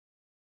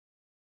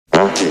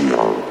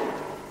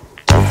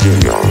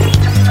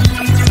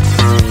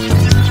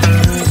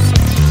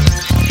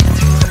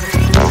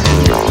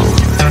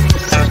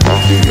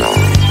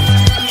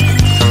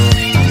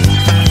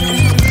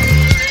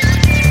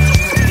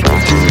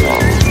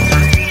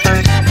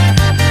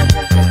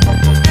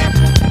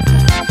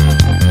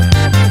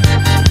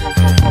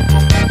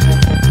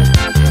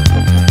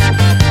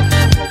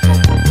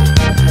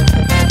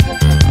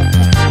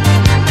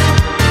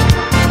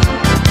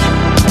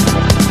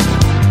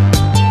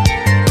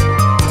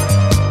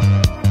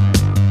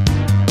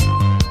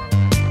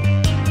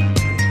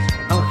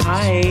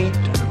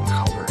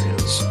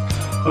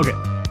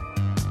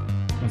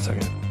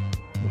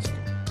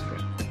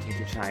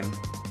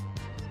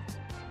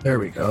There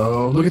we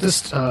go. Look at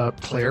this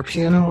player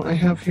piano I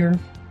have here.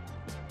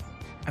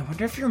 I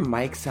wonder if your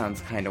mic sounds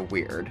kind of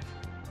weird.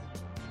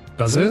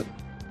 Does it?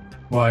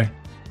 Why?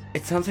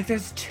 It sounds like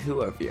there's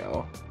two of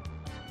you.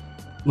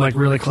 Like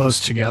really close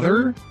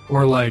together?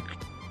 Or like,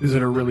 is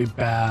it a really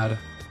bad...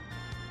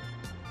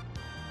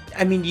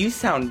 I mean, you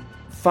sound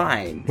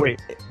fine. Wait.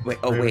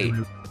 Wait.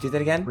 Do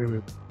that again?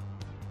 Wait.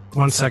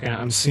 1 second.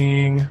 I'm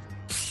seeing...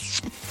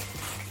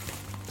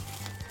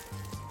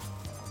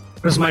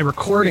 Because my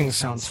recording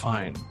sounds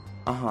fine.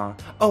 Uh-huh.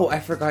 Oh, I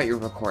forgot you're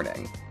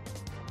recording.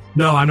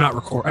 No, I'm not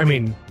recording. I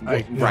mean,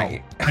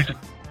 right.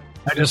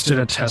 I just did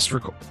a test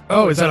record.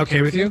 Oh, is that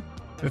okay with you?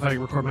 If I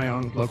record my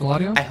own local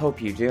audio? I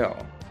hope you do.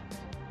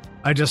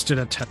 I just did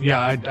a test. Yeah,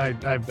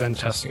 I've been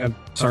testing. I'm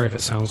sorry if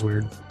it sounds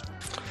weird.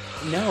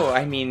 No,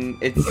 I mean,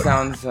 it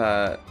sounds,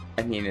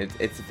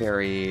 it's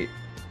very...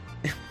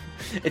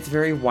 it's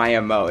very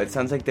YMO. It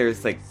sounds like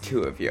there's, like,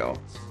 two of you.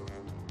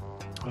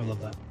 I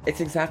love that. It's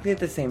exactly at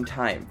the same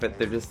time, but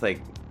they're just,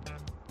 like,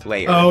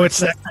 layered. Oh,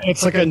 it's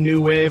like a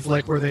new wave,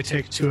 like, where they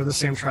take two of the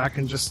same track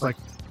and just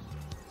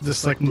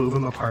move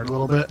them apart a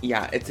little bit.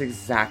 Yeah, it's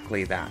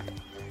exactly that.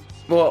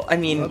 Well, I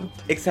mean,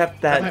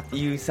 except that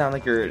you sound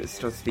like you're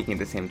still speaking at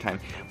the same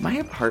time. My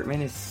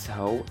apartment is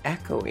so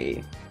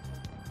echoey.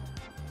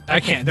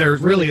 I can't. There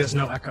really is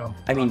no echo.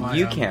 I mean,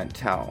 you can't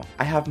tell.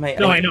 I have my...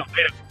 No, I know.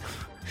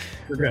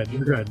 You're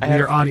good.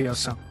 Your audio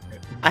sounds great.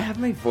 I have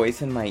my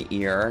voice in my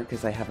ear,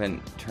 because I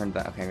haven't turned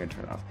that... Okay, I'm going to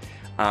turn it off.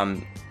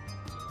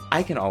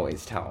 I can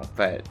always tell,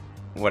 but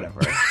whatever.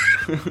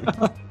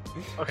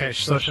 Okay,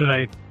 so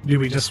do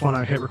we just want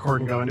to hit record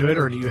and go into it,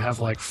 or do you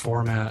have, like,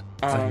 format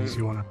things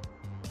you want to...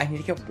 I need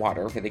to get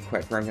water really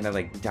quick, or I'm going to,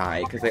 like,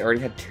 die, because I already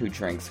had 2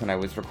 drinks when I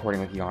was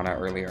recording with Yana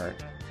earlier.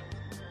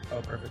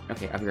 Oh, perfect.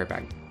 Okay, I'll be right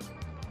back.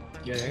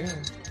 Yeah.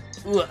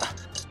 Ugh.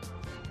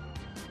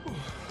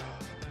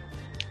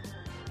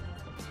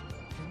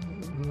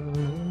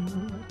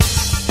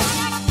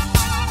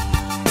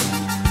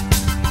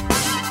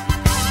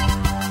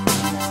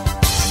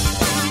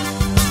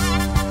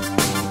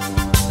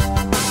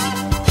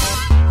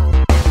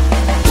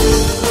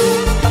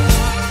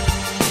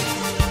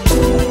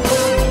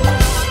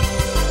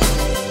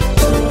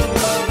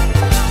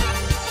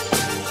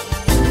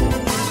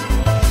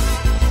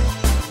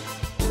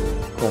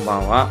 こんば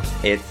んは.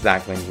 It's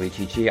Zach Langley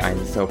Chichi.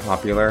 I'm so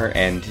popular,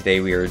 and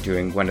today we are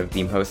doing one of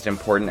the most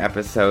important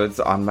episodes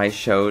on my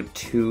show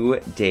to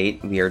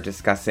date. We are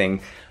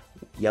discussing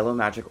Yellow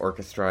Magic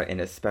Orchestra in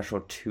a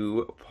special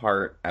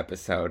 2-part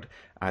episode.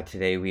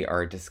 Today we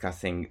are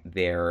discussing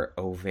their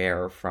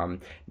Ouvert from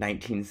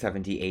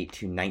 1978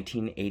 to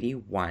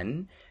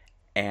 1981.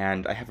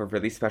 And I have a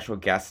really special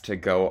guest to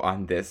go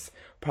on this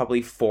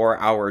probably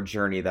 4-hour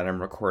journey that I'm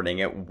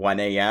recording at 1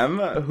 a.m.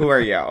 Who are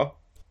you?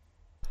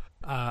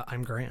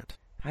 I'm Grant.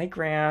 Hi,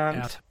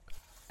 Grant.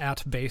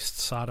 At Based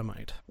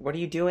Sodomite. What are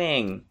you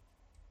doing?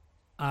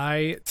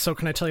 So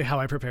can I tell you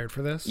how I prepared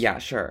for this? Yeah,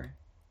 sure.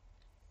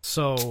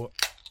 So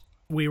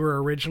we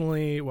were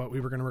originally, we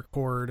were going to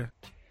record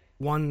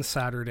one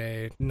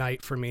Saturday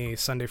night for me,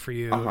 Sunday for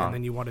you, and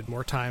then you wanted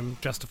more time,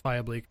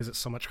 justifiably, because it's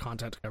so much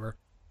content to cover,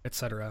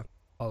 etc.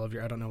 All of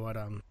your, I don't know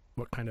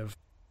what kind of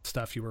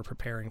stuff you were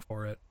preparing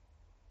for it.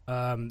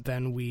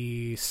 Then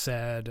we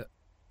said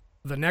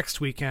the next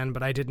weekend,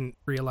 but I didn't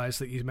realize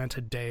that you meant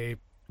a day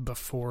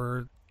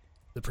before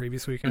the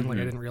previous weekend. Like,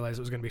 I didn't realize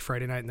it was going to be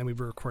Friday night, and then we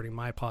were recording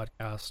my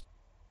podcast.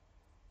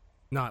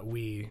 Not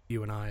we,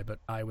 you and I, but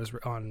I was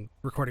on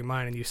recording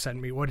mine, and you sent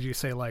me, what did you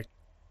say, like,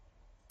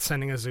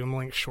 sending a Zoom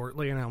link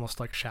shortly, and I almost,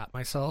 like, shat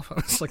myself. I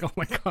was like, oh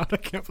my god, I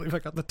can't believe I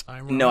got the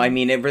time wrong. No, I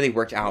mean, it really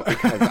worked out,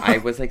 because I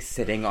was, like,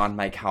 sitting on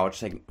my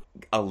couch, like,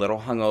 a little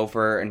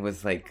hungover, and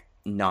was, like,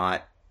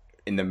 not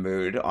in the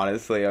mood,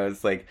 honestly. I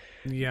was, like,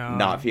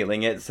 not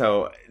feeling it,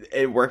 so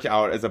it worked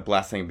out as a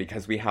blessing,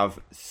 because we have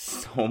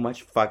so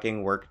much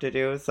fucking work to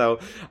do, so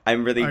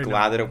I'm really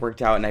glad that it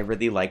worked out, and I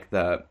really like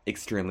the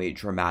extremely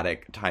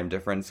dramatic time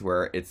difference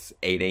where it's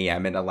 8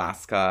 a.m. in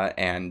Alaska,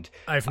 and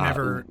I've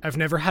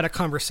never had a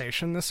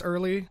conversation this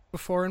early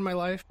before in my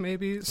life,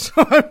 maybe, so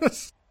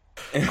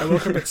I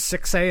woke up at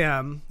 6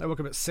 a.m.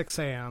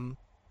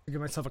 to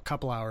give myself a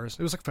couple hours.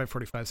 It was like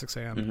 5:45, 6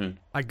 a.m.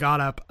 I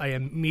got up, I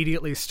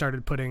immediately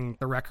started putting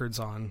the records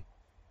on,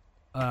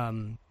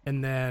 and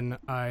then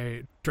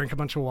I drank a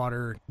bunch of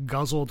water,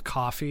 guzzled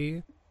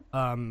coffee,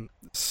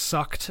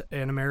 sucked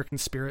an American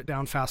Spirit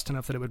down fast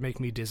enough that it would make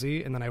me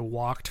dizzy, and then I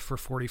walked for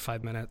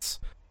 45 minutes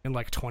in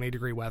like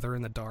 20-degree weather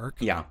in the dark.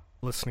 Yeah.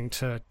 Listening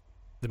to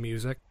the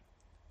music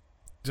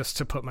just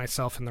to put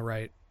myself in the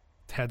right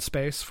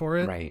headspace for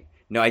it. Right.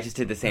 No, I just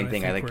did the same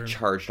thing. I like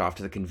charged off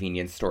to the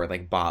convenience store,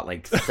 like bought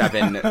like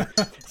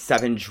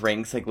seven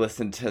drinks, like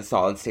listened to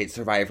Solid State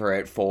Survivor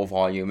at full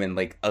volume and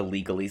like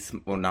illegally,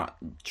 well, not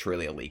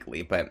truly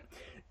illegally, but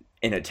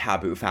in a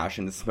taboo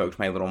fashion, smoked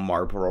my little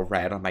Marlboro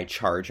Red on my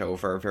charge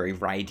over, very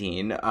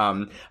riding.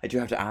 I do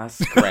have to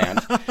ask,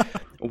 Grant,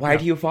 why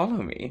do you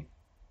follow me?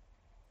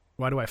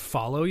 Why do I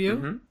follow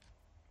you?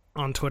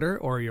 On Twitter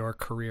or your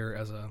career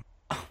as a...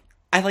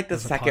 I like the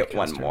second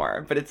one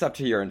more, but it's up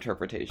to your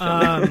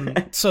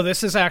interpretation. So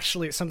this is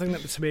actually something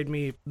that's made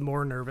me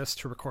more nervous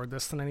to record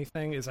this than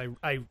anything, is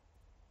I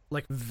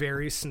like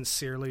very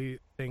sincerely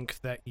think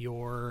that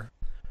your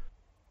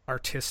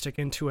artistic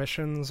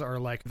intuitions are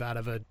like that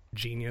of a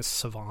genius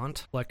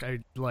savant. Like, I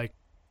like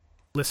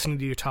listening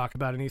to you talk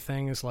about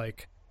anything is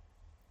like,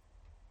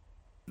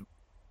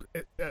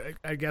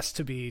 I guess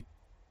to be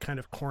kind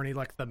of corny,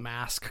 like the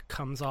mask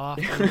comes off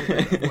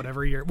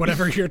whatever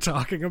you're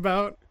talking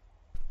about.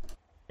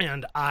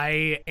 And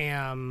I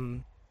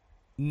am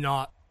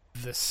not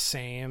the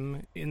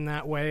same in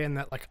that way, and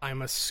that like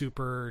I'm a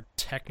super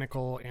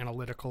technical,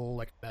 analytical,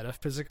 like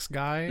metaphysics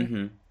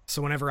guy.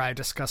 So whenever I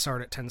discuss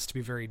art, it tends to be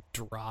very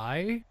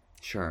dry.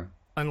 Sure.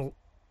 And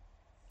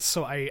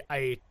so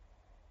I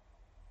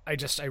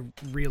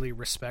really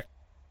respect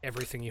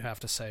everything you have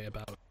to say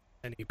about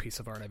any piece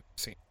of art I've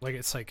seen. Like,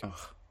 it's like...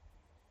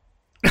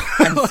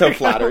 I'm so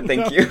flattered,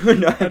 thank you.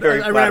 No, I'm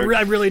very flattered.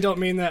 I really don't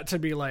mean that to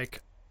be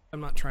like... I'm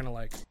not trying to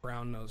like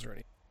brown nose or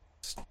anything.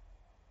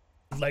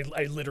 Like,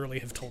 I literally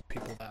have told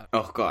people that.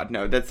 Oh God,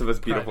 no! That's the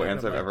most beautiful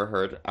answer I've ever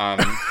heard.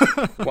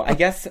 Well, I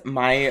guess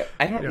I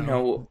don't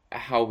know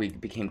how we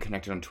became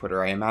connected on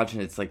Twitter. I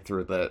imagine it's like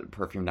through the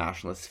Perfume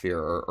Nationalist sphere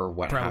or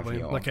what have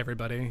you. Like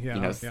everybody, yeah,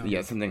 you know,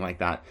 yeah, something like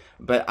that.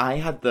 But I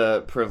had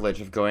the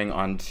privilege of going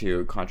on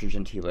to Contra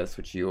Gentilis,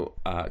 which you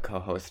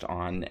co-host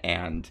on,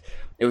 and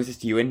it was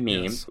just you and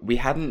me. Yes. We'd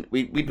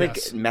like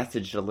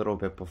messaged a little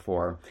bit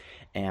before,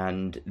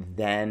 and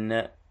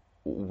then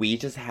we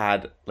just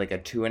had like a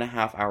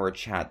 2.5-hour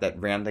chat that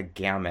ran the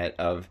gamut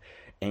of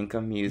Inca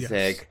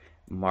music,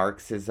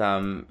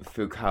 Marxism,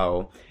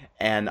 Foucault,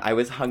 and I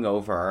was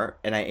hungover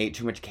and I ate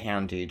too much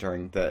candy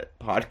during the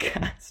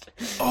podcast.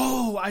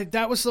 Oh, I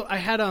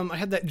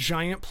had that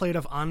giant plate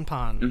of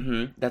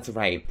anpan. That's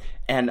right.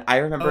 And I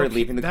remember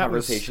leaving the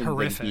conversation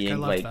like being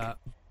like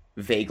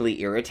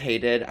vaguely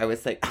irritated. I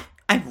was like,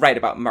 I'm right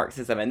about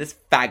Marxism, and this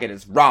faggot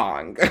is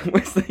wrong.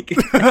 Was like...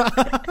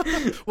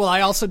 Well, I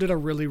also did a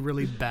really,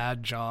 really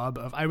bad job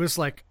of... I was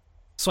like...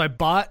 So I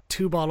bought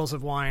 2 bottles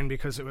of wine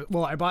because it was...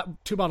 Well, I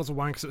bought 2 bottles of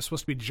wine because it was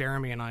supposed to be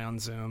Jeremy and I on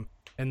Zoom.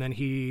 And then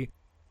he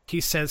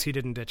says he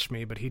didn't ditch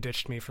me, but he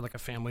ditched me for like a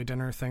family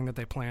dinner thing that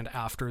they planned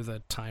after the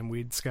time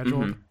we'd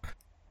scheduled.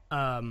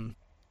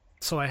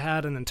 So I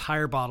had an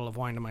entire bottle of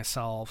wine to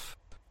myself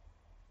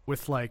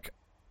with like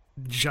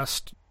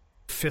just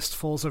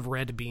fistfuls of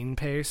red bean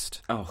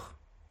paste. Oh,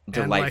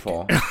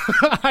 delightful.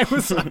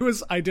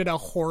 Like, I did a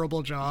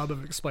horrible job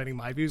of explaining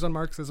my views on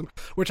Marxism,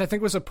 which I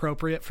think was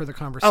appropriate for the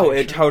conversation. Oh,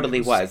 it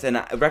totally was.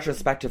 And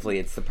retrospectively,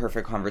 it's the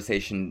perfect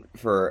conversation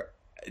for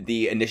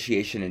the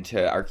initiation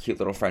into our cute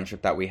little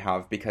friendship that we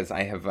have, because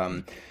I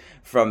have,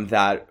 from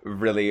that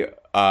really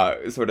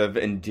sort of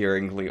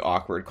endearingly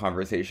awkward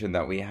conversation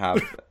that we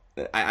have,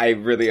 I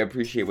really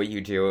appreciate what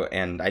you do,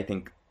 and I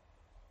think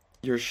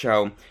your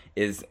show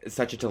is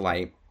such a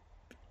delight.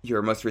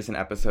 Your most recent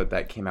episode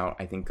that came out,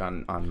 I think,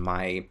 on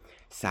my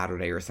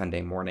Saturday or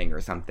Sunday morning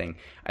or something,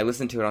 I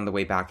listened to it on the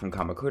way back from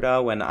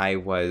Kamakura when I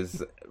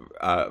was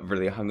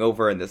really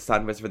hungover and the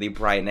sun was really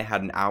bright, and I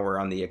had an hour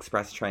on the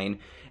express train,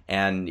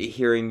 and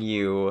hearing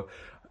you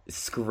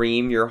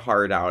scream your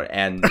heart out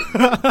and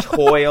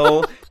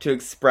toil to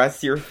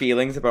express your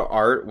feelings about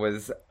art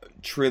was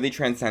truly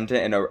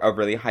transcendent and a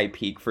really high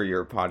peak for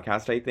your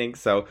podcast, I think.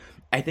 So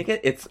I think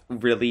it's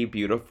really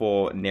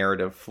beautiful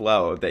narrative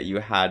flow that you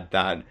had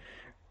that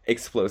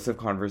explosive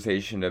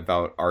conversation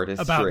about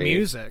artistry. About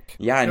music.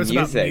 Yeah, and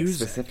music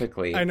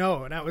specifically. I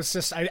know, and that was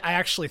just, I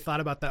actually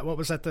thought about that. What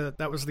was that?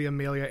 That was the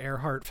Amelia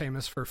Earhart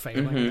Famous for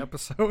Failing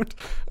episode,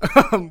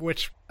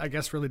 which I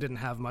guess really didn't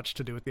have much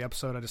to do with the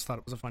episode. I just thought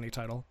it was a funny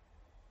title.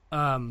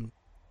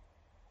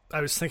 I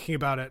was thinking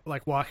about it,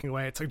 like, walking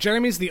away. It's like,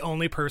 Jeremy's the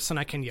only person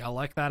I can yell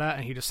like that at,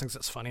 and he just thinks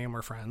it's funny and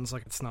we're friends.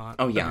 Like, it's not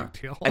a big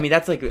deal. I mean,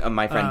 that's like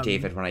my friend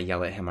David when I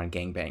yell at him on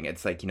Gangbang.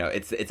 It's like, you know,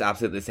 it's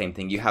absolutely the same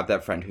thing. You have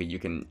that friend who you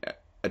can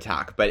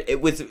attack, but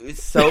it was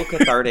so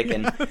cathartic.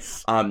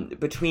 Yes. And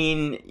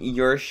between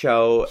your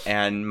show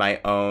and my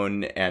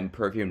own and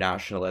Perfume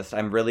Nationalist,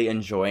 I'm really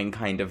enjoying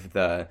kind of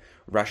the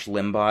Rush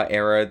Limbaugh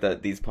era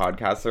that these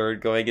podcasts are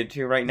going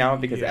into right now,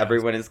 because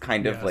everyone is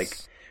kind of like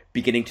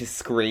beginning to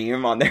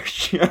scream on their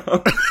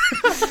show.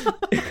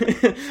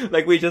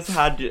 Like, we just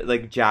had,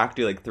 like, Jack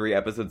do, like, 3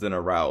 episodes in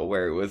a row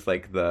where it was,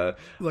 like, the...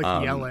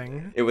 Like,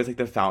 yelling. It was, like,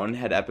 the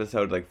Fountainhead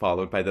episode, like,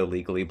 followed by the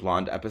Legally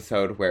Blonde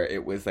episode where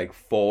it was, like,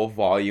 full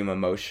volume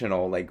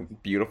emotional,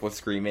 like, beautiful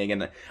screaming.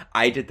 And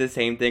I did the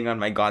same thing on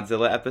my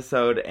Godzilla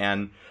episode,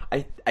 and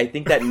I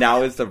think that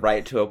now is the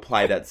right to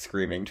apply that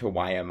screaming to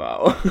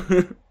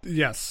YMO.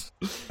 Yes.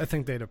 I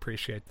think they'd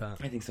appreciate that.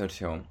 I think so,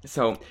 too.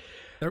 So...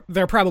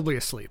 They're probably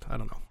asleep. I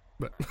don't know.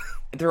 But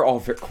they're all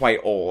quite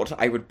old.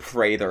 I would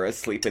pray they're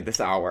asleep at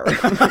this hour.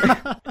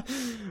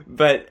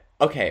 But,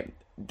 okay,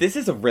 this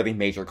is a really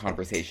major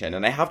conversation,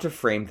 and I have to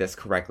frame this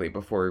correctly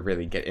before we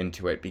really get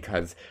into it,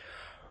 because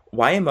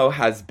YMO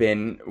has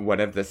been one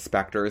of the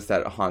specters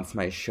that haunts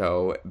my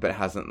show, but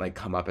hasn't, like,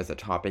 come up as a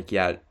topic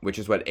yet, which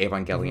is what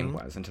Evangelion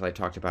was, until I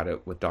talked about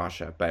it with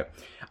Dasha. But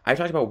I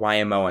talked about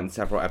YMO on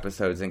several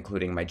episodes,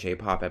 including my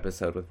J-pop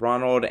episode with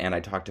Ronald, and I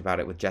talked about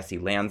it with Jesse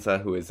Lanza,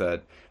 who is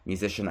a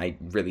musician I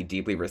really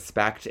deeply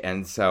respect.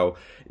 And so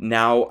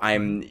now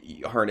I'm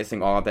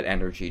harnessing all of that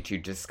energy to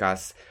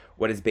discuss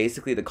what is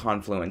basically the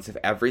confluence of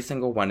every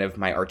single one of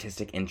my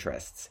artistic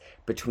interests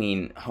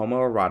between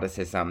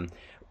homoeroticism,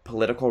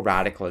 political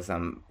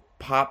radicalism,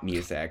 pop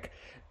music,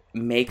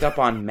 makeup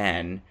on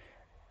men,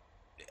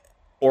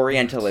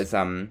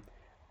 Orientalism,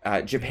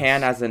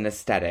 Japan as an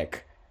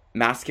aesthetic,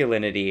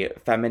 masculinity,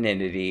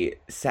 femininity,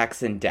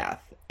 sex, and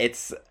death.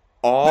 It's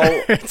all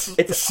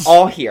it's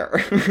all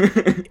here.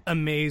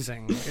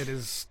 Amazing. It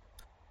is.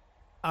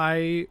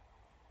 I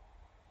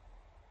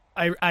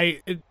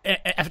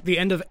at the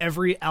end of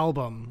every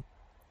album,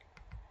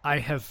 I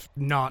have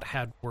not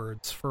had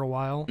words for a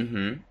while.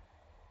 Mm-hmm.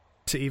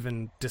 To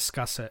even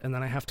discuss it, and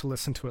then I have to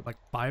listen to it like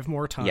 5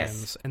 more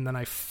times, and then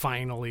I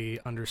finally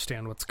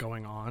understand what's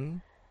going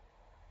on.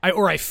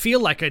 I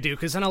feel like I do,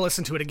 because then I'll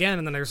listen to it again,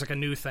 and then there's like a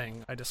new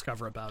thing I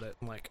discover about it,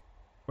 and like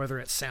whether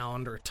it's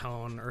sound or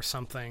tone or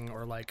something,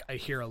 or like I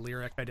hear a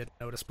lyric I didn't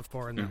notice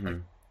before, and that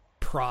like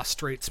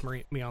prostrates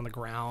me on the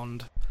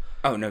ground.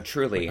 Oh no,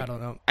 truly. Like, I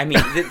don't know. I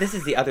mean, this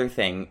is the other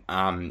thing,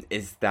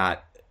 is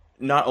that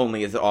not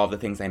only is it all the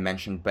things I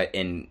mentioned, but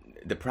in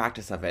the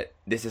practice of it,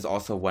 this is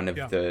also one of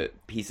the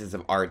pieces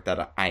of art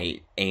that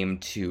I aim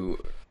to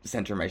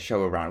center my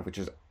show around, which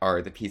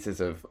are the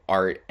pieces of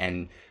art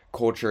and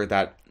culture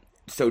that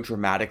so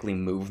dramatically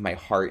move my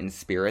heart and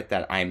spirit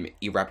that I'm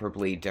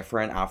irreparably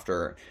different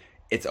after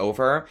it's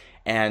over.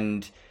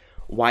 And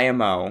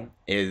YMO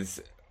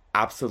is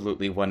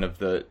absolutely one of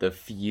the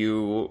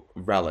few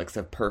relics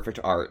of perfect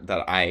art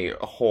that I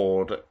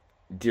hold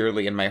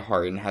dearly in my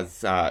heart, and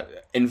has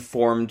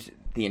informed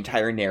the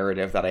entire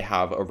narrative that I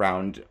have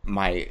around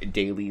my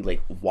daily,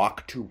 like,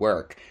 walk to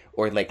work,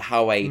 or like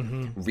how I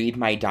read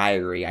my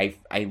diary.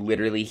 I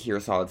literally hear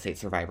Solid State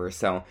Survivor.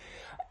 So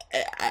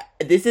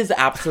this is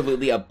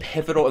absolutely a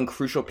pivotal and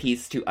crucial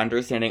piece to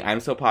understanding I'm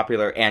So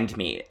Popular and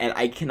me, and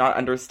I cannot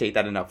understate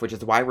that enough, which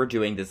is why we're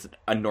doing this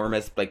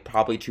enormous, like,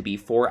 probably to be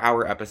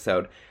 4-hour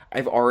episode.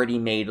 I've already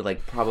made,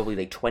 like, probably,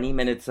 like, 20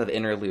 minutes of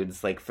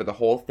interludes, like, for the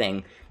whole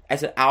thing. I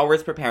spent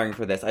hours preparing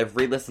for this. I've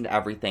re-listened to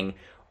everything.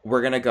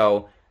 We're gonna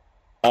go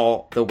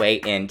all the way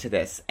into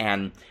this.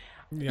 And,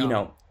 you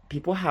know,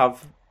 people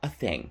have a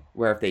thing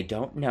where if they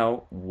don't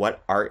know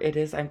what art it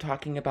is I'm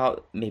talking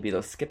about, maybe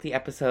they'll skip the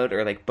episode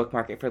or, like,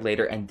 bookmark it for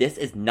later. And this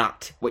is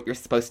not what you're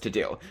supposed to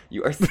do.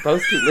 You are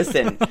supposed to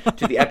listen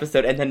to the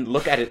episode and then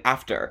look at it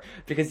after,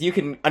 because you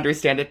can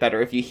understand it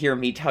better if you hear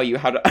me tell you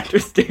how to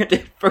understand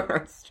it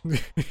first.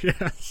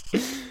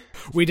 Yes.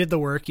 We did the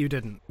work, you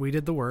didn't. We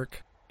did the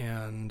work,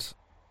 and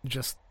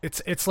just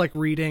it's like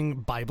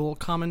reading Bible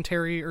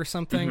commentary or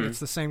something. It's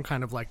the same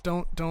kind of, like,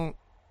 don't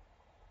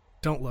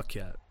look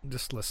yet,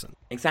 just listen.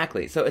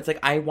 Exactly. So it's like,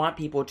 I want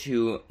people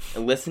to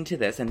listen to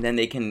this, and then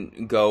they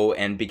can go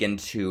and begin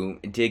to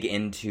dig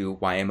into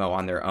YMO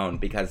on their own,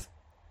 because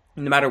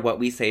no matter what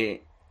we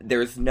say,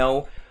 there's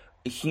no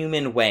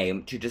human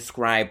way to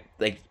describe,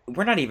 like,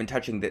 we're not even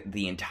touching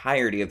the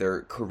entirety of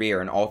their career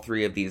and all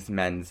 3 of these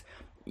men's,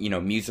 you know,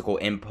 musical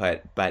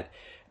input, but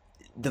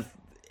the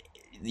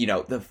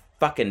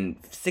fucking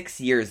 6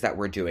 years that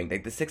we're doing,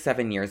 like the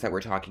 6-7 years that we're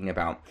talking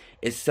about,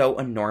 is so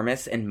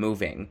enormous and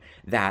moving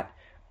that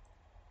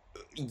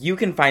you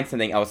can find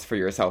something else for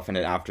yourself in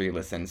it after you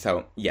listen.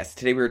 So yes,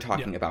 today we were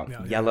talking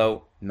about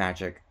Yellow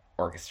Magic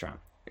Orchestra.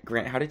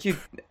 Grant, how did you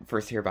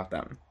first hear about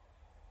them?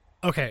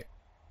 Okay,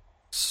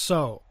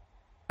 so,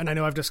 and I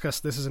know I've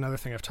discussed, this is another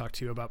thing I've talked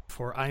to you about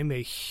before, I'm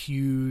a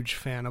huge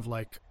fan of,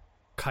 like,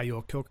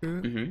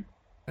 Kaiyokyoku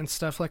and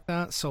stuff like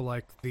that. So,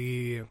 like,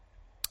 I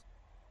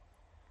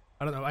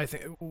don't know, I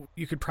think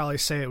you could probably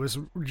say it was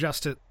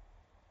just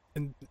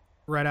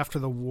right after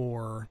the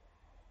war.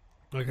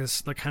 Like,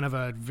 it's like kind of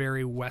a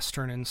very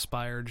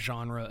Western-inspired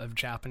genre of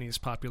Japanese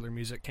popular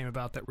music came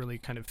about that really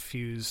kind of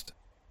fused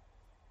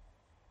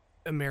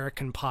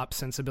American pop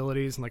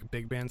sensibilities and, like,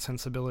 big band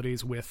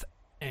sensibilities with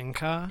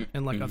enka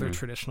and, like, other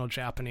traditional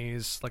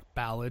Japanese, like,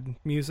 ballad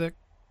music.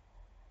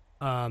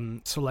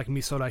 So, like,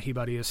 Misora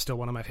Hibari is still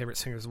one of my favorite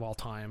singers of all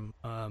time.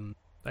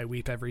 I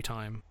weep every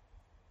time.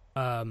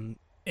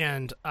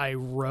 And I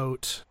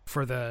wrote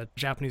for the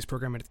Japanese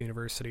program at the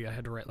university. I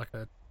had to write like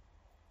a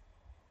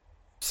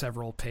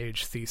several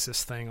page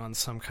thesis thing on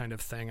some kind of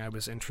thing I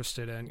was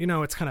interested in. You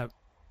know, it's kind of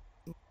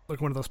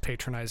like one of those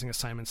patronizing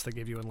assignments they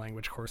give you in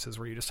language courses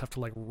where you just have to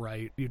like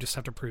write, you just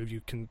have to prove you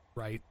can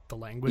write the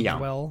language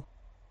well.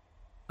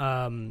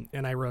 And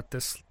I wrote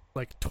this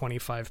like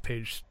 25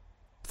 page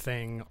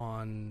thing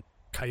on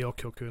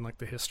Kayokyoku and like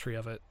the history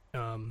of it.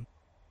 And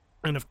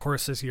of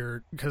course,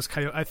 because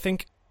I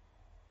think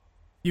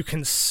you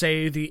can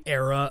say the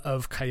era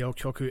of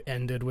Kayokyoku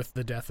ended with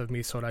the death of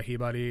Misora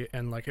Hibari,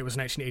 and like it was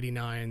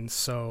 1989,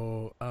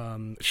 so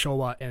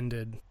Showa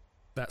ended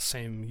that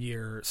same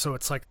year. So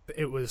it's like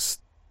it was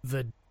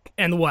the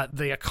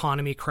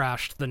economy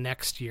crashed the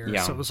next year.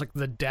 Yeah. So it was like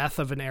the death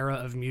of an era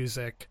of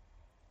music.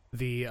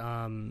 The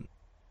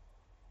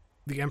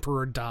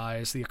emperor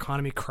dies, the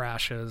economy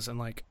crashes, and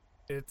like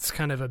it's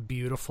kind of a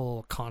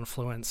beautiful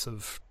confluence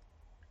of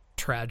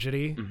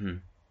tragedy. Mm-hmm.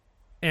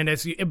 And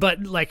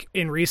but like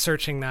in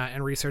researching that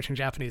and researching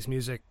Japanese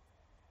music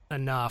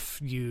enough,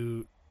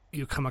 you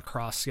come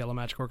across Yellow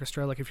Magic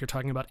Orchestra. Like if you're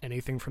talking about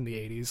anything from the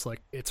 80s, like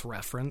it's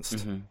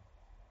referenced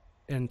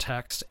in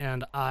text.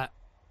 And I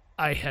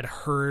had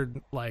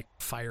heard like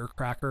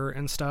Firecracker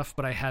and stuff,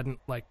 but I hadn't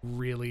like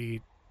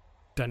really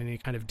done any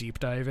kind of deep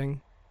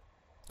diving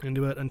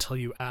into it until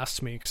you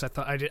asked me, because I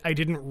thought I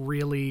didn't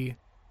really.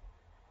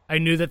 I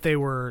knew that they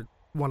were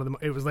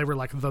they were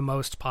like the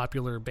most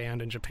popular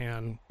band in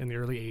Japan in the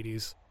early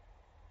 80s.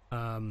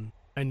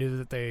 I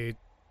knew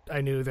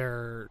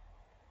their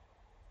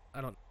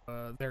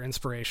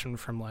inspiration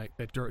from like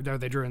they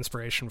drew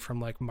inspiration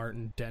from like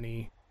Martin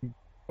Denny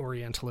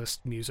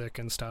Orientalist music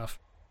and stuff.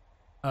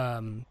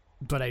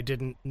 But I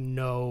didn't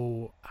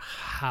know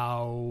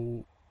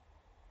how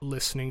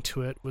listening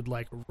to it would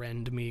like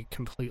rend me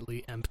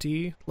completely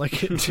empty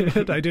like it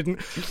did. I didn't,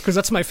 because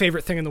that's my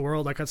favorite thing in the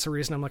world. Like that's the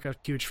reason I'm like a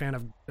huge fan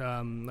of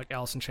like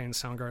Alice in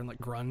Chains, Soundgarden, like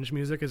grunge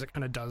music, is it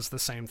kind of does the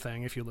same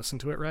thing if you listen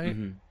to it right.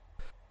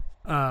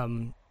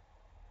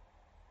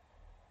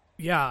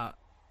 Yeah,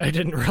 I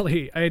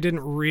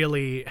didn't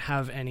really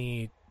have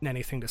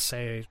anything to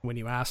say when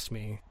you asked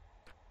me.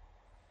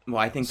 Well,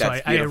 I think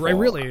that's beautiful.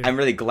 I'm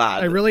really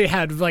glad. I really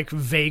had like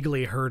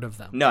vaguely heard of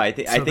them. No, I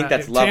think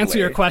that's lovely. To answer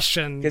your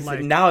question, because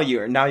like, now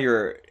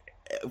you're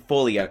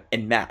fully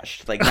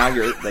enmeshed. Like now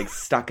you're like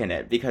stuck in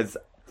it, because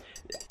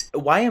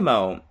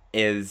YMO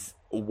is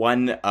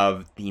one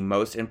of the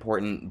most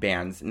important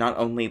bands, not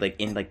only like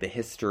in like the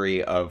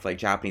history of like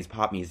Japanese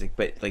pop music,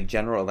 but like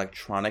general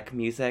electronic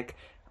music.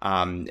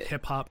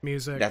 Hip hop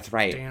music, that's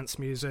right, dance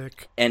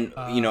music, and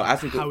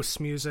as we house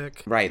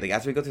music, right? Like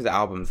as we go through the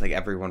albums, like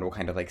everyone will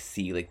kind of like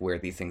see like where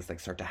these things like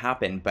start to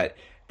happen. But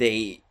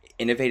they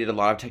innovated a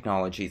lot of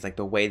technologies, like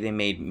the way they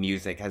made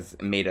music has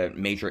made a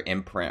major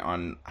imprint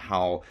on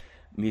how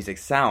music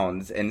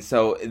sounds, and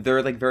so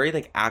they're like very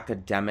like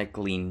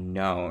academically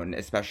known,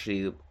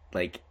 especially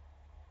like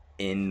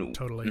in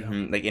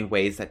like in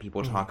ways that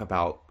people talk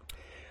about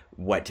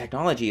what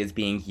technology is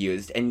being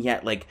used, and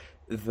yet like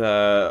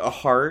the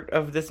heart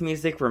of this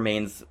music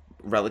remains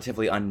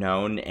relatively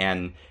unknown.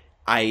 And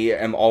I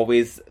am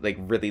always like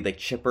really like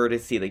chipper to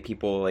see like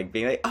people like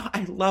being like, oh,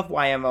 I love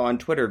YMO on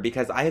Twitter,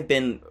 because I have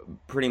been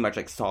pretty much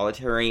like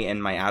solitary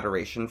in my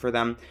adoration for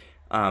them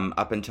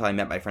up until I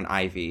met my friend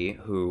Ivy,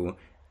 who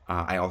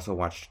I also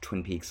watched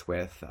Twin Peaks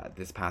with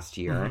this past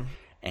year.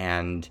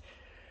 And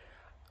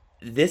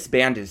this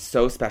band is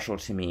so special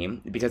to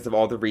me because of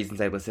all the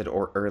reasons I listed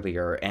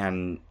earlier.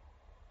 And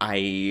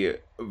I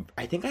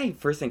think I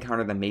first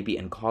encountered them maybe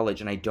in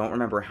college, and I don't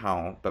remember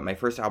how, but my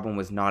first album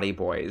was Naughty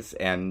Boys,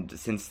 and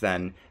since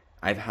then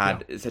I've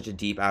had such a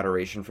deep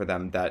adoration for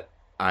them that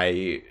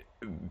I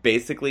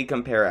basically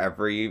compare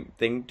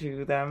everything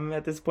to them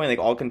at this point. Like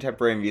all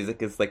contemporary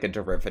music is like a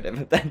derivative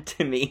of that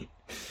to me.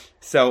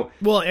 So,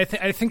 well, I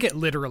think it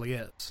literally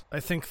is.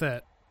 I think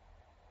that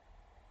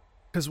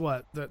because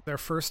their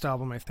first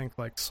album I think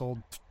like sold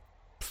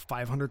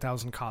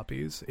 500,000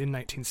 copies in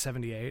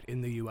 1978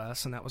 in the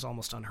US, and that was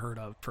almost unheard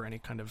of for any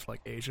kind of like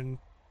Asian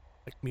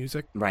like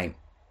music right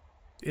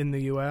in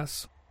the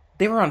US.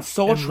 They were on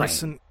Soul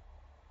Train.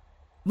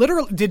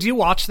 Literally, did you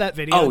watch that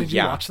video? Oh, did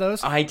you watch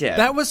those? I did.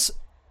 That was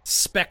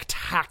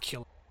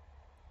spectacular.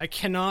 I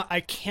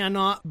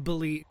cannot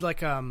believe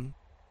like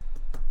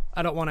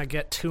I don't want to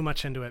get too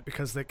much into it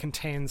because it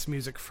contains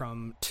music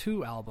from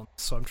 2 albums,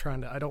 so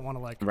I don't want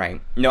to like...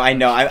 Right. No, I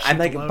know. I'm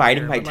like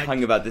biting my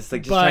tongue about this,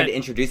 like just trying to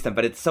introduce them,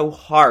 but it's so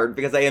hard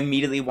because I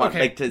immediately want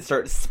like to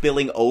start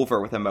spilling over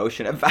with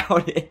emotion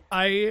about it.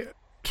 I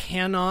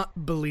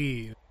cannot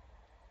believe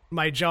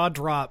my jaw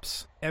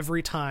drops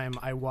every time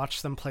I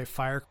watch them play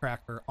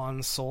Firecracker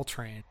on Soul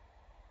Train,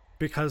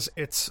 because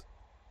it's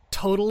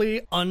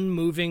totally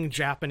unmoving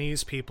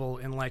Japanese people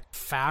in like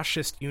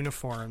fascist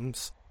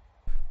uniforms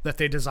that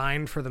they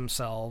designed for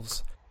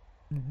themselves,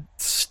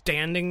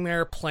 standing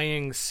there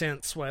playing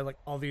synths while like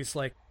all these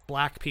like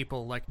black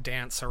people like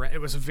dance around.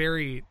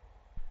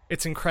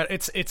 It's incredible.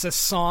 It's a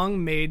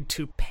song made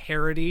to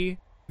parody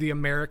the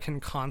American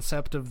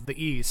concept of the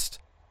East,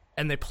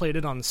 and they played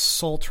it on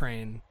Soul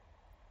Train.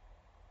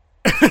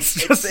 It's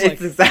just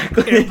it's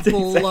exactly it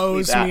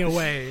blows me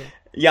away.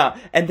 Yeah,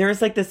 and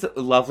there's like this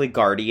lovely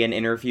Guardian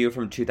interview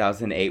from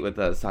 2008 with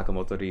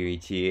Sakamoto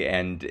Ryuichi,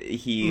 and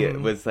he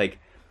was like,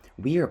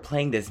 "We are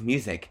playing this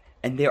music,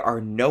 and there are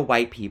no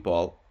white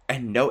people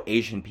and no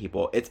Asian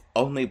people. It's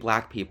only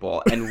black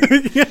people." And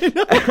yeah,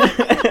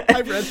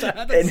 I read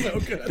that. That's so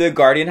good. The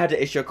Guardian had to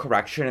issue a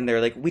correction, and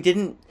they're like,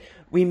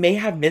 we may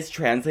have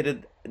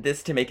mistranslated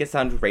this to make it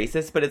sound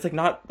racist, but it's like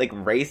not like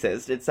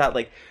racist. It's that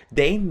like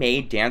they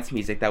made dance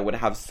music that would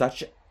have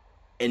such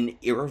an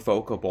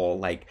irrevocable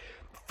like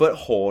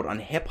foothold on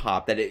hip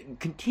hop that it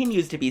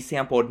continues to be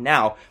sampled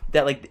now,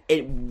 that like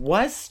it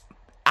was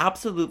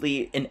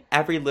absolutely in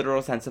every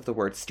literal sense of the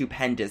word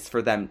stupendous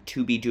for them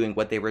to be doing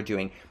what they were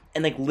doing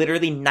in like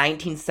literally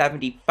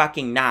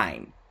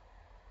 1979.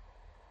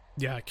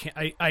 Yeah,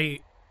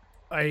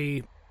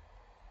 I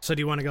so do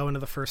you want to go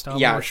into the first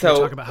album? Yeah, or should we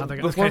so talk about how they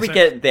got, before we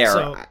get there,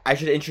 so, I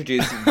should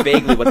introduce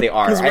vaguely what they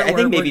are. I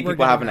think maybe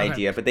people have an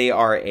idea, but they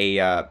are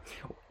a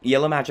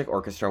Yellow Magic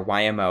Orchestra.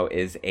 YMO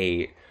is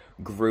a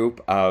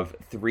group of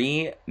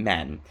 3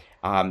 men,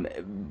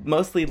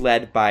 mostly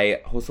led by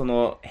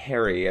Hosono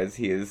Harry, as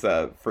he is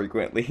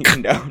frequently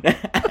known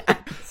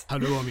as.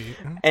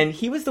 And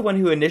he was the one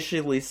who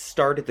initially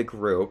started the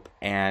group,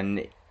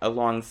 and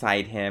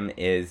alongside him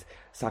is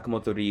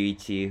Sakamoto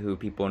Ryuichi, who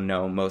people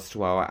know most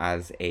well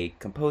as a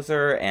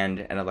composer and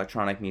an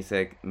electronic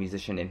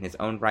musician in his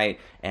own right,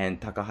 and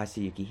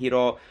Takahashi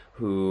Yukihiro,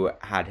 who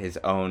had his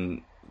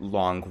own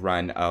long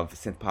run of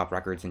synth pop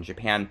records in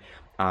Japan.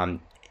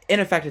 In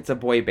effect, it's a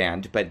boy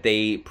band, but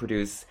they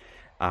produce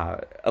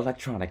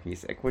electronic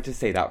music. We'll just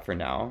say that for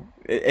now.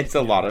 It's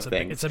a lot of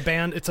things. It's a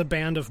band. It's a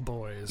band of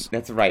boys.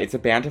 That's right. It's a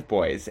band of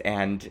boys,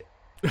 and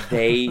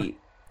they.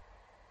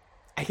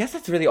 I guess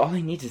that's really all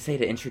I need to say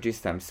to introduce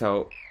them.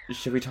 So,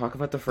 should we talk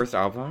about the first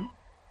album?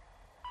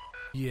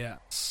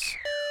 Yes.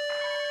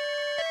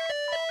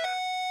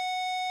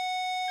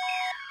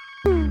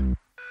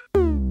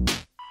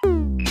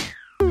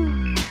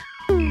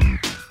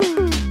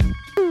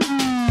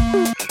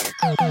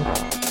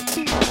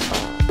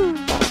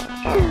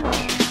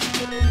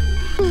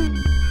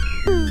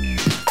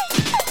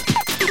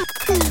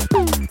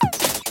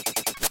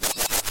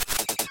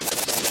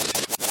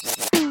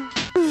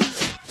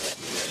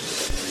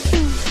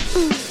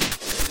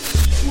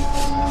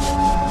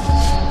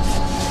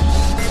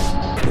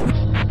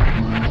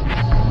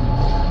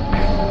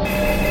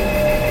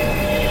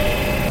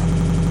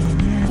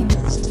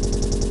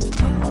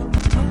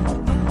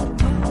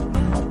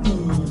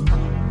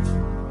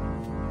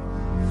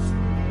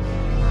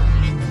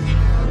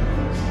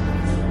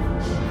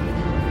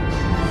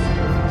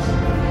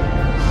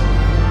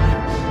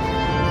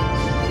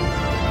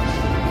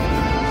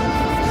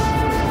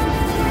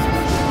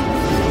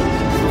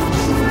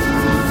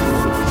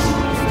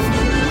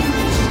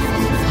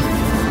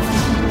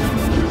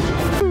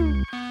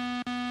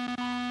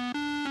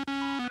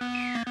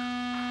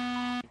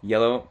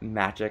 Yellow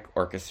Magic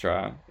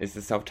Orchestra is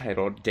the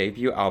self-titled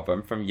debut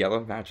album from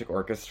Yellow Magic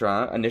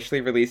Orchestra,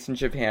 initially released in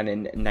Japan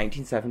in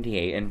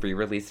 1978 and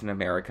re-released in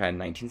America in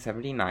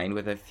 1979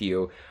 with a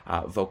few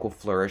vocal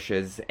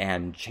flourishes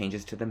and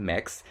changes to the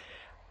mix.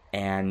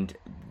 And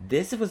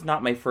this was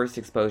not my first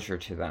exposure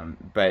to them,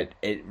 but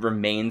it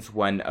remains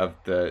one of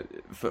the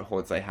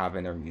footholds I have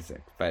in their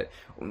music. But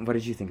what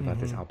did you think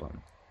about this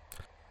album?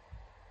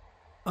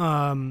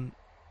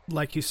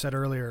 Like you said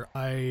earlier,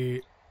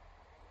 I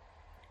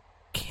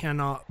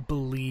cannot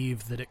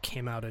believe that it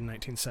came out in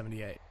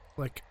 1978.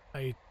 Like,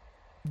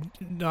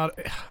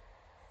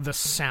 the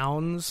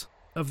sounds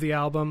of the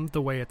album,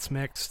 the way it's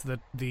mixed,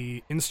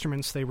 the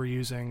instruments they were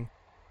using,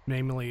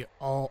 namely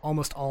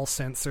almost all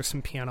synths. There's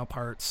some piano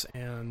parts,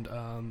 and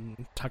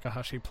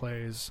Takahashi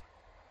plays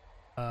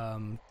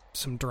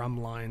some drum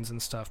lines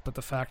and stuff, but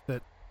the fact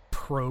that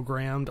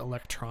programmed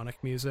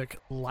electronic music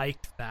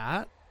like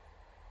that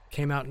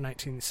came out in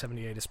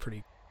 1978 is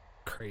pretty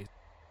crazy.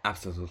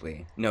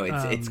 Absolutely. No,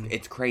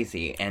 it's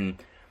crazy.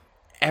 And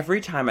every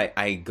time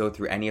I go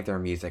through any of their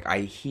music,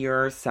 I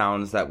hear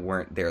sounds that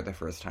weren't there the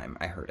first time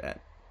I heard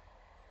it.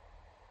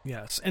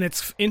 Yes, and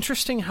it's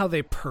interesting how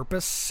they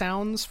purpose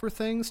sounds for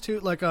things too.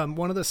 Like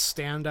one of the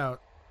standout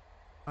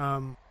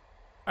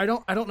I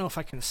don't know if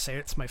I can say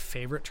it's my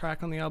favorite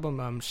track on the album.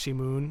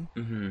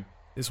 Shimoon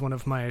is one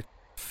of my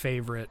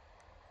favorite.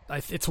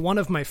 It's one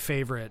of my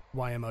favorite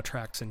YMO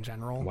tracks in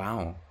general.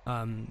 Wow.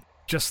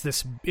 Just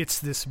it's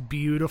this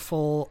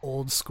beautiful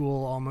old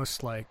school,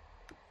 almost like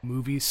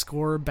movie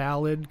score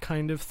ballad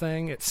kind of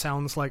thing. It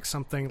sounds like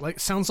something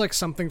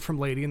from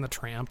Lady and the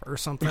Tramp or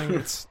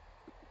something.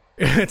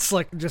 It's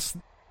like just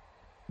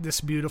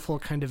this beautiful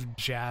kind of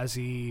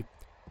jazzy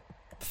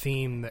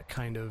theme that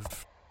kind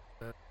of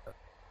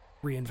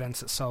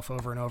reinvents itself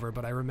over and over.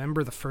 But I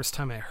remember the first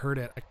time I heard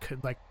it, I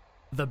could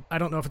I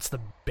don't know if it's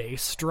the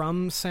bass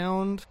drum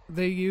sound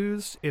they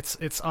used.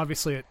 It's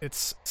obviously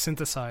it's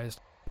synthesized,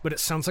 but it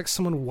sounds like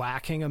someone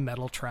whacking a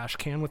metal trash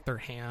can with their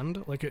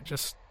hand. Like it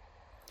just,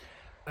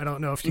 I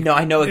don't know if you... No,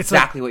 I know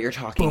exactly what you're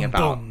talking boom,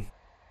 about. Boom,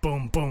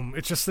 boom, boom.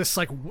 It's just this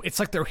it's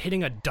like they're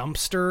hitting a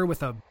dumpster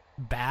with a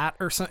bat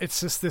or something. It's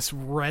just this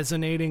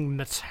resonating,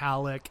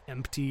 metallic,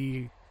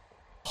 empty,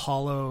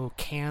 hollow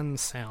can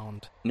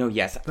sound. No,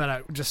 yes. That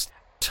I just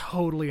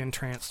totally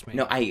entranced me.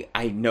 No,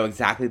 I know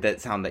exactly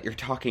that sound that you're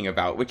talking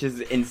about, which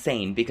is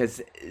insane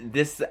because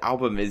this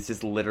album is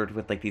just littered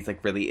with like these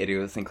like really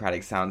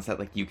idiosyncratic sounds that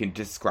like you can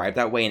describe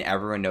that way and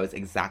everyone knows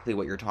exactly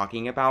what you're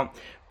talking about.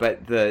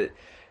 But the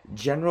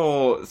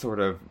general sort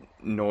of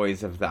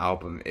noise of the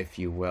album, if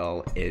you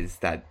will, is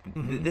that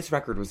this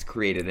record was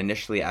created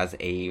initially as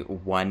a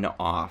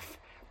one-off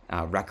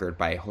record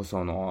by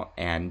Hosono,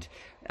 and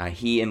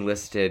he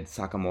enlisted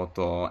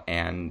Sakamoto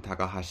and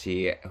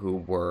Takahashi, who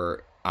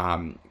were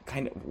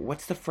kind of,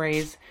 what's the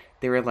phrase?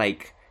 They were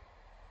like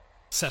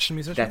session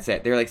musicians. That's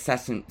it. They were like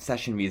session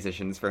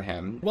musicians for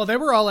him. Well, they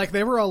were all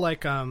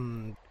like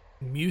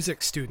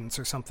music students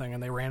or something,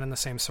 and they ran in the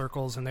same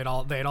circles, and they'd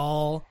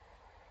all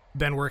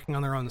been working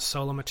on their own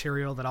solo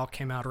material that all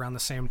came out around the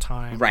same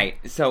time. Right.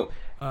 So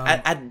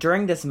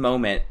during this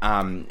moment,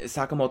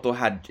 Sakamoto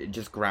had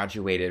just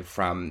graduated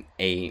from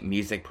a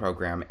music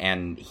program,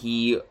 and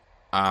he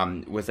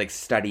was like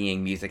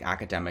studying music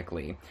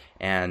academically,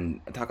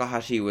 and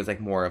Takahashi was like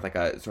more of like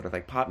a sort of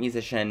like pop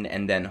musician,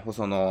 and then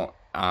Hosono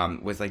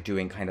was like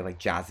doing kind of like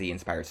jazzy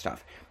inspired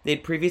stuff.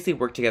 They'd previously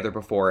worked together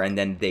before, and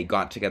then they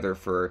got together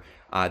for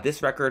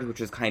this record, which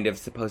was kind of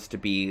supposed to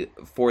be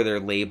for their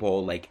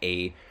label like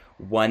a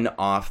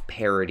one-off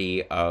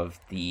parody of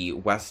the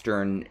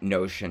Western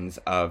notions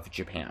of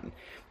Japan.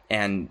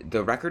 And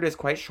the record is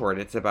quite short.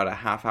 It's about a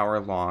half hour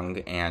long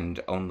and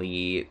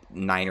only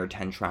 9 or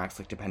 10 tracks,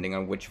 like depending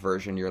on which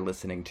version you're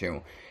listening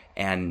to.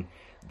 And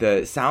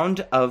the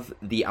sound of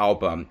the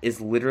album is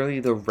literally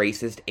the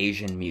racist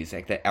Asian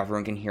music that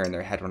everyone can hear in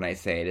their head when I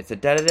say it. It's a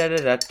da da da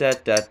da da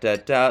da da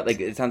da. Like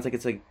it sounds like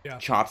it's like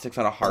chopsticks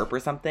on a harp or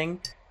something.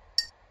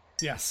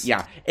 Yes.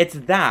 Yeah, it's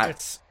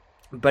that.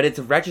 But it's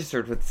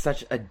registered with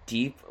such a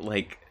deep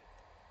like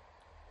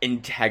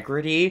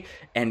integrity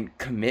and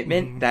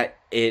commitment that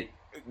it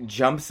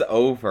jumps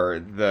over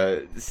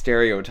the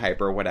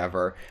stereotype or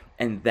whatever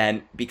and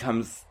then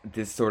becomes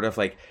this sort of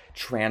like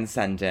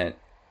transcendent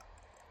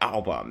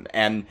album.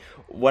 And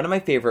one of my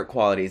favorite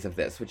qualities of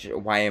this, which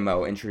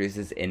YMO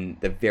introduces in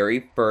the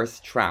very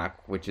first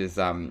track, which is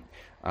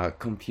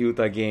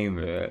Computer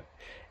Game,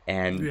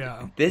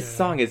 and this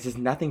song is just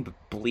nothing but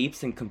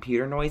bleeps and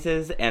computer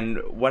noises. And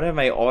one of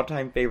my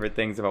all-time favorite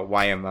things about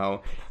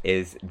YMO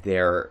is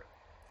their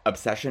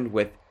obsession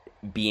with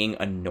being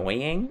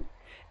annoying.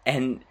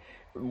 And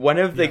one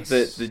of like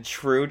the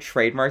true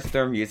trademarks of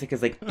their music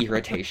is like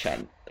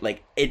irritation.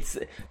 Like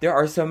there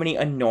are so many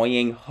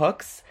annoying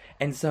hooks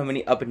and so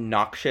many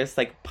obnoxious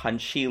like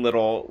punchy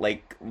little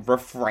like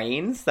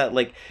refrains that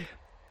like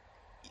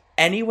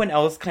anyone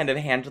else kind of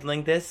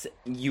handling this,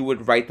 you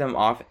would write them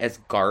off as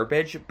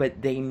garbage,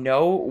 but they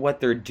know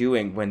what they're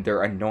doing when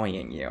they're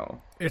annoying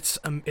you. It's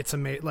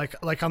amazing.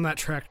 Like on that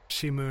track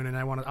Shimoon, and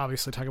I want to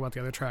obviously talk about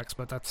the other tracks,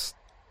 but that's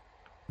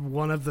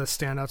one of the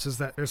standouts is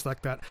that there's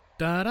like that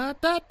da da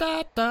da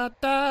da da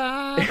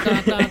da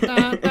da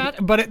da da,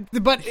 but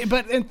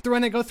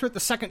when they go through it the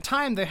second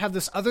time, they have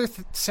this other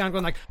sound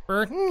going like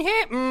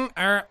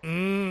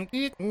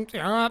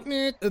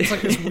it's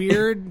like this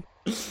weird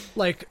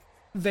like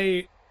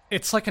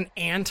it's like an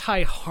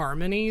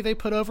anti-harmony they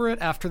put over it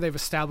after they've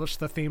established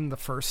the theme the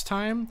first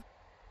time,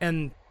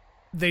 and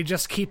they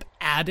just keep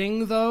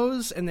adding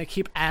those, and they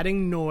keep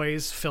adding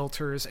noise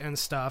filters and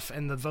stuff,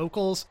 and the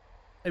vocals,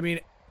 I mean,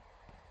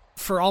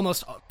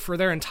 for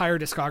their entire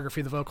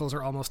discography, the vocals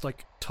are almost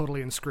like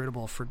totally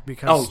inscrutable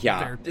because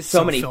they're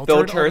so many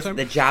filters,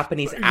 the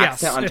Japanese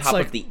accent on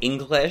top of the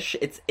English,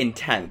 it's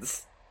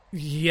intense.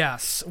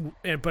 Yes,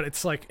 but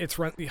it's like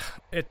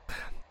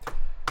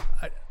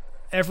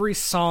every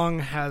song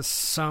has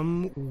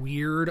some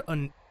weird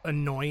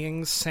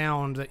annoying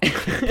sound that you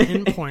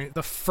can pinpoint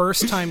the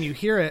first time you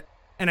hear it,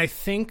 and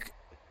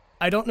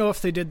I don't know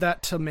if they did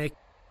that to make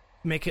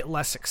it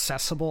less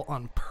accessible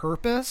on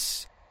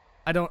purpose.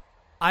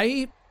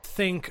 I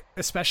think,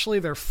 especially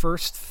their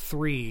first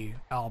 3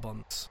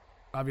 albums,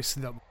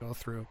 obviously that we'll go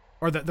through,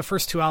 or the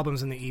first 2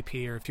 albums in the EP,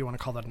 or if you want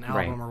to call that an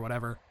album or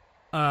whatever,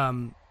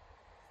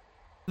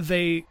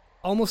 they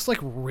almost like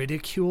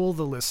ridicule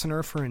the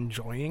listener for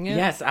enjoying it.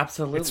 Yes,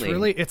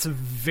 absolutely. It's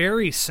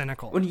very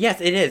cynical. Well, yes,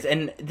 it is.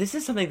 And this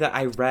is something that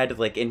I read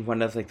like in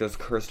one of like those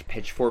cursed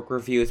Pitchfork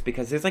reviews,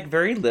 because there's like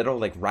very little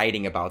like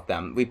writing about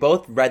them. We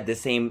both read the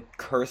same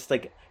cursed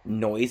like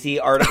noisy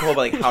article about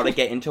like how to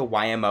get into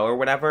YMO or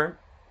whatever.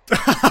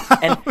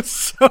 And it's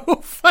so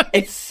funny.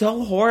 It's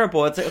so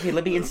horrible. It's like, okay,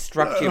 let me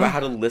instruct you about how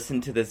to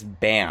listen to this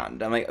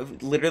band. I'm like,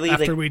 literally,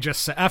 after we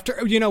just said,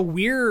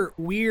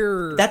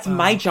 we're that's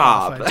my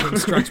job to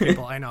instruct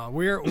people. I know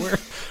we're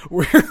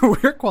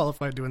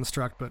qualified to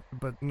instruct,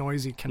 but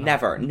noisy cannot.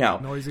 Never, no,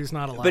 noisy's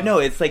not allowed. But no,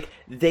 it's like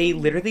they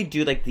literally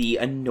do like the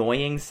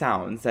annoying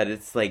sounds that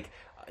it's like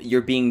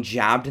you're being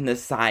jabbed in the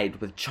side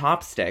with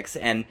chopsticks,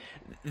 and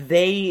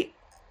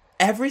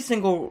every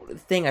single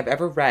thing I've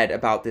ever read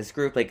about this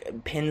group,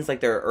 like, pins,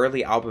 like, their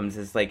early albums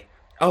is, like,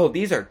 oh,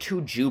 these are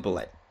too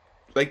jubilant.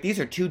 Like,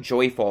 these are too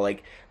joyful.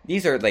 Like,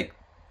 these are, like,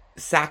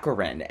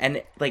 saccharine,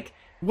 and like,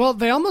 well,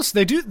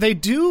 they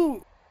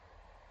do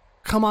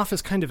come off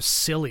as kind of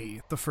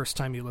silly the first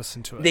time you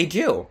listen to it. They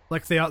do.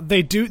 Like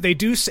they do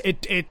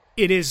it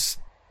is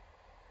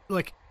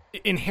like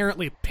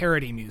inherently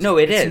parody music. No,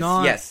 it's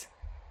not, yes.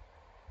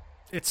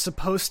 It's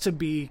supposed to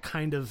be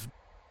kind of,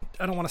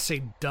 I don't want to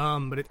say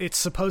dumb, but it's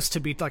supposed to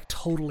be like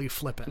totally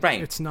flippant.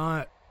 Right. It's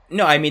not.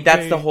 No, I mean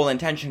that's the whole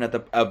intention of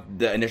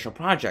the initial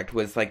project,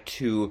 was like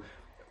to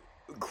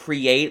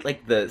create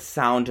like the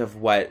sound of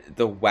what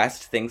the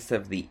West thinks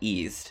of the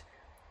East,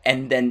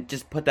 and then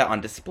just put that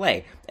on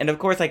display. And of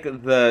course, like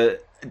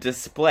the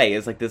display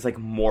is like this like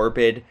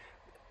morbid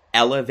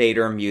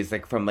elevator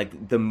music from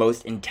like the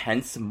most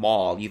intense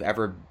mall you've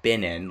ever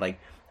been in. Like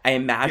I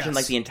imagine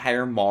like the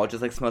entire mall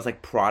just like smells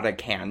like Prada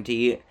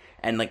candy,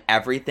 and like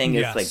everything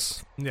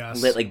is like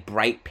lit like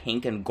bright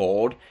pink and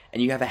gold,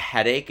 and you have a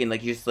headache, and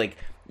like you just like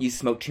you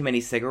smoke too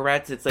many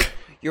cigarettes. It's like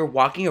you're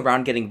walking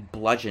around getting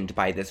bludgeoned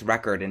by this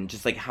record, and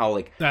just like how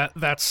like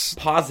that's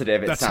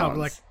positive it that's sounds.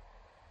 How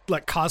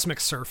like Cosmic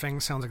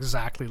Surfing sounds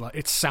exactly like,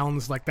 it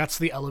sounds like that's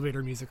the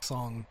elevator music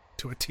song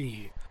to a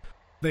T.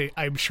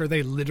 I'm sure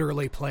they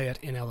literally play it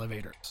in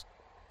elevators.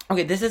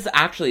 Okay, this is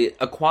actually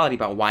a quality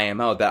about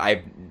YMO that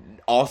I've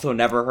also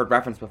never heard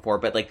referenced before,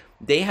 but like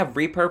they have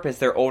repurposed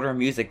their older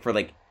music for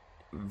like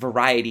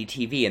variety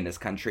TV in this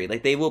country.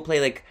 Like they will play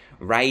like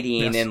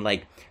Writing and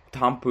like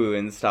Tampu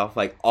and stuff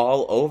like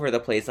all over the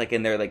place, like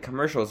in their like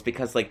commercials,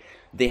 because like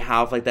they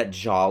have like that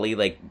jolly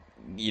like,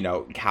 you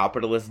know,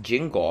 capitalist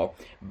jingle.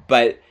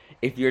 But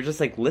if you're just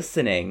like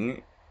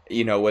listening,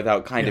 you know,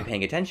 without kind of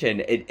paying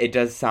attention, it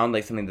does sound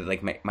like something that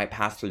like might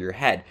pass through your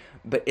head.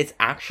 But it's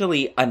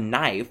actually a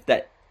knife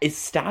that is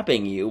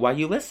stabbing you while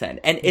you listen,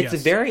 and it's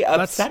very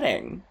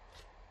upsetting.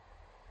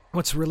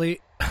 What's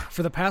really,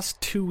 for the past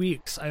 2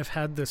 weeks, I've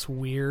had this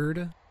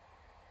weird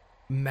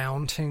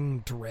mounting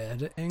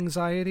dread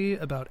anxiety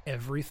about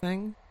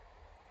everything.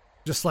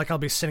 Just like I'll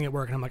be sitting at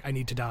work and I'm like, I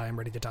need to die, I'm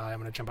ready to die, I'm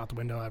gonna jump out the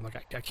window, I'm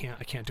like, I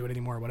can't do it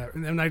anymore, whatever.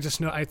 And then I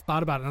just know, I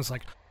thought about it and I was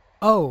like,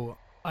 oh,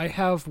 I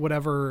have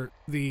whatever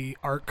the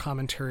art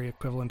commentary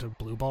equivalent of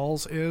Blue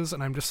Balls is,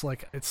 and I'm just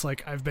like, it's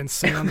like I've been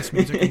sitting on this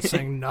music and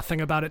saying nothing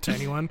about it to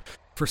anyone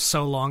for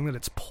so long that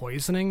it's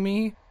poisoning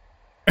me.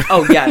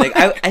 Oh yeah, like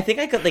I think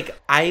I could like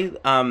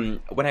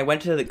when I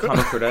went to the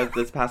Kamakura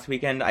this past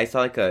weekend, I saw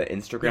like a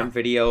Instagram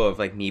video of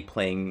like me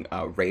playing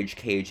Rage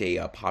Cage,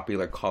 a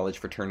popular college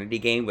fraternity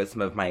game with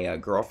some of my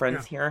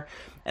girlfriends here,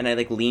 and I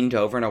like leaned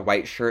over in a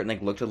white shirt and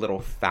like looked a little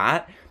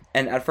fat.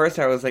 And at first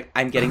I was like,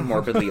 I'm getting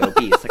morbidly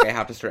obese, like I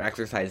have to start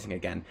exercising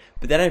again.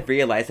 But then I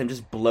realized I'm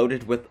just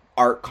bloated with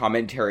art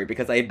commentary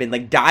because I had been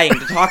like dying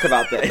to talk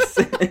about this.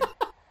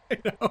 I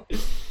know.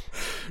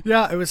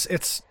 Yeah,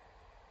 it's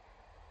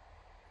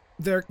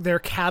their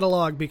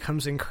catalog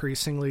becomes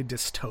increasingly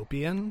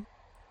dystopian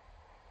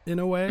in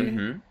a way.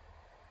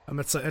 Mm-hmm.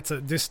 It's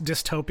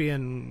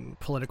dystopian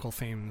political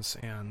themes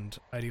and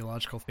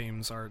ideological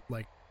themes are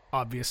like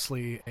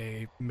obviously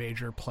a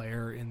major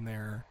player in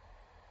their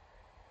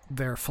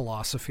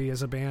philosophy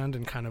as a band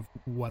and kind of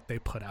what they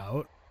put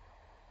out.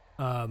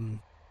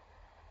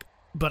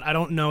 But I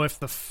don't know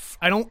if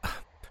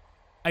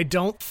I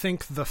don't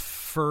think the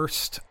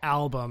first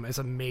album, as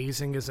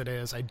amazing as it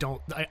is, I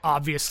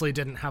obviously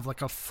didn't have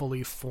like a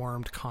fully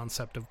formed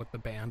concept of what the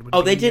band would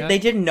be. They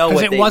didn't know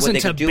what they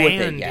could do with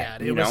it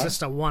yet. It was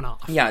just a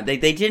one-off. Yeah, they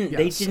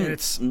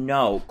didn't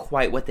know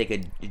quite what they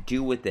could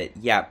do with it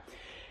yet.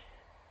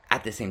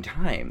 At the same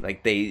time,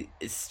 like they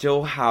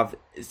still have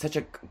such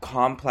a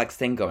complex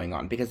thing going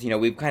on because, you know,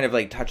 we've kind of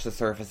like touched the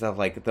surface of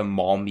like the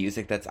mall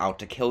music that's out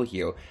to kill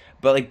you,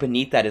 but like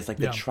beneath that is like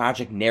the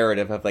tragic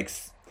narrative of like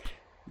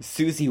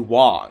Susie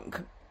Wong.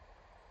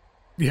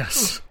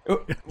 Yes.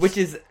 Which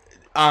is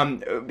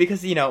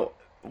because, you know,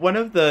 one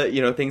of the,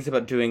 you know, things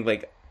about doing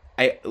like,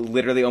 I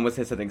literally almost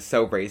said something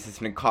so racist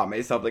and caught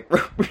myself like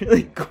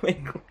really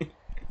quickly.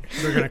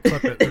 They're gonna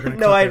clip it.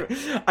 No,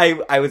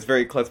 I was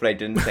very close, but I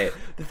didn't say it.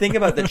 The thing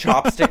about the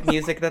chopstick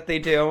music that they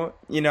do,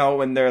 you know,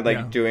 when they're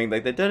like doing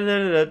like the da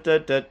da da da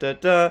da da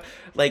da,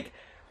 like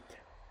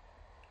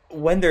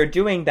when they're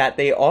doing that,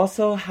 they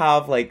also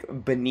have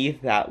like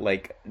beneath that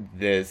like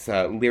this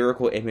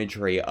lyrical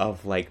imagery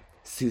of like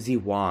Susie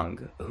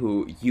Wong,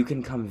 who you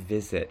can come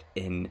visit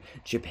in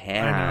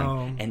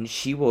Japan, and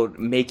she will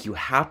make you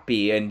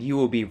happy, and you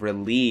will be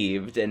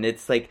relieved, and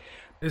it's like.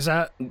 Is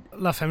that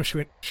La Femme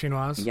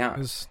Chinoise? Yeah.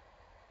 Is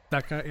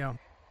that guy? Yeah.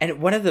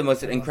 And one of the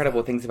most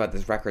incredible things about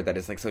this record that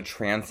is like so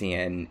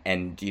transient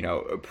and, you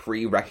know,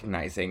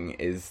 pre-recognizing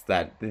is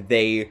that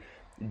they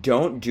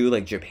don't do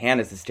like Japan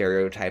as a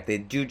stereotype. They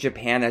do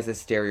Japan as a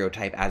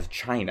stereotype as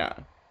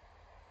China.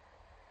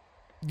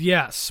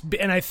 Yes.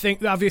 And I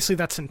think obviously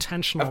that's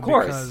intentional. Of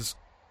course. Because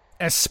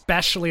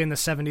especially in the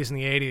 70s and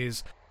the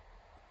 80s,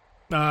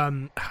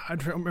 I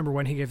don't remember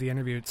when he gave the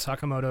interview.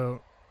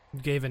 Sakamoto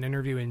gave an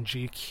interview in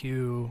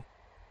GQ.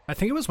 I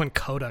think it was when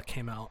Coda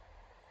came out.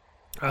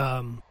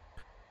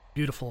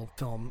 Beautiful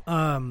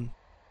film.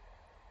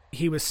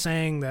 He was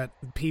saying that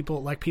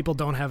people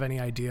don't have any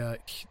idea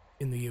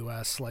in the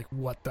US, like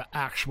what the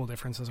actual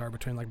differences are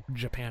between like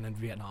Japan and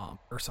Vietnam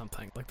or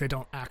something. Like they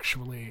don't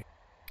actually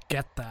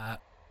get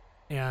that.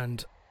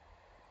 And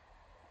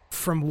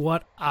from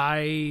what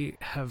I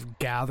have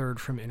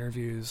gathered from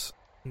interviews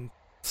and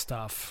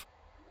stuff,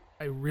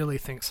 I really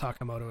think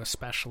Sakamoto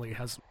especially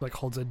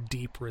holds a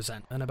deep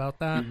resentment about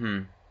that.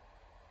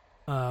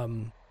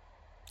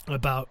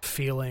 About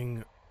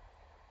feeling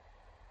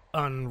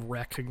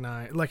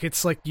unrecognized. Like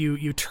it's like you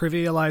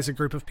trivialize a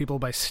group of people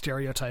by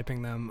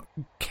stereotyping them.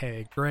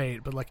 Okay,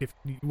 great, but like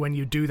when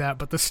you do that,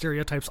 but the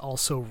stereotype's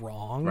also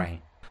wrong,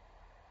 right?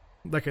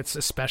 Like it's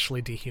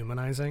especially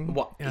dehumanizing.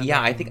 Well, and,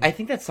 I think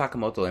that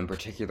Sakamoto in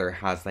particular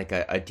has like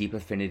a deep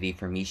affinity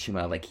for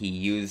Mishima. Like he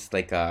used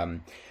like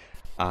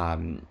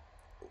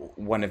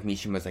one of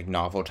Mishima's like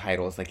novel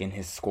titles like in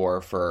his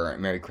score for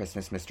Merry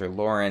Christmas, Mr.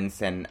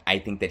 Lawrence, and I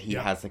think that he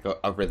has like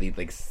a really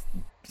like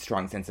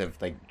strong sense of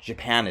like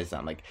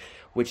Japanism, like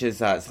which is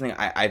something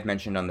I've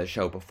mentioned on the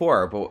show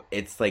before, but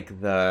it's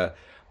like the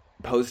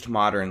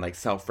postmodern like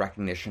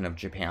self-recognition of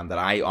Japan that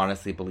I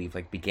honestly believe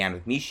like began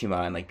with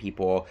Mishima and like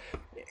people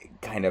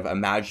kind of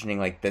imagining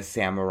like the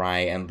samurai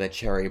and the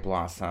cherry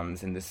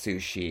blossoms and the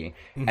sushi,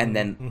 and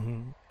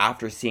then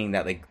after seeing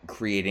that, like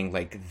creating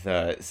like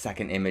the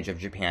second image of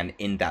Japan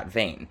in that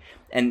vein.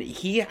 And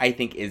he, I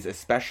think, is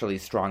especially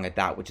strong at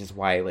that, which is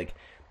why like,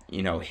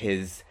 you know,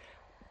 his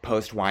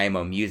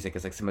post-YMO music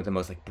is like some of the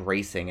most like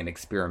bracing and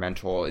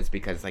experimental, is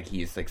because like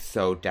he's like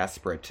so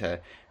desperate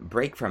to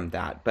break from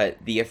that. But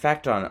the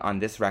effect on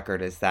this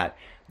record is that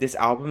this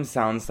album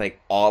sounds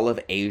like all of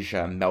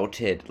Asia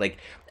melted, like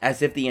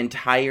as if the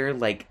entire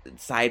like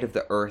side of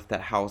the earth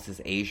that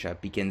houses Asia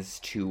begins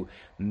to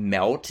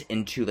melt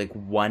into like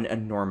one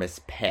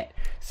enormous pit.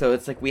 So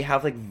it's like we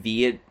have like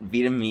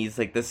Vietnamese,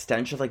 like the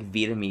stench of like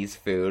Vietnamese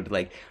food,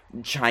 like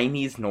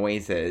Chinese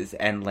noises,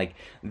 and like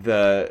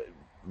the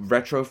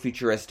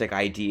retro-futuristic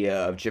idea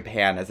of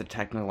Japan as a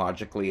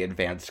technologically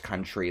advanced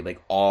country, like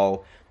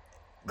all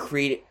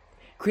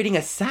creating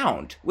a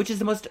sound, which is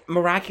the most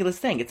miraculous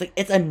thing. It's like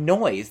it's a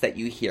noise that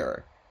you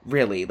hear,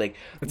 really. Like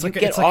it's like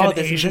an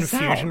Asian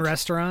fusion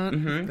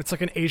restaurant. It's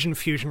like an Asian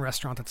fusion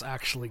restaurant that's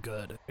actually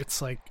good.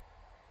 It's like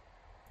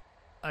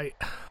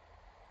it's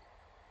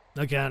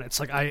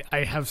like I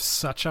have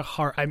such a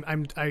hard.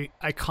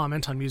 I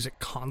comment on music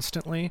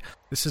constantly.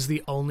 This is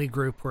the only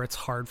group where it's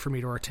hard for me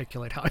to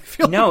articulate how I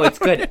feel. No, it's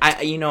good. I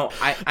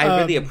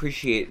really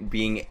appreciate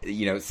being,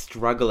 you know,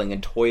 struggling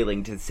and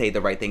toiling to say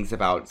the right things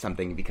about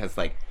something, because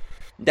like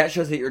that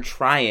shows that you're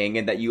trying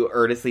and that you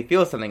earnestly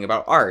feel something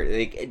about art.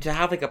 Like to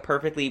have like a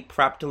perfectly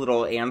prepped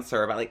little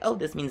answer about like, oh,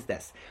 this means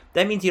this.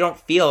 That means you don't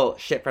feel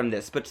shit from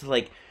this, but to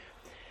like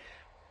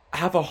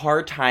have a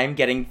hard time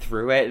getting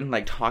through it and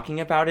like talking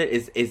about it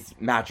is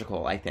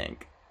magical, I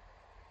think.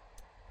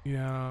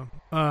 Yeah.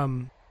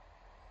 I'm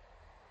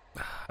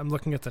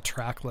looking at the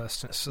track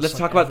list. Let's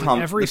talk about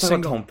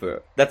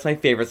Tompu. That's my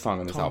favorite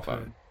song on this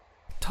album.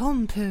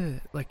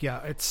 Tompu. Like,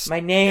 yeah, it's... My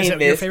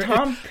name is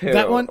Tompu.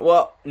 That one?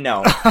 Well,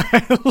 no.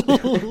 I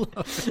love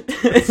it.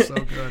 It's so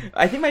good.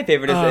 I think my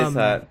favorite is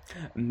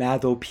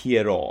Mado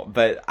Piero.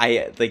 But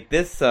I, like,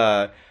 this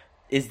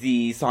is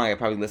the song I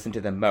probably listened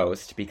to the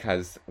most,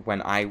 because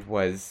when I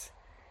was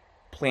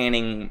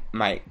planning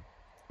my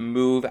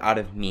move out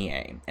of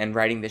Mie and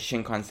riding the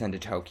Shinkansen to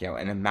Tokyo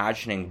and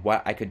imagining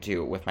what I could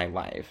do with my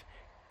life,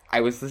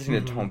 I was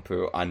listening to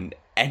Tompu on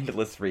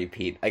endless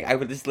repeat. Like, I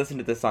would just listen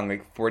to this song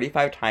like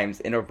 45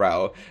 times in a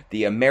row.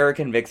 The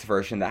American mix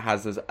version that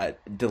has those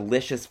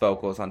delicious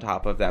vocals on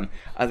top of them,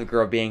 of a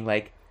girl being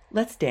like,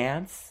 "Let's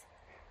dance.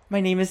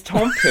 My name is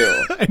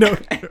Tompu." I know.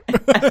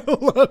 I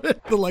love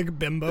it. The like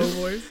bimbo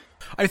voice.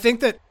 I think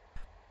that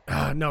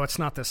no, it's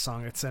not this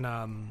song. It's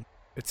in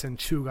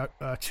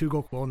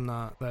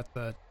Chugokonna,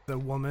 that the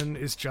woman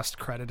is just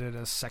credited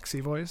as sexy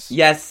voice.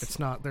 Yes. It's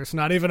not. There's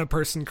not even a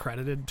person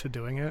credited to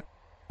doing it.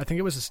 I think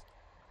it was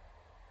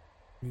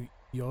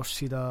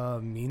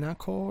Yoshida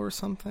Minako or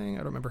something. I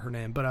don't remember her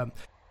name, but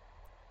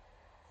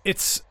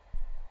it's.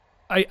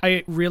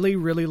 I really,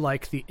 really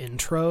like the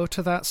intro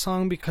to that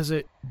song because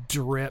it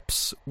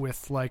drips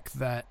with like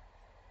that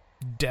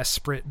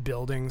desperate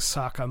building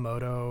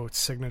Sakamoto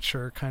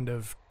signature kind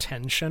of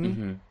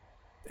tension.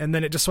 And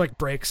then it just like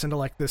breaks into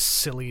like this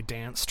silly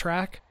dance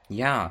track.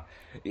 Yeah.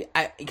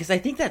 Because I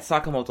think that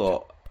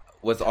Sakamoto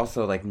was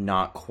also like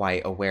not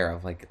quite aware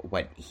of like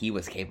what he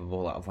was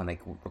capable of when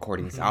like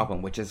recording this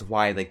album, which is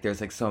why like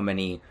there's like so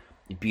many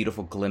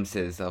beautiful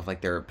glimpses of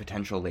like their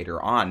potential later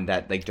on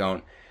that like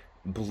don't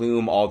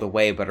bloom all the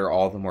way but are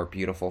all the more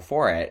beautiful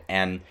for it.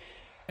 And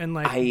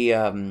like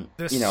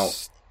this, you know,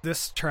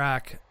 this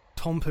track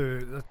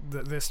Tompu,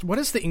 this, what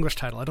is the English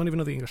title? I don't even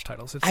know the English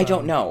titles. I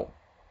don't know.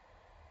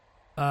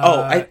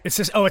 It's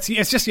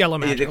just Yellow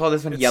Magic. They call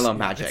this one Yellow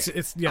Magic.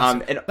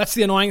 Yes. And that's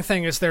the annoying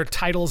thing is their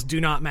titles do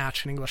not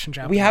match in English and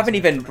Japanese. We haven't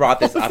even brought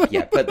this up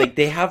yet, but like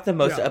they have the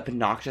most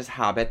obnoxious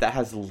habit that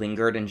has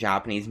lingered in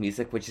Japanese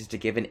music, which is to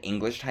give an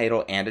English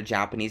title and a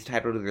Japanese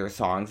title to their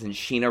songs. And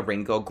Sheena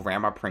Ringo,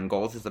 Grandma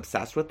Pringles, is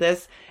obsessed with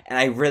this, and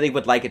I really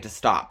would like it to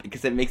stop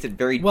because it makes it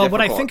very difficult.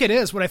 What I think it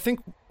is,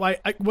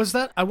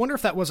 I wonder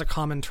if that was a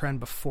common trend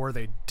before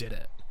they did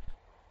it.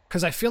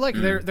 Because I feel like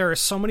there are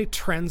so many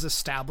trends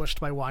established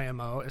by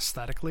YMO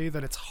aesthetically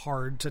that it's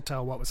hard to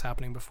tell what was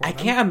happening before. I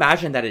can't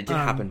imagine that it did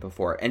happen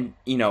before. And,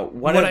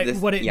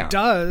 what it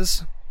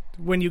does,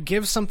 when you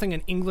give something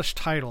an English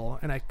title,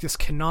 and this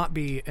cannot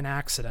be an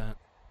accident,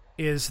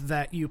 is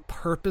that you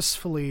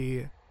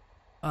purposefully,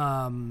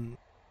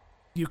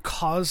 you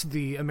cause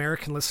the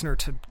American listener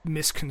to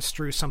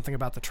misconstrue something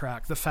about the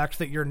track. The fact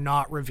that you're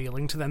not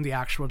revealing to them the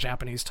actual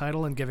Japanese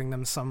title and giving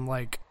them some,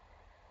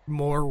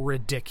 more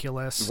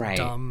ridiculous,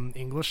 dumb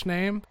English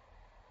name,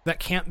 that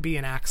can't be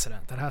an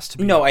accident. That has to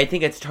be... No, I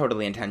think it's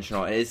totally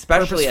intentional,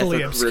 especially as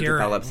their career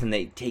develops and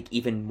they take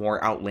even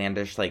more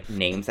outlandish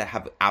names that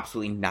have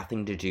absolutely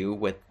nothing to do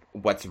with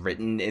what's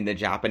written in the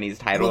Japanese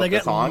title of the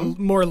song.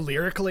 More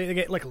lyrically, they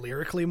get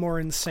lyrically more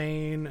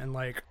insane and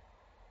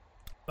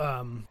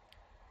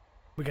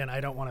again,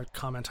 I don't want to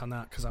comment on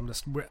that because I'm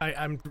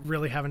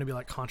really having to be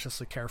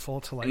consciously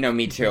careful to No,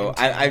 me too.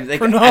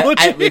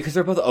 Because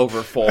we're both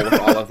over full with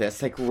all of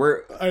this. I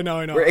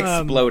know. We're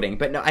exploding.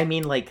 But no, I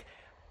mean with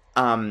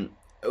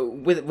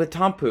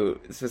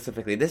Tompu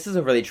specifically, this is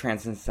a really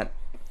transcendent.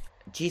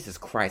 Jesus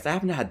Christ, I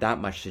haven't had that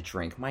much to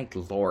drink. My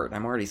Lord,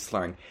 I'm already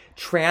slurring.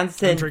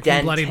 Transcendent. I'm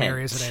drinking Bloody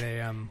Marys at 8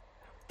 a.m.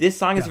 This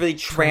song is really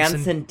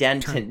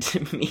transcendent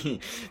to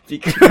me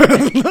because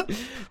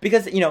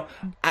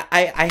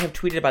I have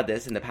tweeted about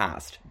this in the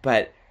past,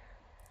 but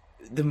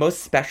the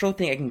most special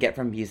thing I can get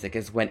from music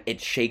is when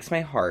it shakes my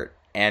heart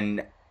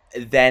and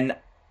then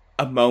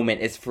a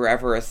moment is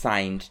forever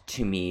assigned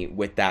to me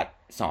with that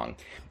song.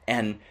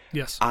 And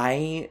yes,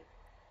 I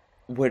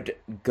would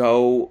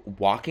go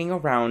walking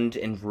around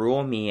in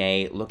rural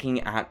Mie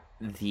looking at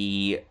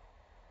the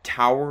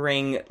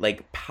towering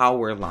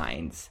power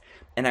lines,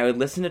 and I would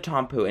listen to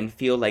Tompu and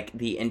feel like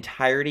the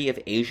entirety of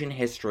Asian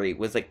history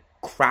was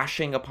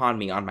crashing upon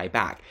me on my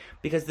back,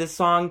 because this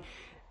song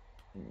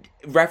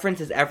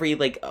references every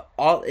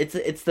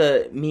it's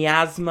the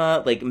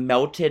miasma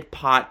melted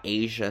pot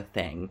Asia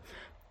thing,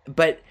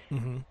 but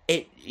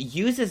it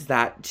uses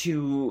that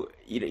to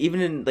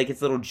even in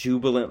its little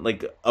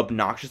jubilant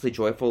obnoxiously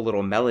joyful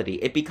little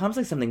melody, it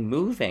becomes something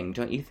moving,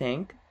 don't you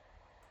think?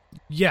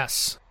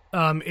 Yes.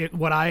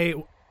 I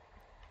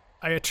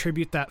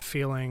attribute that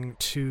feeling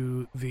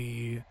to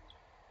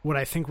what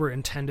I think were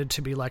intended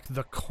to be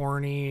the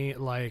corny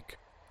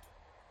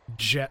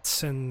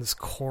Jetsons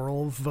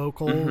choral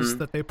vocals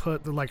that they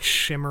put, the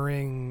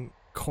shimmering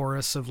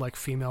chorus of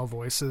female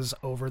voices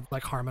over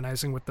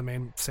harmonizing with the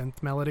main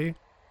synth melody.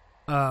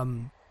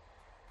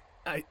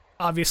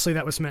 Obviously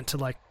that was meant to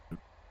to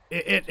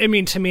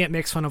me it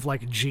makes fun of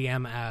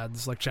GM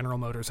ads, General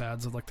Motors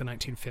ads of the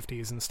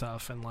 1950s and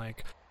stuff, and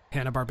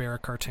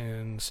Hanna-Barbera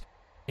cartoons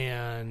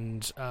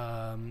and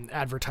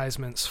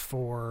advertisements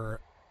for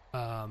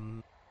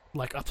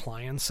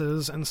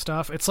appliances and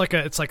stuff. It's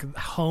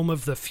home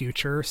of the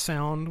future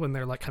sound when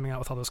they're coming out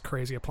with all those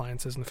crazy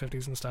appliances in the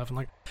 50s and stuff,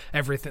 and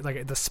everything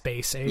the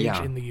space age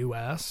in the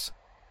US.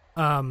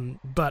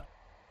 But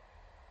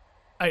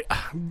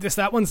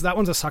that one's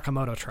a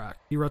Sakamoto track.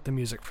 He wrote the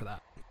music for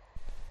that.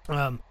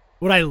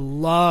 What I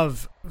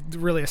love,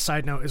 really a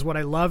side note, is what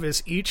I love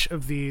is each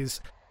of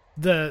these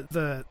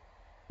the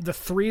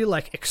three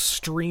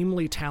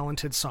extremely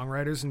talented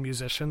songwriters and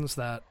musicians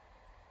that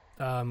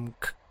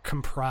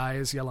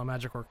comprise Yellow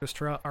Magic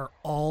Orchestra are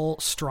all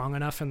strong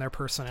enough in their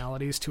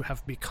personalities to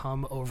have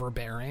become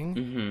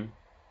overbearing,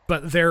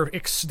 but they're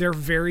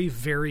very,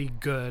 very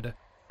good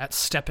at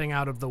stepping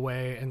out of the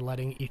way and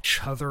letting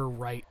each other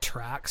write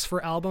tracks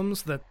for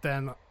albums that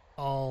then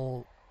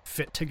all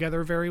fit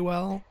together very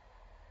well.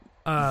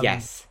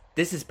 Yes,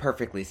 this is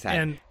perfectly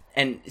said.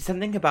 And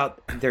something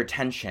about their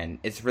tension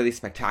is really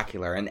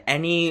spectacular. And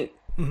any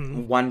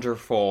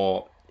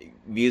wonderful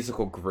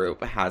musical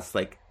group has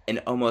an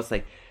almost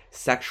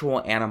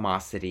sexual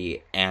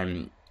animosity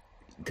and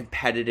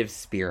competitive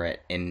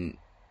spirit in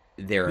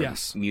their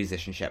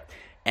musicianship.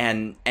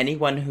 And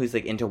anyone who's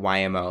into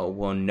YMO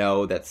will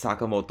know that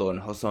Sakamoto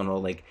and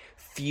Hosono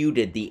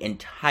feuded the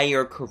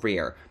entire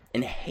career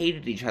and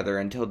hated each other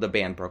until the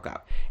band broke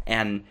up.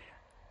 And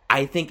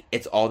I think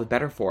it's all the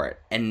better for it.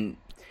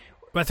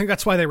 But I think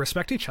that's why they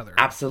respect each other.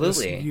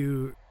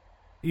 Absolutely.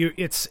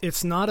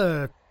 It's not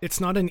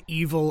an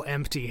evil,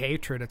 empty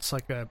hatred. It's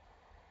the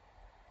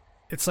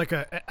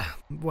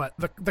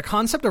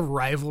concept of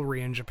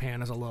rivalry in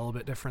Japan is a little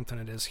bit different than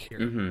it is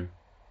here.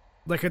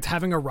 It's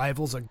having a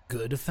rival's a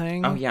good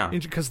thing. Oh yeah,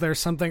 because there's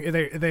something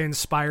they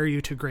inspire you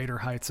to greater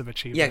heights of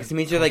achievement. Yeah, because it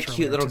means you're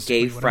cute little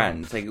gay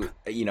friends,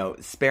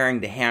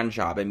 sparing the hand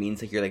job. It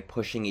means you're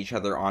pushing each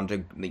other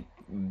onto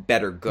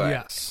better good.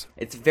 Yes,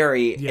 it's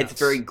very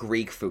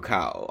Greek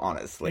Foucault,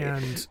 honestly.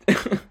 And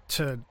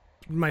to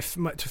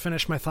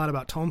finish my thought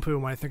about Tompu,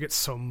 and why I think it's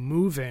so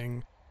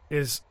moving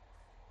is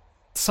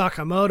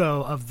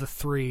Sakamoto of the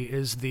three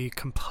is the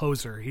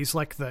composer. He's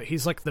like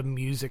the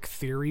music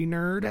theory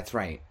nerd. That's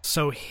right.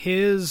 So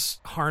his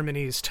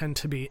harmonies tend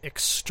to be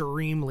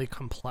extremely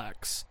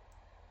complex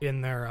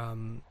in their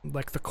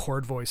like the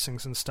chord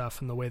voicings and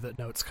stuff, and the way that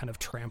notes kind of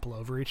trample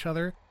over each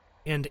other.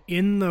 And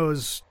in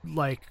those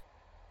like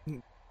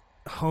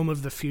home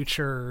of the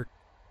future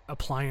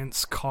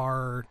appliance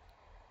car,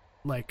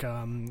 like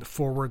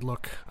forward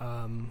look,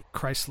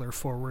 Chrysler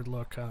forward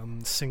look,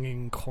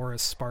 singing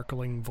chorus,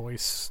 sparkling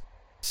voice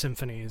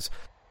symphonies,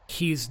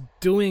 he's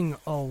doing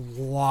a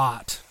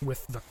lot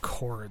with the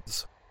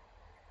chords.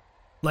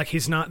 Like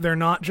they're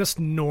not just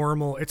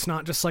normal. It's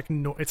not just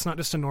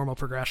a normal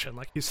progression.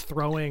 Like he's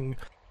throwing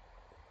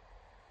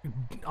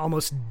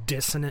almost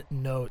dissonant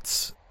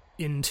notes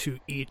into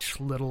each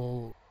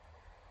little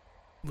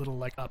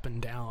like up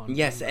and down.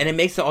 Yes, and it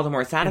makes it all the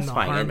more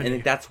satisfying,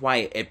 and that's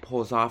why it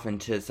pulls off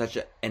into such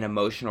an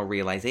emotional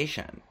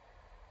realization.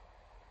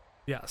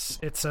 Yes,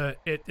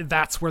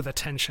 that's where the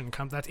tension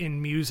comes. That's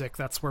in music.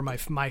 That's where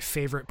my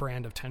favorite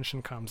brand of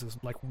tension comes, is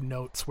like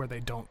notes where they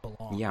don't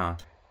belong. Yeah.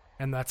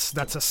 And that's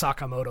a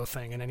Sakamoto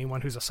thing, and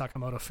anyone who's a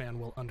Sakamoto fan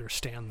will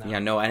understand that. Yeah,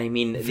 no, and I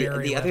mean,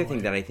 the other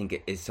thing that I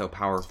think is so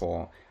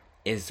powerful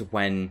is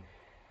when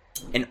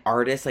an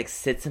artist like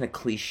sits in a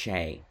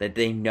cliche that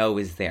they know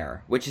is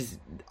there, which is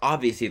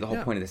obviously the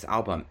whole point of this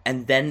album,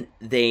 and then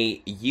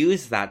they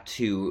use that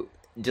to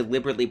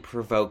deliberately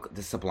provoke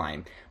the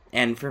sublime.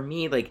 And for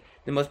me, like,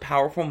 the most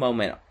powerful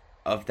moment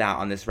of that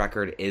on this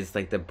record is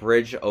like the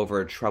bridge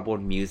over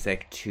troubled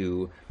music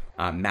to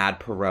Mad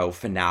Perot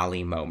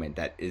finale moment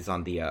that is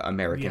on the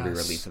American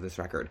re-release of this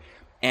record.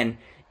 And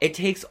it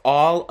takes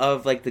all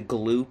of like the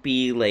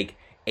gloopy, like,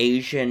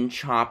 Asian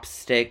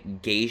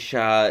chopstick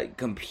geisha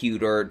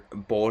computer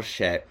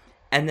bullshit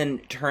and then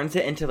turns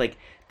it into like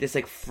this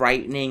like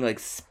frightening, like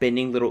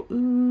spinning little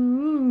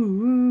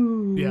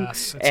ooh.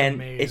 Yes, it's and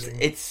amazing.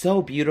 It's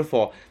so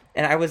beautiful.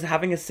 And I was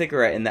having a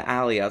cigarette in the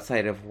alley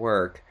outside of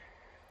work,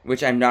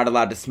 which I'm not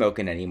allowed to smoke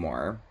in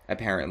anymore,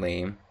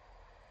 apparently.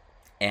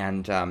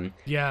 And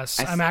yes,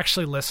 I'm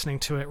actually listening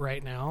to it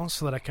right now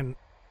so that I can.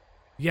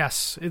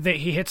 Yes,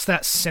 he hits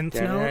that synth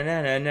note,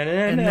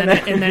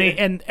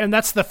 and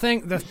that's the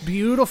thing. The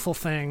beautiful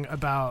thing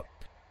about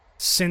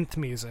synth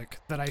music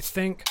that I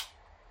think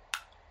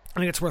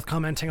it's worth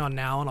commenting on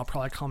now, and I'll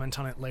probably comment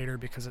on it later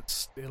because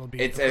it's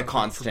a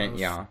constant,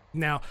 yeah.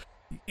 Now,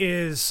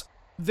 is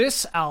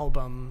this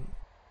album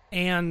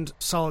and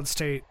Solid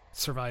State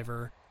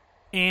Survivor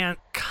and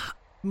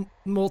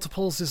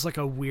Multiples is like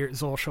a weird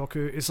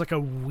Zolshoku is like a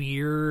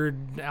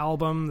weird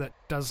album that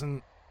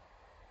doesn't.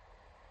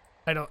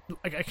 I don't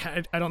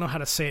know how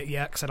to say it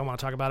yet because I don't want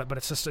to talk about it, but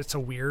it's a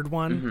weird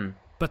one. Mm-hmm.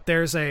 But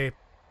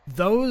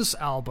those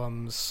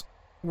albums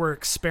were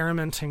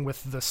experimenting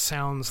with the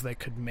sounds they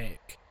could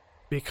make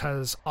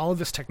because all of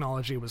this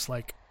technology was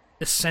like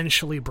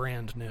essentially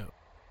brand new.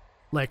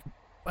 Like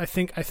I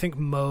think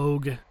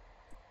Moog.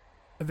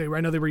 I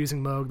know they were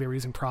using Moog. They were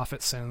using Prophet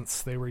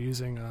synths. They were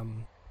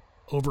using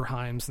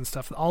Oberheims and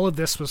stuff. All of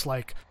this was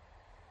like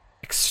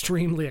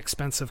extremely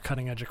expensive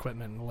cutting edge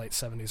equipment in the late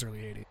 70s,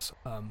 early 80s,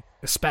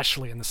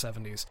 especially in the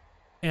 70s.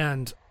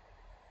 And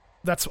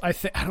that's, I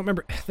don't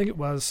remember, I think it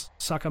was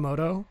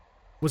Sakamoto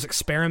was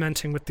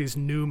experimenting with these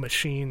new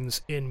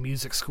machines in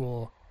music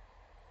school.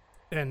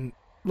 And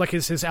like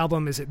his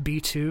album, is it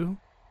B2?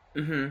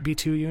 Mm-hmm.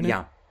 B2 unit?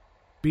 Yeah.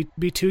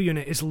 B2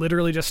 unit is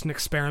literally just an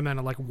experiment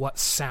of like what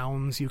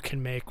sounds you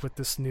can make with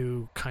this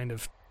new kind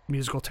of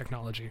musical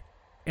technology.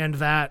 And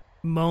that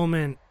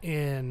moment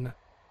in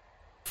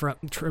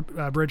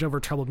Bridge Over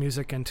Troubled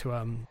Music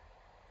into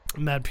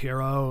Mad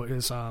Pierrot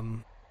is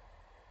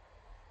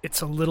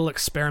it's a little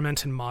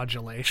experiment in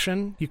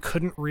modulation. You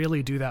couldn't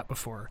really do that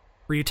before,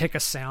 where you take a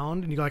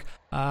sound and you go like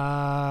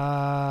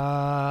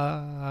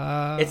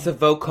it's a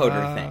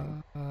vocoder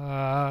thing.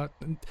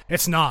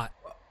 It's not.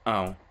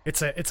 Oh,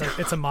 it's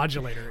a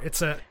modulator.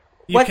 It's a.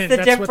 What's the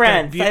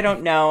difference? I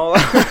don't know.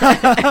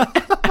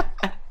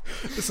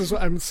 This is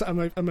what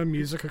I'm a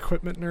music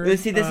equipment nerd.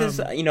 See, this is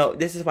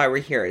this is why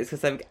we're here. It's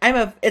because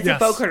it's a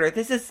vocoder.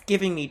 This is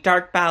giving me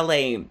dark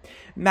ballet,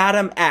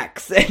 Madam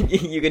X.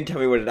 You can tell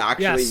me what it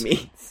actually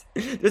means.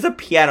 There's a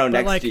piano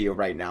next to you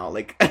right now.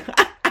 Like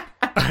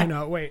I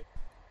know. Wait.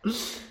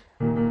 It's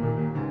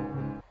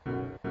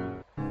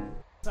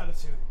out of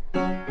tune.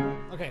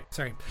 Okay,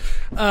 sorry.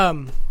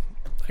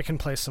 I can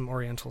play some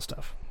Oriental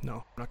stuff.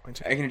 No, I'm not going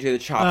to. I can do the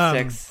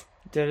chopsticks.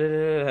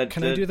 Can I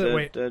do that?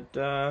 Wait.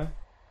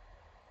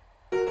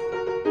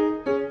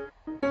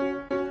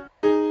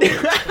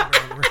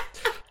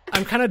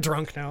 I'm kind of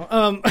drunk now.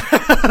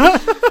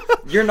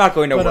 You're not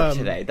going to work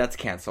today. That's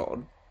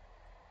canceled.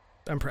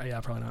 Probably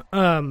not.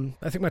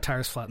 I think my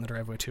tire's flat in the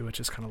driveway too, which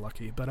is kind of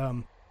lucky. But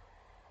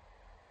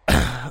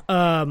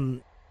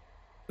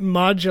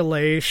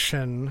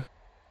modulation.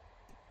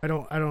 I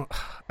don't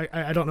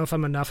know if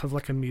I'm enough of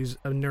like a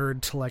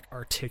nerd to like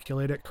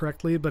articulate it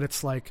correctly, but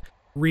it's like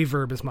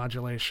Reverb is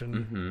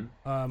modulation.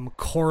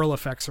 Choral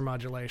effects are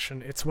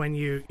modulation. It's when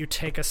you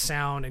take a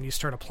sound and you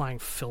start applying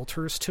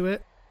filters to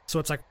it. So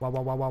it's like wah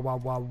wah wah wah wah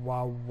wah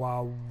wah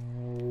wah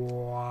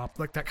wah,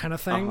 like that kind of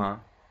thing.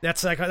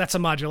 That's a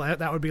modulation.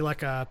 That would be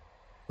like a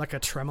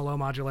tremolo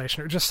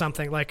modulation or just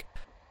something. Like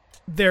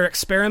they're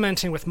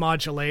experimenting with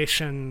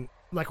modulation,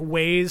 like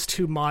ways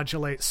to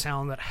modulate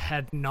sound that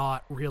had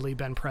not really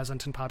been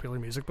present in popular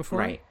music before.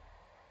 Right.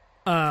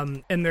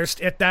 And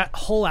that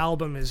whole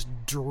album is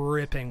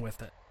dripping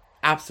with it.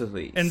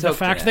 Absolutely. And the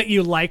fact that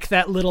you like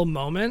that little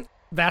moment,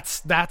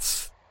 that's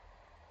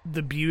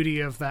the beauty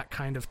of that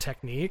kind of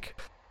technique.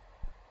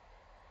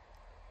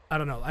 I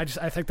don't know. I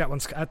think that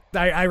one's.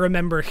 I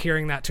remember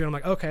hearing that too, and I'm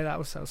like, okay, that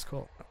was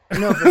cool.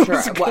 No, for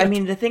sure. Well, I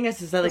mean, the thing is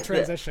that like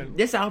transition.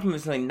 This album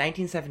is like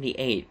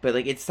 1978, but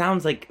like it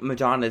sounds like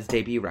Madonna's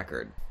debut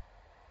record.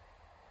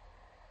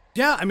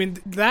 Yeah, I mean,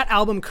 that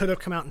album could have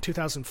come out in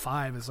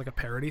 2005 as like a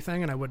parody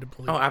thing, and I would have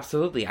believed. Oh,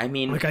 absolutely. I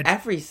mean, like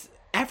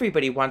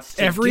everybody wants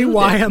to every do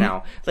YM this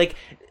now. Like,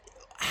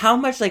 how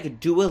much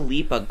like Dua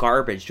Lipa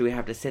garbage do we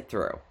have to sit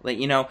through? Like,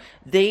 you know,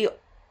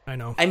 I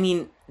know. I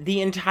mean,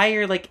 the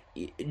entire, like,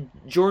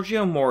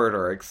 Giorgio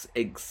Moroder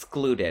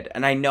excluded,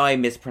 and I know I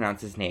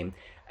mispronounced his name.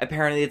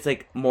 Apparently it's,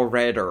 like,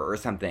 Moroder or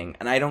something,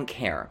 and I don't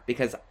care,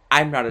 because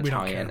I'm not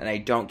Italian, and I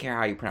don't care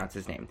how you pronounce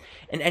his name.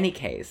 In any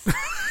case...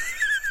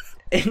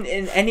 in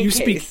any case... You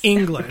speak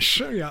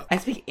English. Yeah. I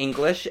speak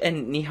English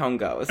and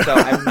Nihongo, so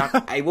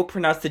I will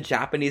pronounce the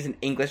Japanese and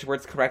English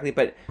words correctly,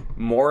 but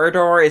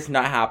Moroder is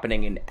not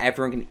happening, and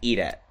everyone can eat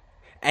it.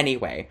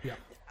 Anyway. Yeah.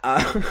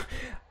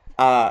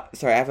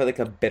 Sorry, I have like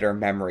a bitter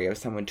memory of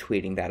someone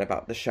tweeting that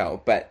about the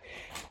show, but...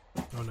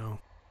 Oh no.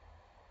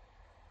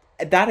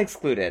 That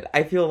excluded,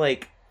 I feel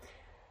like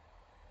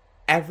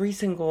every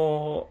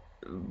single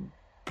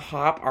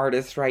pop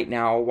artist right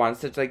now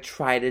wants to like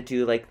try to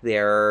do like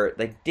their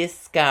like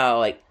disco,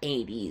 like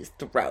 80s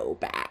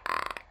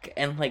throwback.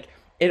 And like,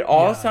 it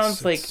all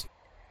sounds like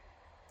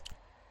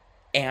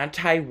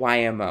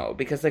anti-YMO,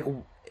 because like...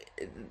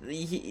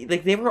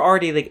 they were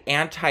already like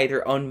anti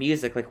their own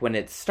music like when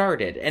it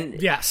started,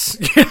 and yes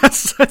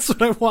that's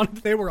what I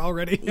wanted. They were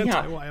already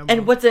anti-YMO.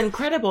 And what's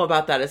incredible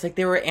about that is like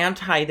they were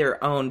anti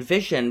their own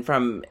vision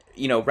from,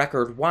 you know,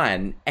 record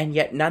one, and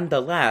yet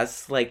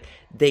nonetheless like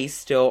they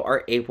still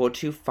are able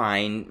to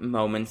find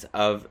moments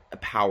of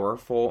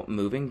powerful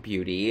moving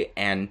beauty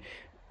and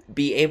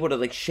be able to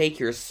like shake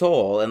your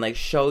soul and like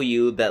show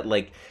you that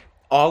like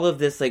all of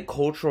this like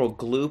cultural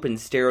gloop and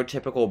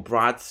stereotypical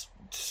broad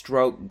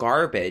stroke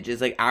garbage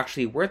is like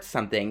actually worth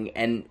something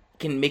and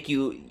can make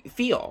you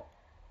feel.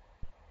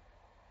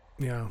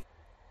 Yeah,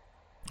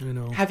 I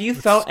know. Have you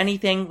felt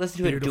anything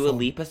listening to a Dua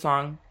Lipa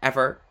song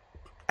ever?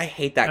 I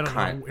hate that cunt.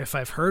 I don't know if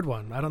I've heard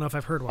one. I don't know if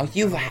I've heard one. Oh,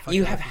 you have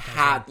to have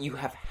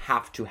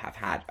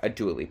had a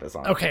Dua Lipa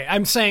song. Okay,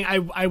 I'm saying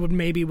I would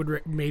maybe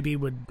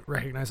would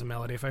recognize a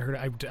melody if I heard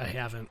it. I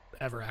haven't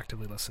ever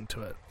actively listened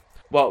to it.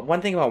 Well,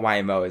 one thing about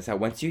YMO is that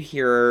once you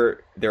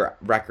hear their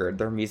record,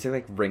 their music,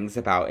 like, rings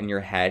about in your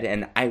head,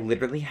 and I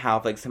literally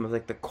have, like, some of,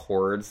 like, the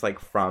chords, like,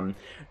 from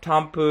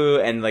Tompu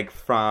and, like,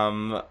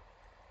 from,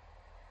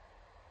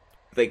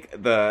 like,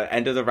 the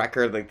end of the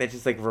record, like, that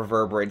just, like,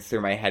 reverberates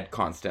through my head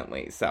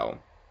constantly, so.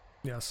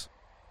 Yes.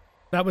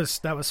 That was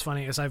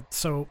funny, is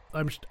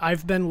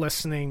I've been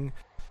listening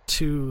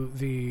to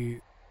the,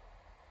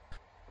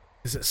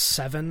 is it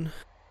seven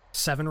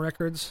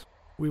records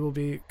we will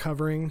be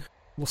covering,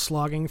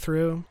 slogging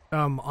through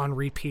on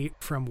repeat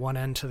from one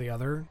end to the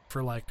other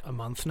for like a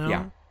month now.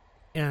 Yeah.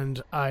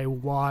 And I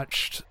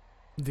watched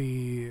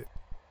the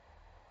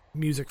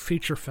music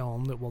feature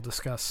film that we'll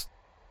discuss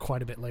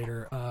quite a bit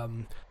later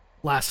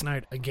last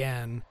night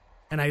again,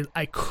 and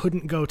I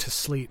couldn't go to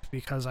sleep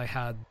because I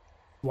had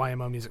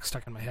YMO music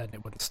stuck in my head and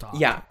it wouldn't stop.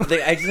 Yeah,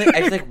 like,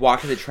 I just walk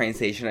to the train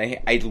station.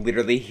 I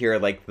literally hear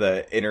like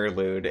the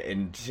interlude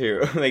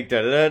into like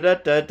da da da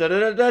da da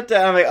da da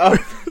da. I'm like, oh,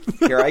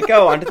 here I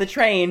go onto the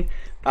train.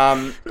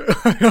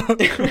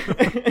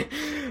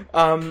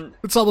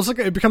 It's almost like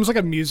it becomes like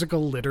a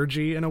musical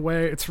liturgy in a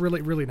way. It's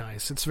really, really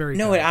nice. It's very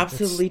no, good. It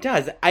absolutely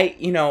does.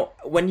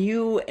 When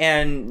you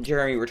and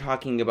Jeremy were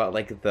talking about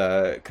like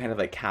the kind of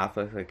like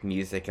Catholic like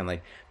music and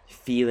like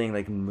feeling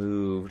like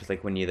moved,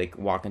 like when you like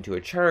walk into a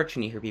church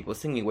and you hear people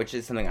singing, which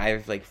is something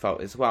I've like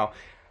felt as well.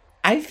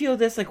 I feel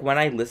this like when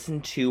I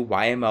listen to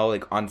YMO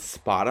like on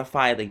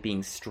Spotify, like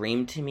being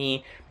streamed to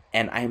me,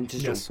 and I'm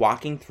just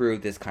walking through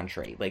this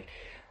country, like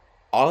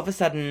all of a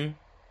sudden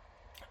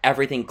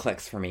everything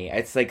clicks for me.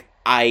 It's like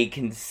I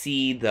can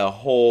see the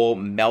whole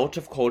melt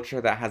of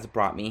culture that has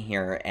brought me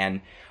here,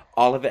 and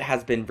all of it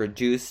has been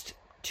reduced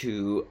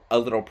to a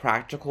little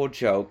practical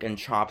joke and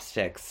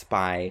chopsticks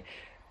by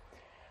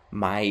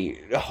my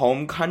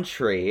home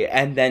country,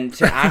 and then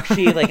to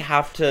actually like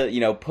have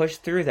to push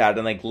through that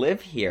and like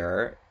live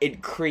here,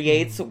 it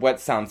creates what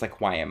sounds like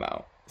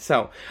YMO.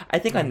 So I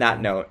think on that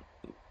note,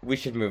 we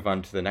should move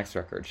on to the next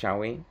record, shall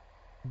we?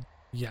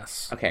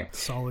 Yes. Okay.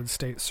 Solid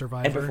State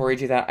Survivor. And before we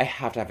do that, I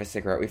have to have a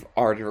cigarette. We've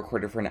already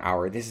recorded for an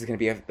hour. This is going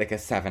to be like a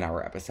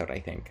 7-hour episode, I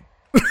think.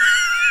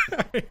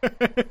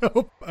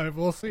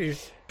 We'll see.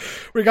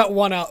 We got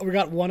one album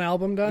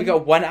done. We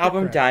got one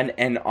album done,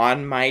 and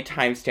on my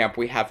timestamp,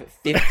 we have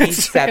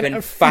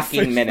 57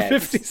 fucking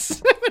minutes.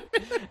 57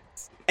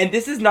 minutes. And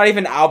this is not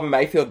even an album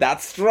I feel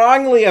that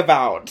strongly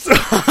about.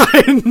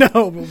 I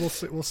know, but we'll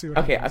see. We'll see.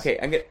 What happens.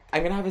 Okay.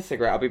 I'm gonna have a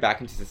cigarette. I'll be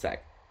back in just a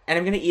sec, and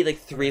I'm gonna eat like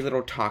 3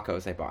 little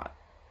tacos I bought.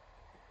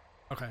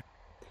 Okay.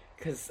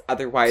 Because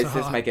otherwise,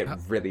 this might get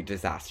really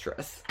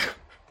disastrous.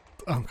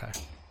 Okay.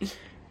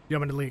 You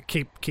want me to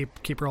keep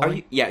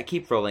rolling?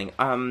 Keep rolling.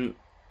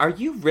 Are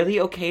you really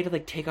okay to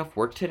like take off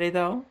work today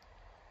though?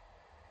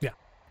 Yeah.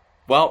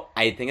 Well,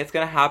 I think it's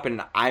gonna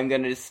happen. I'm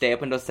gonna just stay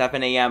up until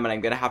 7 a.m. and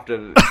I'm gonna have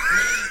to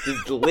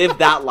just live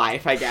that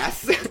life, I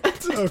guess.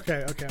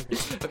 Okay.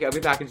 Okay, I'll be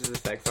back in just a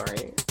sec.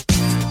 Sorry.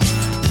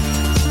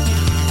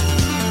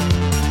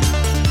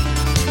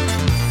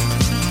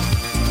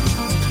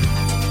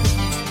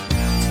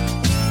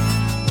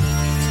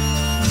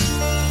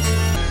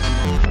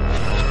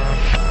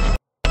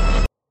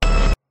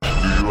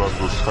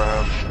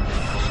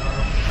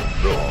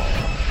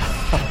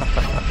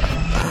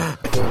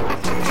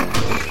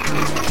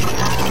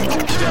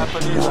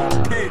 Japanese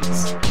are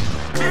kids,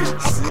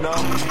 you know,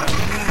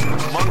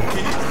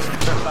 monkeys,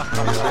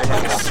 they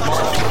have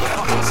small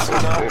cocks, you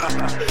know.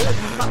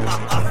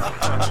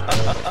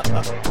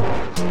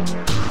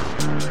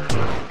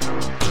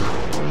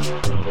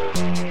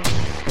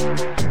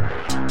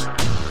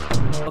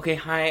 Okay,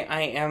 hi,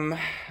 I am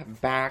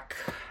back.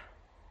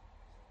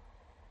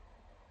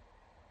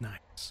 Nice.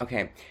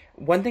 Okay,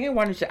 one thing I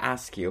wanted to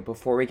ask you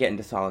before we get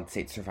into Solid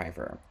State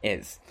Survivor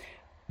is...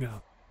 Yeah.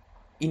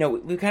 You know,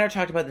 we kind of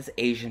talked about this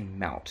Asian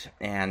melt,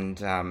 and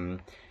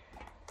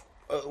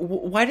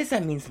why does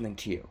that mean something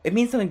to you? It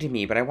means something to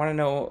me, but I want to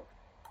know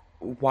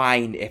why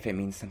and if it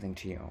means something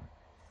to you.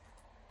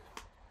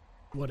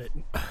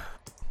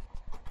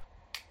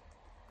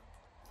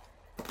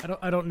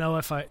 I don't know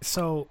if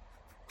so...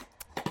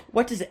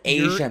 What does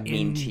Asia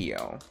mean to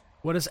you?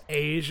 What does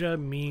Asia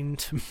mean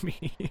to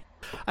me?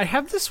 I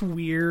have this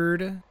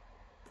weird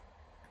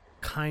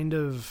kind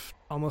of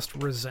almost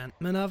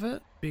resentment of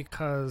it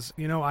because,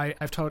 you know,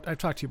 I've talked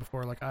to you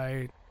before, like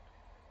I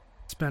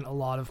spent a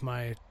lot of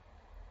my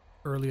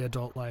early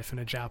adult life in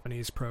a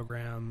Japanese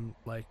program,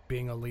 like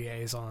being a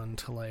liaison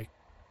to like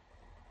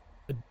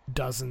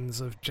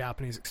dozens of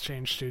Japanese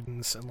exchange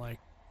students and like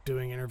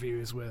doing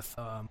interviews with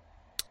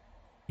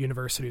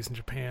universities in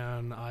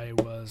Japan. I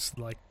was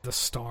like the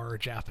star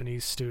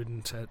Japanese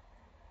student at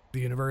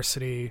the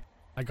university.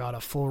 I got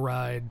a full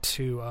ride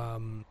to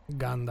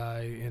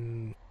Gandai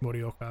in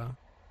Morioka.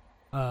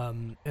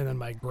 And then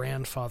my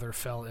grandfather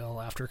fell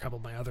ill after a couple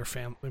of my other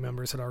family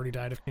members had already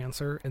died of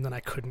cancer, and then I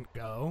couldn't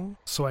go.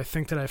 So I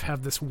think that I've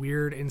had this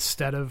weird,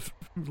 instead of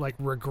like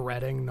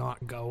regretting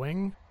not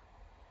going,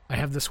 I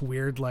have this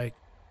weird like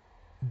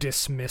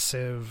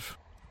dismissive,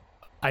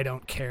 I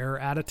don't care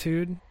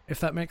attitude, if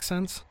that makes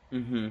sense.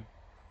 Mm-hmm.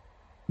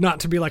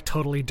 Not to be like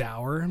totally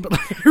dour, but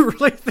like, I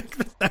really think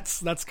that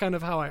that's kind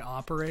of how I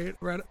operate,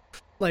 right?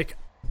 Like,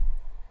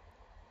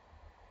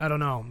 I don't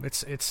know.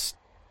 It's.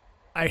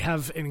 I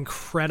have an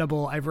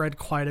incredible... I've read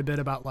quite a bit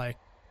about, like,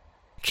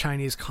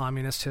 Chinese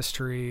communist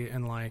history,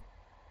 and, like,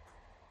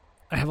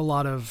 I have a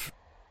lot of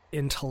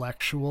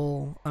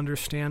intellectual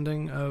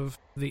understanding of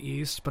the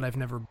East, but I've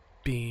never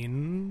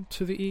been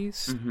to the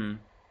East. Mm-hmm.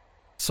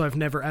 So I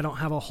don't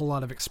have a whole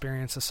lot of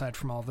experience aside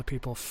from all the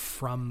people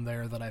from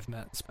there that I've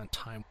met and spent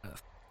time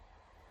with.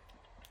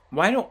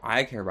 Why don't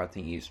I care about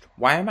the East?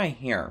 Why am I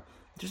here?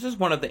 This is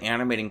one of the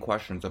animating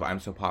questions of I'm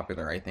So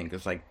Popular, I think,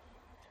 is, like,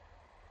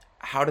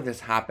 how did this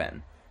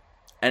happen?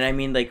 And I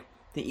mean, like,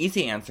 the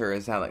easy answer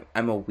is that, like,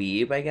 I'm a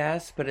weeb, I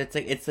guess, but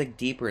it's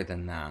deeper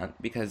than that,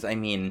 because, I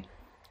mean,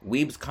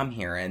 weebs come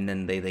here, and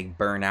then they, like,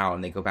 burn out,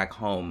 and they go back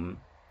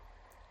home.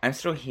 I'm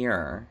still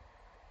here.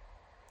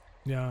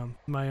 Yeah,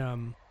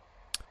 I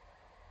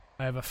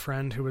have a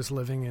friend who was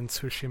living in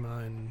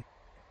Tsushima and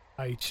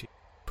Aichi,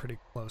 pretty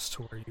close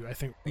to where you, I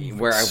think...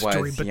 Where I was,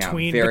 very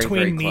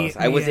close.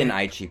 I was in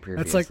Aichi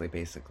previously, like,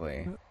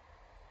 basically.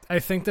 I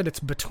think that it's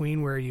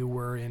between where you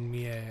were in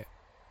Mie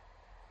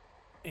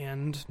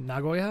and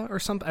Nagoya or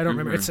something. I don't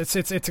remember.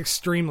 It's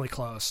extremely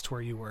close to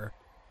where you were.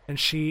 And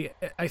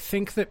I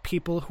think that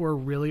people who are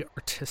really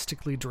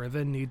artistically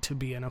driven need to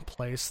be in a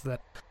place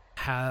that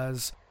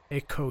has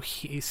a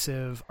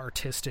cohesive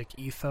artistic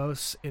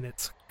ethos in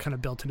its kind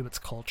of built into its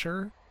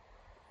culture.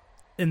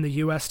 And the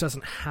US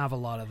doesn't have a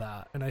lot of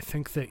that. And I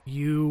think that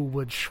you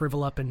would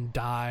shrivel up and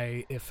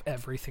die if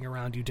everything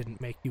around you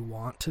didn't make you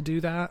want to do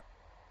that.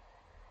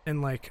 And,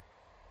 like,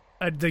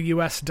 the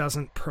U.S.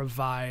 doesn't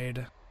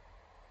provide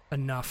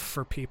enough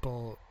for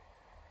people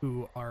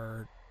who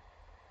are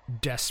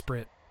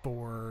desperate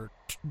for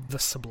the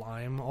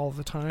sublime all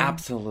the time.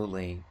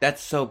 Absolutely.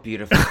 That's so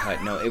beautifully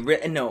put.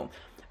 No,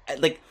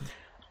 like,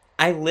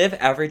 I live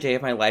every day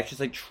of my life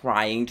just, like,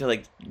 trying to,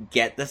 like,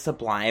 get the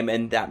sublime,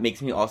 and that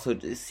makes me also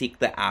seek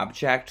the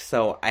abject,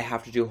 so I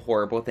have to do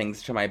horrible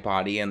things to my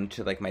body and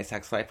to, like, my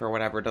sex life or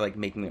whatever to, like,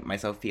 make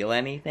myself feel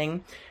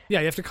anything. Yeah,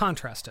 you have to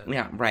contrast it.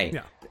 Yeah, right.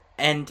 Yeah.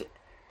 And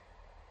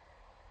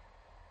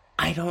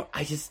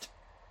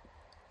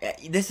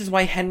this is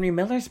why Henry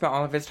Miller spent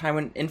all of his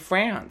time in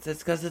France. It's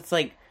because it's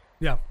like,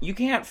 Yeah. you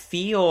can't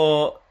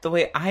feel the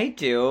way I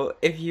do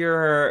if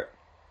you're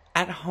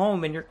at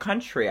home in your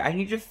country. I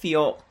need to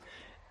feel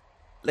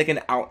like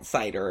an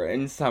outsider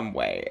in some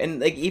way. And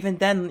like, even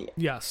then,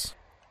 Yes.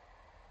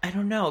 I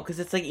don't know, because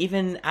it's like,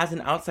 even as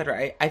an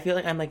outsider, I feel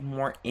like I'm like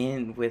more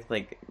in with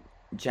like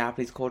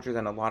Japanese culture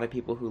than a lot of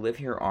people who live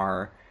here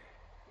are,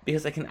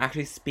 because I can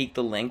actually speak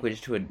the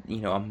language to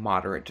a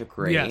moderate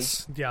degree.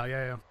 Yes.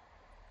 Yeah.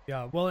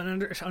 Well,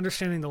 and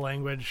understanding the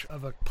language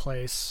of a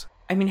place.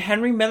 I mean,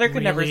 Henry Miller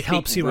could never really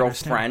helps speak you real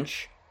understand.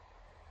 French.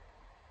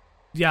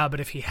 Yeah, but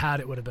if he had,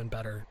 it would have been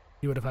better.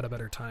 He would have had a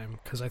better time,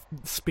 because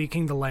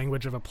speaking the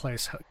language of a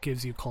place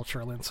gives you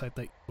cultural insight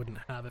that you wouldn't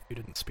have if you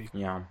didn't speak.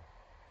 Yeah.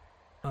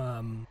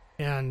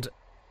 And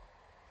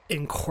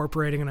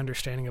incorporating an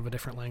understanding of a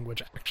different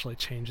language actually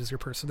changes your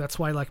person. That's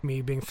why, like,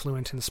 me being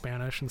fluent in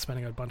Spanish and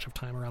spending a bunch of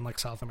time around like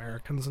South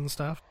Americans and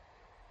stuff.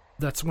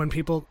 That's when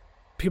people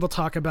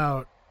talk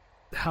about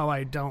how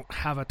I don't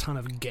have a ton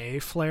of gay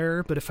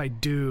flair, but if I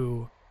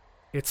do,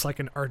 it's like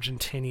an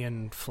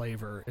Argentinian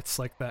flavor. It's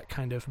like that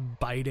kind of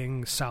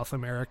biting South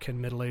American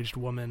middle-aged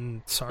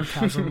woman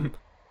sarcasm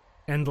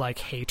and like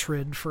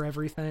hatred for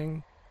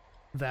everything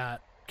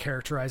that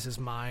characterizes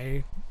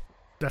my.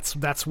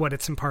 That's what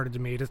it's imparted to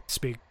me to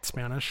speak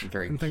Spanish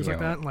and things like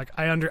that. And like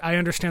I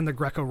understand the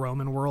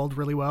Greco-Roman world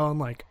really well, and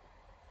like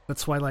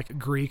that's why like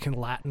Greek and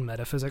Latin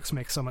metaphysics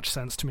make so much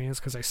sense to me, is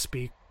because I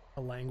speak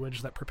a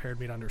language that prepared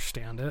me to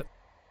understand it.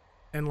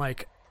 And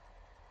like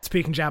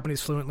speaking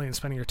Japanese fluently and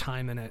spending your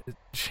time in it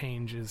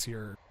changes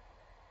your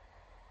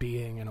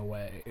being in a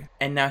way.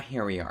 And now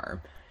here we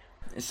are.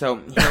 So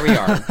here we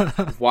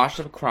are,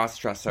 washed up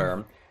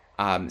cross-dresser,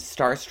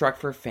 starstruck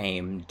for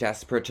fame,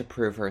 desperate to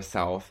prove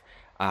herself.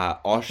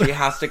 All she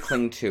has to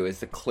cling to is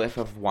the cliff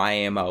of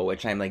YMO,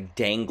 which I'm like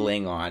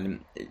dangling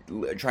on,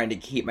 trying to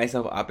keep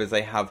myself up as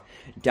I have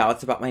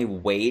doubts about my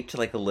weight,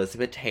 like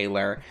Elizabeth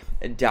Taylor,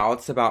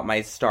 doubts about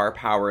my star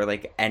power,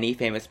 like any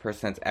famous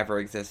person that's ever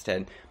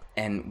existed.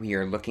 And we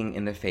are looking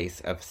in the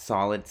face of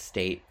Solid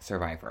State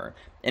Survivor.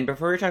 And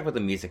before we talk about the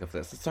music of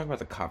this, let's talk about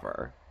the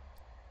cover.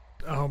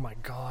 Oh my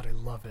god, I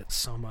love it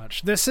so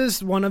much. This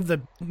is one of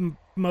the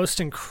most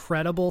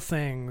incredible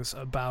things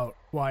about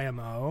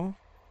YMO.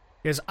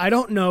 Is I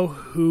don't know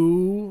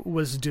who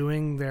was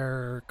doing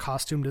their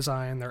costume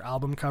design, their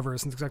album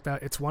covers, and things like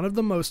that. It's one of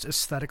the most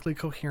aesthetically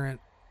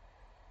coherent,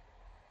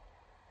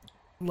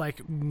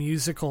 like,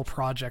 musical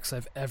projects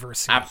I've ever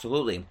seen.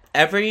 Absolutely.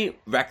 Every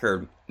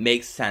record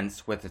makes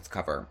sense with its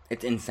cover.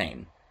 It's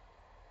insane.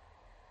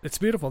 It's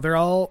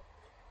beautiful.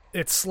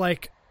 It's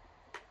like,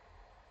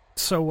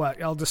 so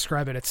what? I'll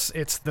describe it.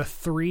 It's the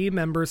three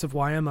members of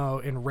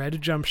YMO in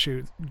red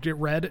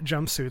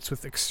jumpsuits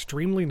with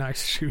extremely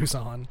nice shoes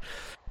on,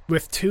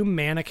 with two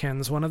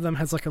mannequins. One of them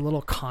has like a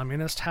little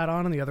communist hat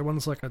on, and the other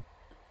one's like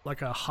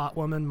a hot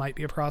woman, might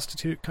be a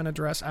prostitute kind of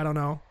dress. I don't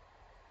know.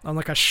 On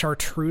like a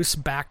chartreuse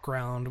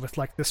background with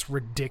like this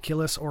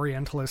ridiculous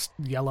Orientalist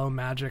yellow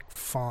magic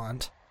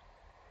font.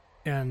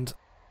 And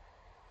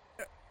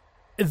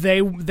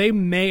they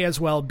may as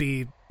well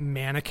be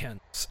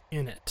mannequins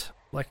in it.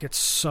 Like, it's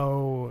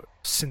so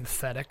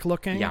synthetic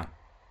looking. Yeah.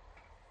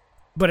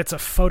 But it's a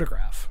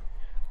photograph.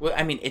 Well,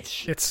 I mean,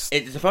 it's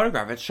a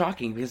photograph. It's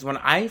shocking because when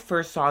I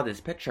first saw this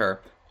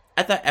picture,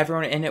 I thought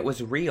everyone in it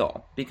was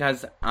real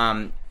because,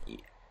 as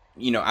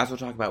we'll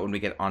talk about when we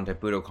get onto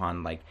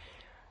Budokan, like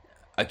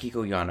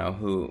Akiko Yano,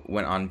 who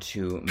went on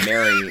to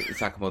marry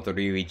Sakamoto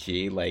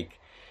Ryuichi, like,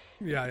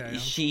 yeah.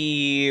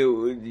 She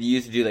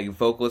used to do like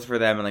vocals for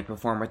them and like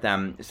perform with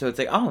them. So it's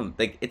like, oh,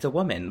 like it's a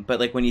woman. But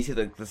like when you see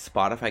the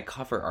Spotify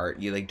cover art,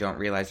 you like don't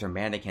realize they're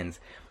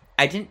mannequins.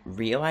 I didn't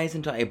realize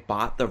until I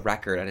bought the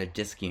record at a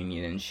disc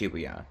union in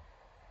Shibuya.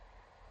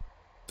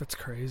 That's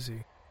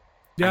crazy.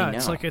 Yeah,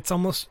 it's like, it's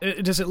almost,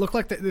 does it look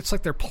like it's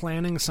like they're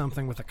planning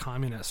something with a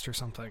communist or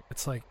something?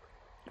 It's like,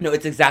 no,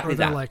 it's exactly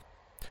that. Like,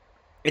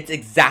 it's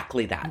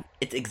exactly that.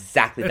 It's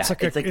exactly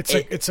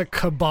that. It's a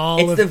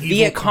cabal of the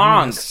Viet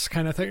Cong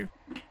kind of thing.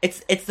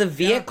 It's the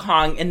Viet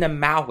Cong and the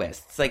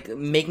Maoists like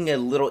making a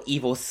little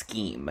evil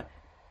scheme.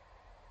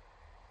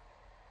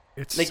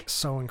 It's like,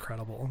 so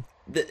incredible.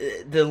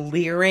 The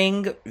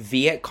leering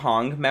Viet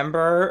Cong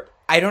member.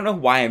 I don't know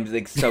why I'm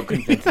like so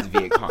convinced it's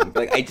Viet Cong.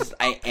 But, like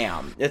I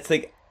am. It's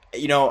like,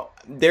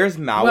 there's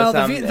Maoism. Well,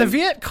 the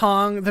Viet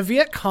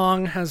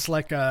Cong has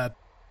like a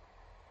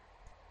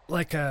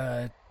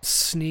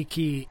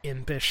sneaky,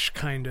 impish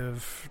kind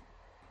of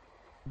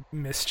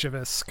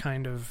mischievous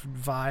kind of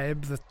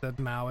vibe that the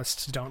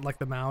Maoists don't. Like,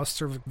 the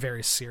Maoists are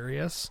very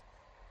serious,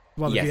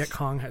 while the Viet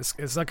Cong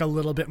is like a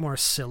little bit more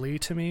silly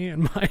to me.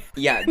 In my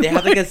yeah, they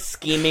have like a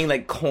scheming,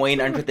 like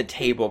coin under the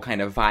table kind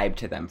of vibe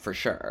to them for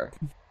sure.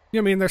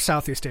 I mean, they're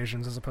Southeast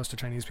Asians as opposed to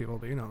Chinese people,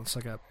 but it's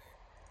like a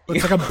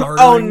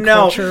bartering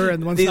culture.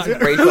 And these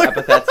racial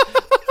epithets.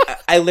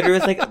 I literally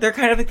was like, they're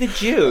kind of like the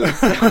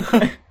Jews.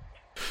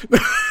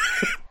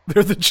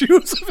 They're the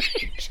Jews of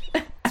Asia.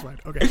 That's fine.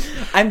 Okay.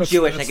 I'm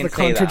Jewish, I can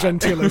say that.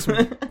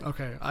 Contra-gentilism.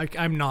 Okay,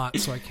 I'm not,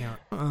 so I can't.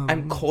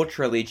 I'm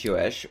culturally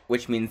Jewish,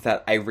 which means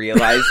that I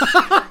realized...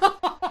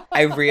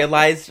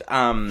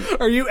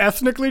 Are you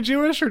ethnically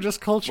Jewish or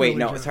just culturally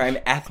Jewish? Sorry, I'm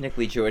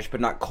ethnically Jewish,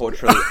 but not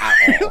culturally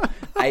at all.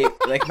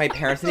 My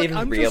parents didn't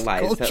even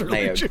realize that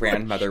my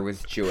grandmother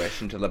was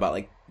Jewish until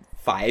about,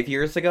 5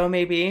 years ago,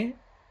 maybe.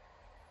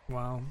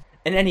 Wow.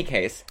 In any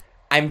case,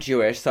 I'm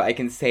Jewish, so I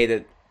can say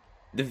that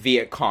the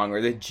Viet Cong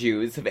or the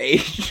Jews of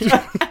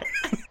Asia.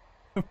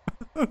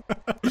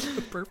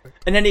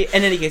 Perfect. In any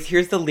case,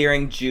 here's the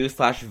leering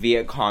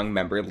Jew/Viet Cong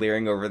member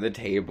leering over the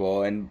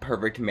table in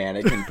perfect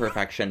mannequin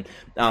perfection.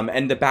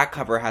 And the back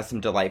cover has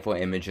some delightful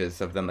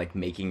images of them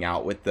making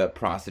out with the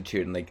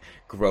prostitute and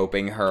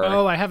groping her.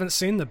 Oh, I haven't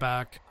seen the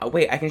back. Oh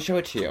wait, I can show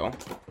it to you.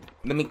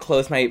 Let me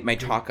close my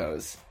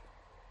tacos.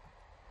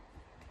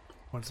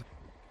 One second.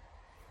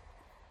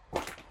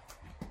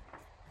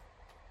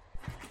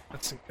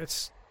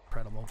 It's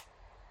incredible.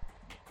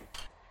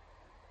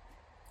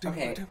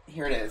 Okay,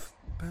 here it is.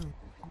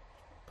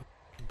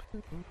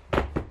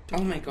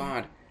 Oh my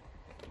god.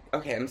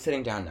 Okay, I'm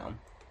sitting down now.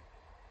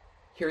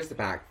 Here's the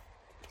back.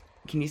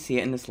 Can you see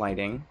it in this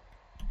lighting?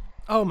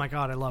 Oh my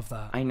god, I love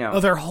that. I know. Oh,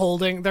 they're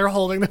holding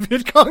the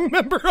Viet Cong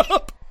member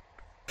up.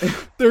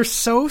 They're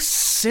so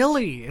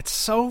silly. It's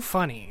so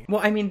funny.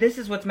 Well, I mean, this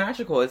is what's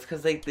magical. Is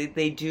because they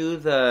do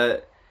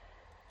the...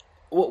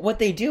 What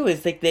they do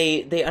is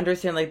they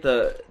understand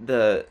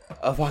the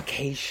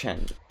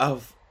evocation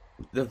of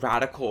the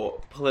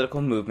radical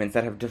political movements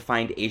that have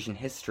defined Asian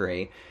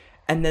history,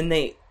 and then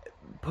they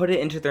put it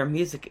into their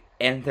music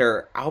and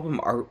their album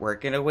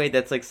artwork in a way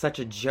that's such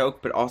a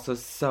joke but also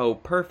so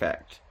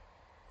perfect.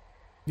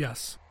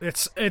 Yes,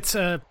 it's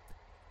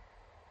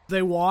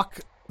they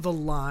walk the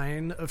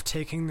line of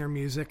taking their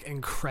music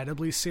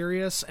incredibly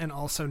serious and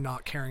also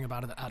not caring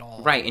about it at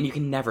all. Right, and you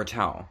can never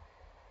tell.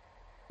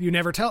 You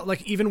never tell.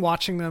 Even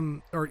watching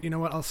them, or you know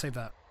what? I'll save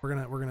that. We're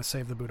gonna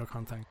save the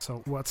Budokan thing.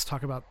 So let's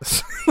talk about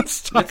this.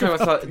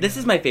 This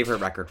is my favorite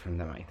record from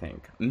them. I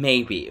think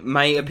maybe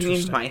my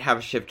opinions might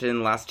have shifted in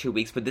the last 2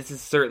 weeks, but this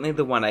is certainly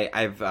the one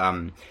I've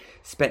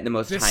spent the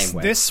most time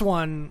with. This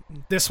one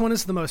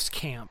is the most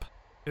camp.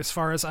 As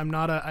far as I'm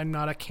not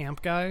a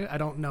camp guy. I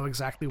don't know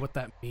exactly what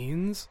that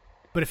means.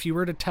 But if you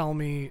were to tell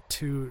me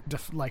to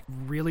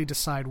really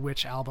decide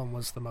which album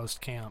was the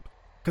most camp,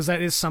 because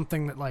that is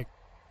something that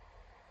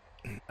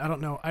I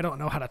don't know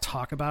how to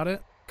talk about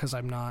it because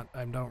I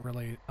don't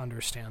really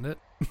understand it.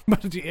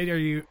 But are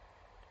you?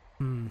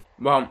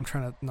 Well, I'm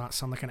trying to not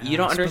sound like an ass. You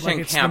don't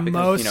understand camp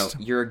because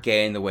you're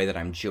gay in the way that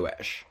I'm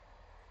Jewish.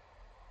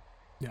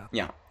 Yeah.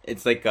 Yeah.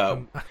 It's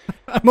I'm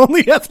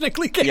only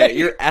ethnically gay. Yeah,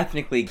 you're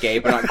ethnically gay,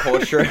 but not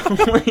culturally.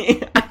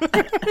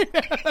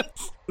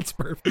 Yes, that's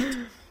perfect.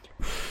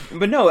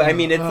 But no, I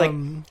mean, it's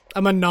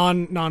I'm a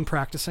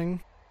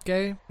non-practicing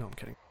gay. No, I'm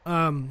kidding.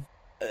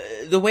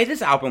 The way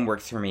this album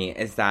works for me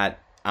is that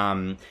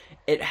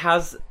it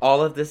has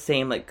all of the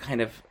same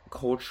kind of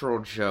cultural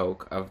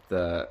joke of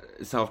the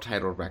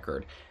self-titled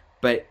record,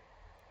 but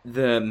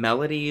the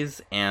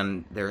melodies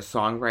and their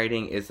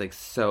songwriting is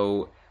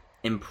so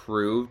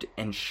improved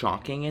and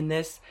shocking in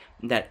this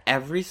that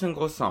every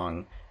single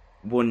song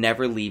will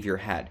never leave your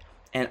head.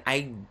 And I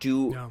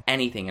do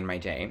anything in my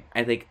day.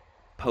 I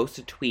post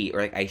a tweet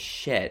or I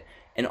shit,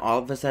 and all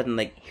of a sudden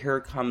here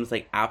comes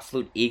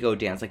absolute ego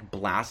dance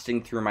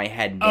blasting through my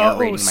head, narrating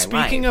my life.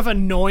 Speaking of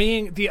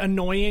the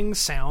annoying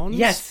sounds.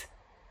 Yes.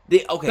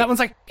 That one's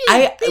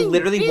I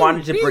literally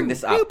wanted to bring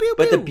this up,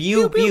 but the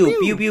pew,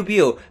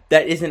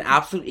 that is an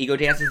absolute ego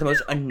dance, is the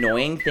most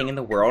annoying thing in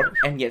the world,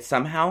 and yet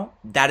somehow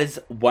that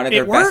is one of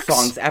their best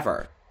songs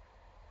ever.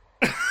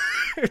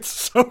 It's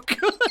so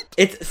good.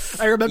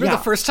 I remember the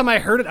first time I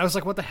heard it, I was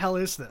like, what the hell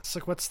is this?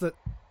 What's the...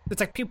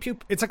 It's pew pew.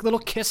 It's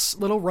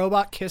little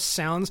robot kiss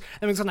sounds,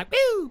 and it's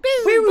pew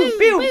pew pew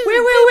pew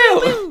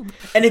pew.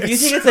 And if you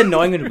think it's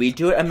annoying when we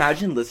do it,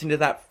 imagine listening to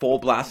that full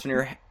blast on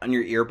your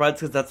earbuds,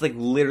 because that's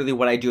literally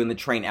what I do in the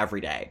train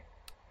every day.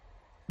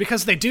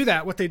 Because they do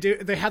that. What they do,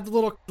 they have the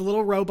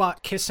little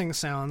robot kissing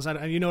sounds.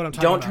 You know what I'm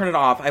talking about. Don't turn it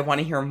off. I want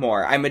to hear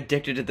more. I'm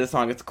addicted to this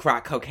song. It's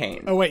crack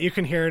cocaine. Oh wait, you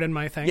can hear it in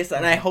my thing. Yes,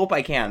 and I hope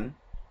I can.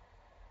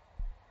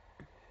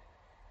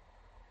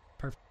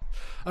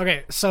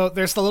 Okay, so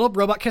there's the little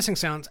robot kissing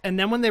sounds, and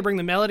then when they bring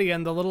the melody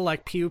in, the little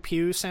pew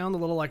pew sound, the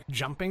little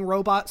jumping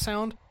robot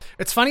sound.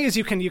 It's funny as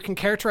you can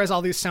characterize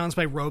all these sounds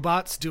by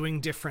robots doing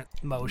different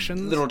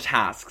motions, little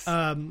tasks,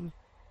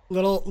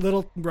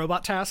 little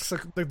robot tasks.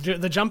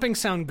 The jumping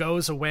sound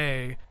goes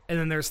away, and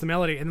then there's the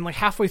melody, and then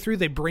halfway through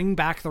they bring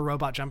back the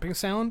robot jumping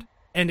sound,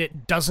 and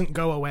it doesn't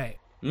go away.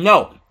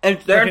 No,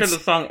 it's there until the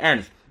song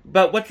ends.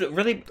 But what's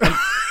really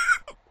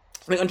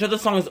until the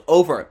song is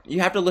over,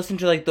 you have to listen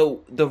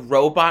to the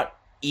robot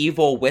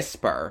evil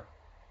whisper.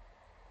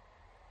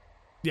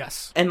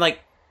 Yes. And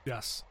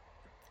yes.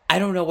 I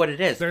don't know what it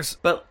is.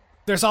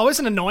 There's always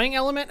an annoying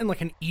element and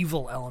an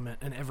evil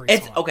element in every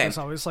song. Okay. There's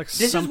always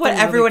this is what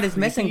everyone is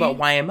missing about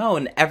YMO,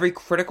 and every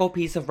critical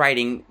piece of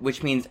writing,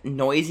 which means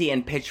noisy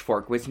and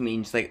pitchfork, which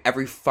means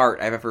every fart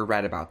I've ever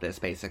read about this,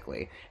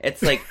 basically.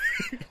 It's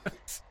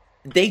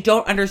they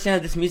don't understand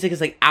that this music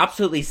is like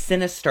absolutely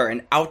sinister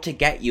and out to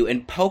get you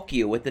and poke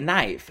you with the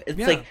knife. It's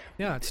like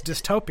it's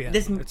dystopian.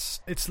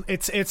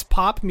 It's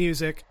pop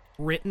music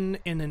written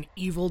in an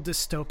evil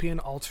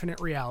dystopian alternate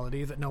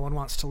reality that no one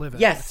wants to live in.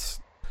 Yes.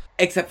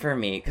 Except for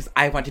me, because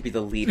I want to be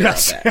the leader of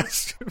it.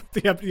 Yes,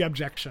 the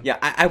objection. Yeah,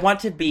 I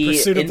want to be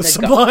Pursuit of the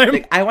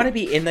sublime. I want to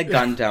be in the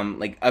Gundam,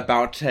 like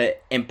about to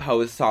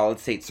impose solid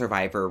state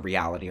survivor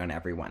reality on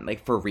everyone,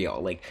 like for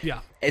real, like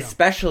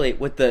especially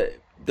with the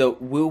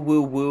woo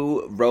woo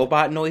woo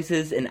robot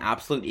noises in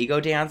Absolute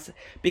Ego Dance,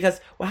 because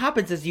what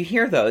happens is you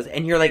hear those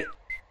and you're like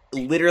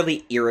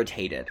literally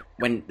irritated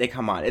when they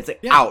come on. It's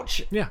like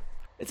ouch. Yeah.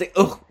 It's like,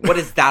 ugh, what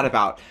is that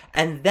about?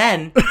 And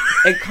then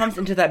it comes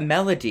into that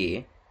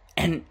melody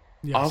and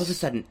all of a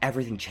sudden,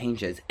 everything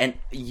changes, and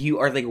you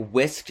are, like,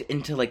 whisked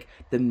into, like,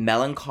 the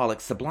melancholic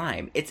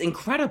sublime. It's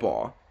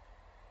incredible.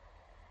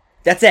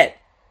 That's it.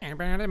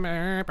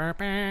 Yeah,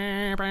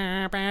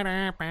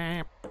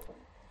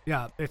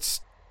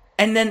 it's...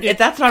 And then, if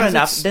that's not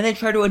enough, then they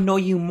try to annoy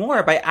you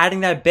more by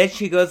adding that bitch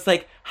who goes,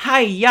 like,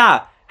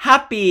 hi-ya,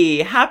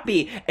 happy.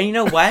 And you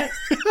know what?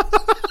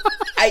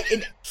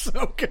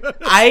 So good.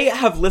 I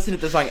have listened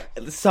to this song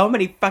so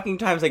many fucking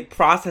times, like,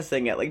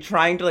 processing it, like,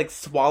 trying to, like,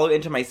 swallow it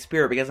into my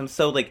spirit because I'm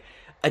so, like,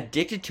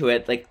 addicted to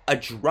it, like, a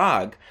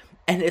drug.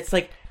 And it's,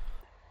 like,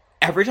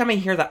 every time I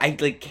hear that, I,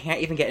 like,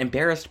 can't even get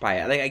embarrassed by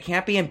it. Like, I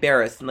can't be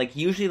embarrassed. And, like,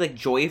 usually, like,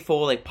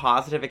 joyful, like,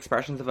 positive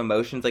expressions of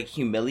emotions, like,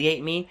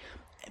 humiliate me.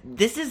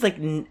 This is, like,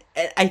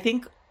 I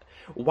think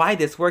why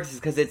this works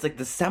is because it's, like,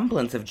 the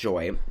semblance of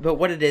joy. But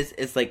what it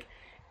is, like,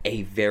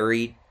 a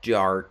very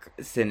dark,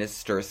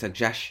 sinister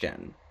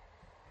suggestion.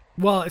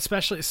 Well,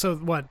 especially so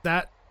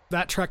that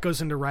track goes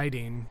into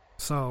writing,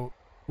 so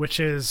which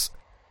is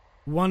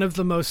one of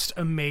the most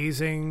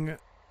amazing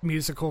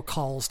musical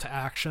calls to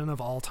action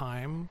of all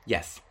time.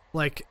 Yes.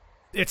 Like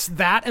it's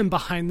that and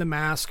Behind the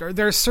Mask, or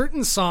there are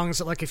certain songs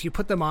that like if you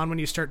put them on when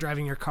you start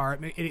driving your car,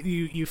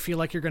 you feel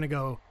like you're going to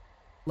go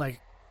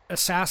like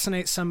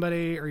assassinate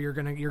somebody, or you're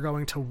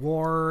going to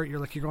war, you're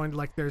going to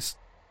like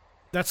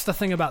that's the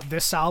thing about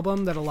this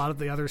album that a lot of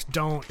the others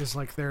don't, is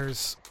like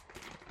there's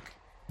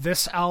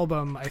this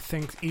album, I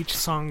think each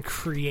song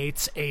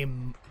creates a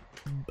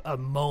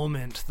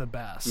moment the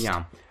best.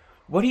 Yeah.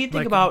 What do you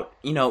think about,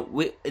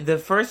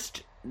 the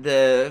first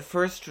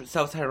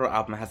self-titled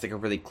album has like a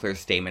really clear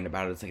statement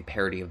about it. It's like a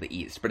parody of the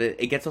East, but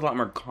it gets a lot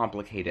more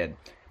complicated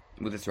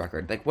with this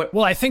record. Like what?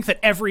 Well, I think that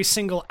every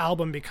single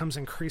album becomes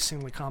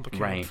increasingly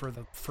complicated for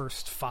the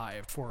first 4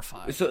 or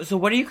 5. So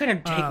what do you kind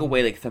of take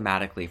away like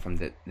thematically from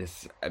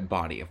this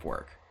body of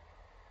work?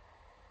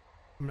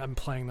 I'm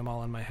playing them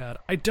all in my head.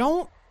 I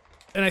don't,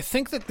 and I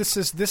think that this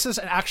is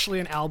actually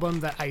an album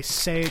that I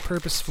say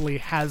purposefully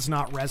has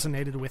not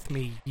resonated with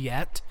me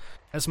yet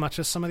as much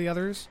as some of the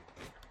others.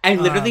 I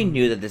literally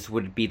knew that this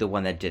would be the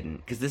one that didn't,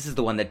 because this is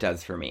the one that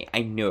does for me.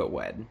 I knew it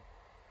would.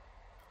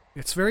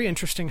 It's very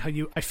interesting how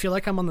I feel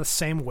like I'm on the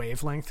same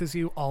wavelength as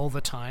you all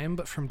the time,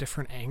 but from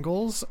different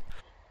angles.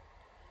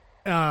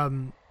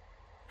 Behind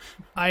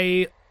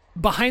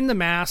the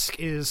Mask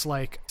is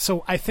like,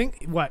 so I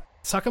think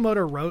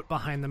Sakamoto wrote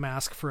Behind the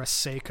Mask for a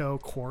Seiko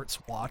Quartz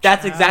watch.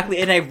 That's ad. exactly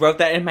it. And I wrote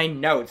that in my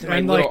notes, in my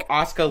little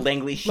Oscar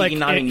Langley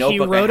Shikinami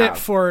notebook. He wrote it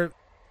for,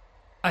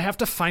 I have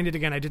to find it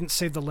again. I didn't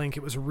save the link.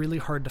 It was really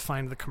hard to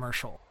find the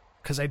commercial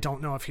because I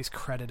don't know if he's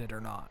credited or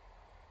not.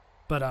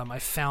 But I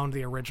found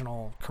the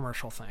original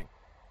commercial thing.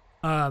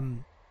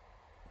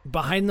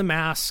 Behind the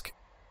Mask,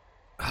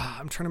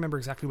 I'm trying to remember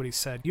exactly what he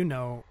said. I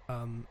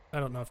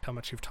don't know how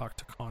much you've talked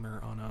to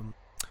Connor on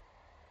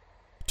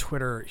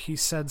Twitter. He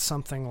said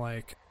something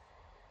like,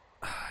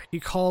 he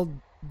called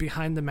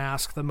Behind the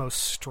Mask the most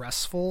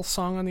stressful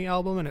song on the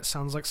album, and it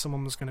sounds like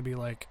someone was going to be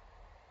like,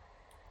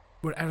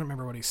 I don't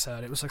remember what he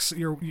said. It was like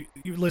you're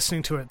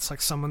listening to it. It's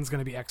like someone's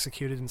going to be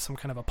executed in some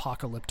kind of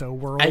apocalypto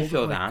world. I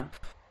feel that,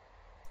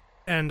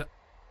 and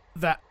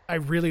that I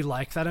really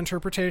like that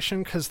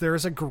interpretation because there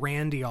is a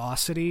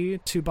grandiosity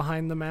to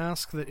Behind the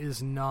Mask that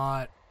is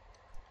not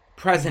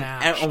present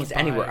almost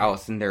anywhere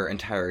else in their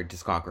entire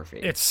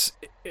discography. It's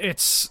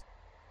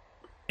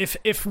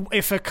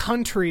if a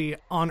country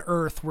on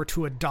Earth were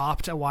to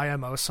adopt a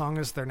YMO song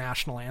as their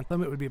national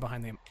anthem, it would be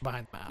Behind the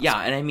Mask. Yeah,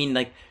 and I mean,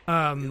 like,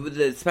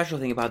 the special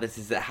thing about this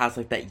is it has,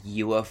 like, that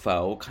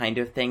UFO kind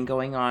of thing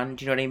going on.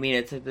 Do you know what I mean?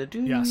 It's like the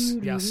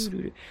Yes.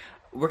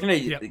 We're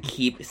going to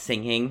keep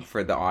singing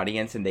for the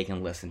audience, and they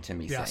can listen to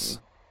me sing.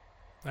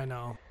 I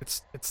know.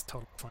 It's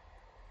totally fun.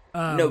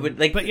 No,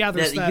 but yeah,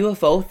 there's that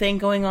UFO thing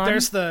going on.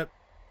 There's the...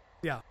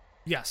 Yeah.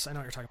 Yes, I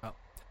know what you're talking about.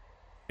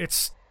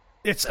 It's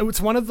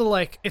one of the,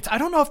 like... I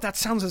don't know if that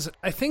sounds as...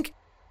 I think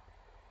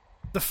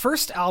the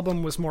first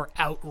album was more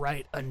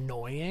outright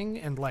annoying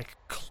and, like,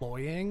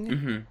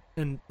 cloying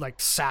and, like,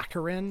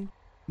 saccharine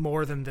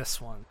more than this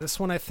one. This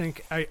one, I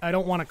think... I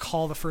don't want to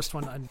call the first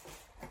one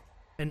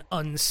an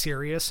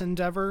unserious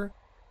endeavor,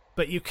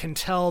 but you can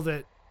tell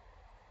that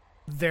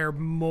they're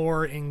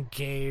more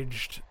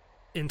engaged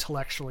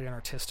intellectually and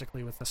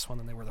artistically with this one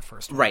than they were the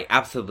first one. Right,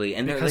 absolutely.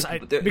 And Because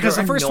they're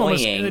the first one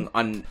was annoying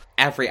on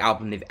every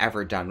album they've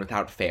ever done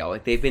without fail.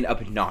 Like, they've been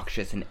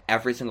obnoxious in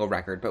every single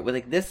record. But with,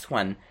 like, this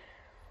one,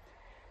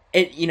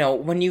 it, you know,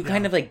 when you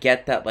kind of, like,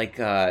 get that, like,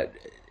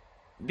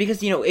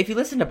 because, you know, if you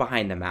listen to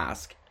Behind the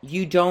Mask,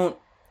 you don't,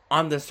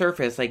 on the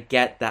surface, like,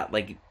 get that,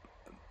 like,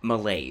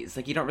 malaise.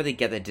 Like, you don't really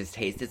get the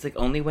distaste. It's, like,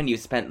 only when you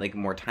spent, like,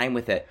 more time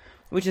with it,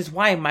 which is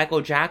why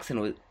Michael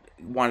Jackson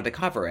wanted to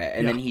cover it,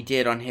 and then he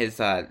did on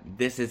his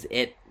This Is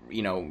It,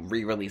 you know,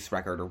 re-release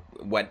record, or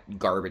what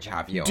garbage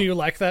have you. Do you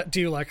like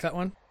that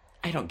one?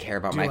 I don't care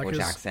about Michael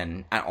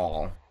Jackson at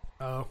all.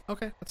 Oh,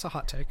 okay, that's a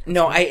hot take.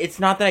 It's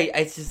not that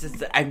it's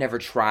just I've never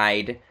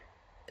tried.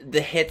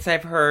 The hits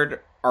I've heard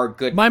are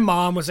good. My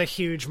mom was a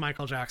huge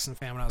Michael Jackson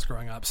fan when I was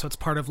growing up, so it's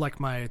part of, like,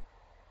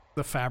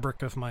 the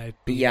fabric of my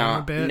being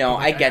a bit. No,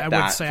 like, I get that,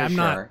 I would say for I'm sure.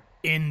 not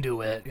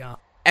into it,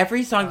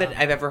 Every song that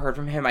I've ever heard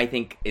from him, I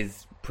think,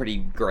 is pretty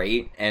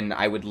great, and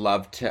I would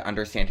love to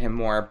understand him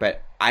more,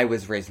 but I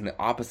was raised in the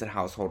opposite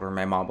household where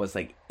my mom was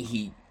like,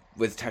 he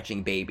was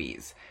touching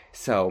babies,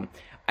 so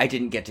I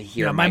didn't get to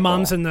hear my Michael.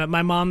 mom's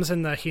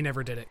in the he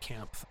never did it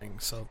camp thing,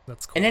 so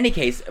that's cool. In any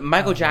case,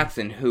 Michael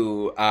Jackson,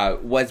 who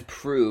was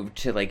proved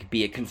to, like,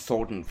 be a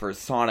consultant for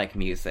sonic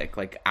music,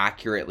 like,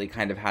 accurately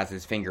kind of has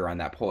his finger on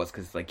that pulse,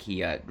 because, like,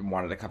 he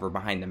wanted to cover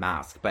Behind the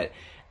Mask, but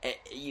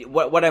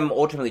what I'm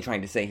ultimately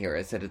trying to say here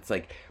is that it's,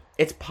 like,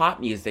 it's pop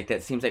music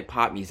that seems like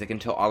pop music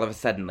until all of a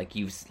sudden, like,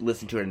 you've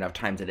listened to it enough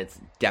times that it's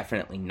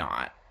definitely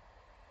not.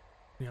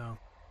 Yeah.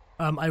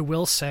 I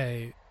will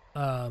say,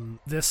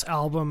 this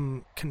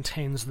album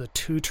contains the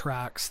 2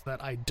 tracks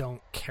that I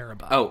don't care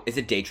about. Oh, is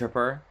it Day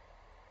Tripper?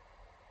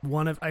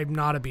 I'm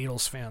not a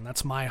Beatles fan.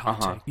 That's my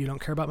hot take. You don't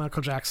care about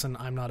Michael Jackson,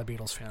 I'm not a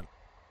Beatles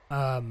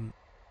fan.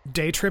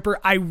 Day Tripper,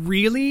 I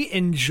really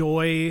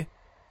enjoy...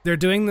 They're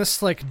doing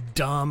this, like,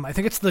 I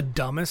think it's the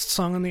dumbest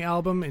song on the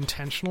album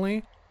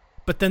intentionally,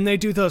 but then they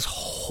do those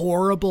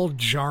horrible,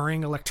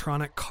 jarring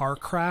electronic car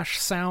crash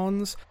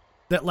sounds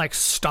that, like,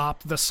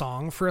 stop the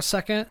song for a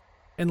second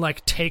and,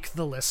 like, take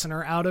the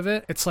listener out of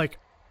it. It's like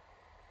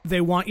they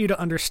want you to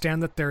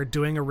understand that they're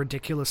doing a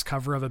ridiculous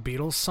cover of a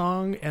Beatles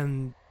song,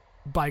 and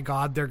by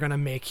God, they're going to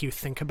make you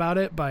think about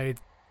it by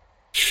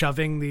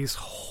shoving these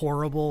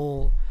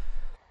horrible,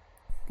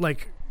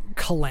 like,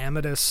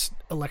 calamitous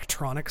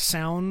electronic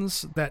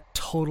sounds that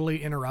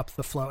totally interrupt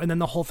the flow, and then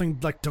the whole thing,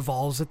 like,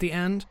 devolves at the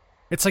end.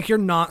 It's like you're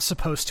not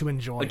supposed to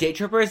enjoy it. Day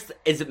Tripper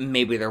is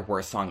maybe their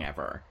worst song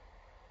ever.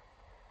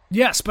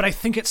 Yes, but I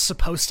think it's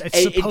supposed to be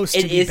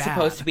It is bad.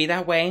 supposed to be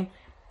that way,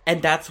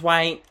 and that's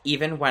why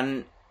even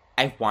when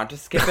I want to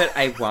skip it,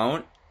 I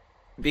won't,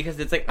 because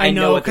it's like I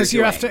know what they're doing.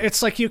 You have to.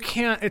 It's like you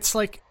can't. It's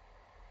like,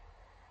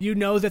 you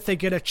know that they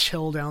get a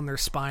chill down their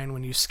spine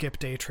when you skip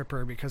Day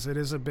Tripper, because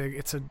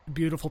it's a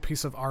beautiful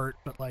piece of art,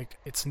 but, like,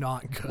 it's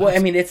not good. Well, I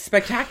mean, it's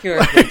spectacular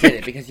if they did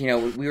it, because, you know,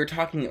 we were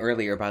talking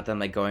earlier about them,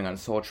 like, going on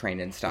Soul Train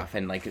and stuff,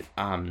 and, like,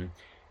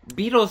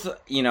 Beatles,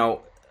 you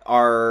know,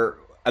 are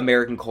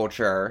American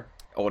culture,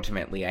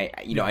 ultimately. I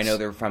know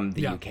they're from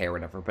the UK or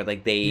whatever, but,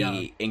 like,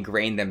 they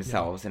ingrained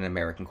themselves in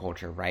American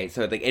culture, right?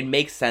 So, like, it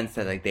makes sense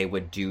that, like, they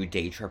would do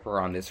Day Tripper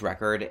on this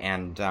record,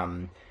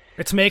 and,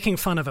 it's making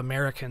fun of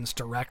Americans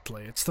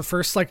directly. It's the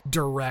first, like,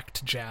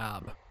 direct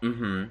jab.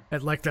 Mm-hmm.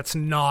 Like, that's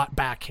not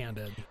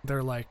backhanded.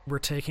 They're like, we're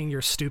taking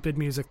your stupid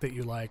music that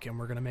you like, and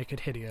we're going to make it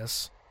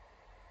hideous.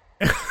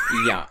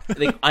 Yeah,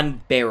 like,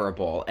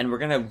 unbearable. And we're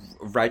going to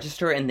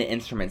register in the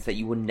instruments that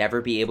you will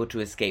never be able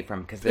to escape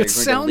from, because they're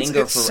going to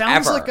linger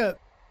forever.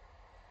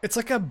 It's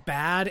like a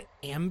bad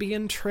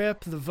Ambien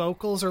trip. The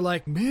vocals are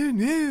like,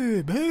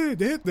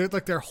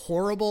 they're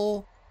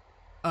horrible.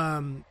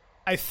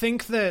 I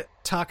think that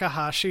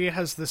Takahashi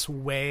has this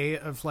way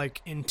of,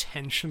 like,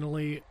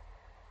 intentionally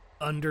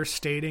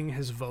understating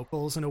his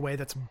vocals in a way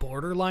that's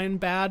borderline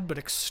bad but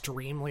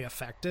extremely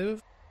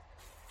effective.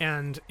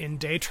 And in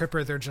Day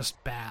Tripper, they're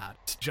just bad.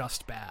 It's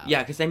just bad.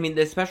 Yeah, because, I mean,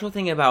 the special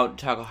thing about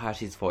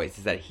Takahashi's voice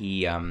is that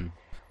he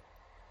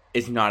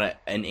is not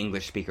an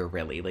English speaker,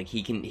 really. Like,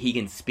 he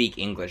can speak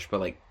English, but,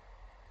 like,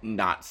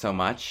 not so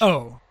much.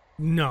 Oh,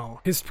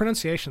 no. His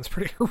pronunciation's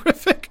pretty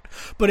horrific,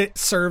 but it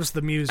serves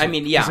the music. I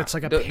mean, yeah. It's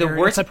like the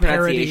worse the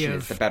pronunciation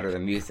is, of... the better the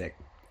music.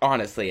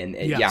 Honestly, and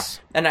yes.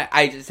 Yeah. And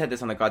I just said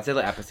this on the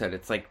Godzilla episode.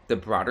 It's like, the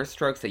broader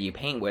strokes that you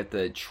paint with,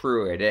 the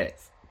truer it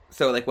is.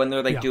 So, like, when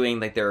they're, like, doing,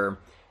 like, their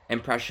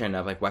impression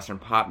of, like, Western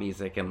pop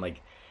music, and,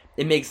 like,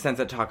 it makes sense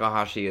that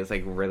Takahashi is,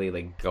 like, really,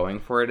 like, going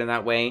for it in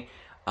that way.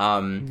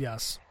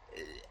 Yes.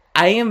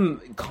 I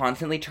am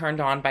constantly turned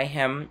on by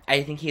him.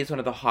 I think he is one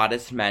of the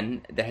hottest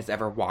men that has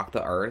ever walked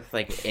the earth,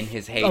 like, in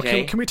his heyday.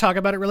 Okay, can we talk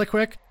about it really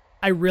quick?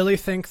 I really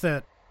think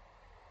that...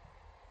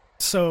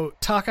 So,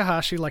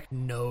 Takahashi, like,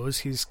 knows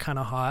he's kind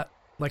of hot.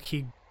 Like,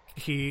 he...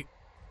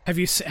 Have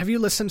you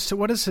listened to...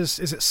 What is his...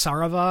 Is it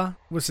Sarava?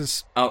 Was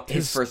his... Oh,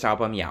 his first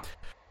album, yeah.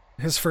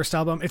 His first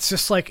album. It's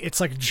just, like... It's,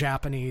 like,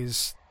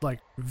 Japanese, like,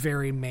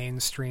 very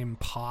mainstream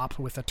pop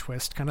with a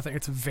twist kind of thing.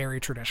 It's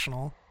very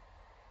traditional.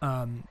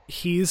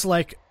 He's,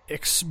 like...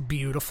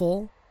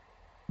 beautiful,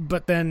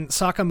 but then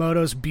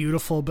Sakamoto's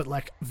beautiful, but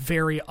like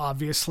very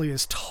obviously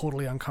is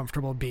totally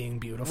uncomfortable being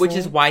beautiful. Which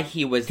is why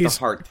he was the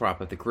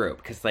heartthrob of the group,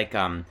 because like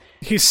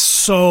he's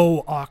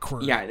so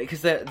awkward. Yeah,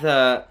 because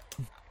the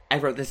I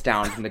wrote this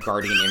down from the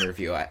Guardian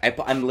interview.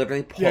 I'm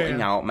literally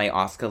pulling out my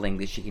Asuka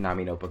Langley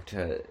Shikinami notebook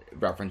to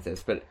reference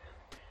this, but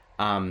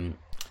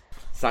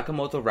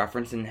Sakamoto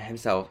referenced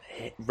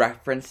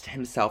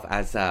himself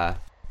as the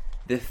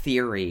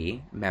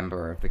theory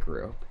member of the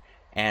group.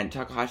 And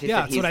Takahashi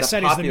said he's the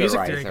popularizer. He's the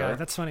music theory guy.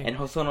 That's funny. And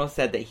Hosono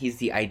said that he's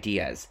the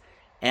ideas.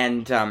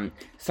 And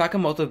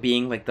Sakamoto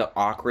being like the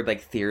awkward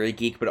like theory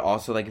geek, but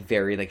also like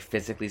very like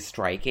physically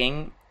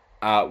striking.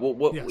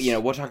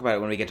 We'll talk about it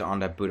when we get to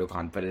Onda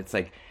Budokan. But it's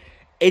like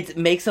it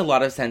makes a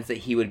lot of sense that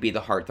he would be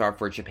the heartthrob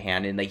for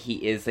Japan, and like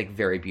he is like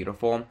very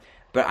beautiful.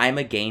 But I'm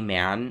a gay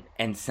man,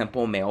 and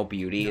simple male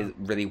beauty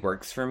really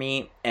works for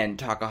me. And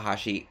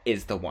Takahashi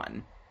is the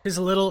one. His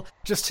little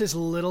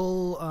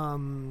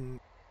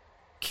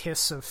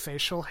kiss of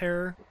facial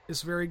hair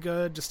is very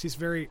good. Is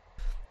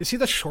he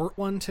the short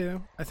one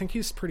too? I think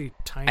he's pretty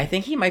tiny. I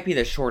think he might be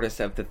the shortest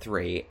of the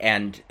three,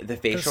 and the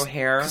facial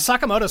hair.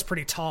 Sakamoto's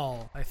pretty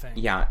tall, I think.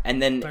 Yeah, and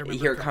then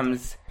here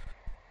comes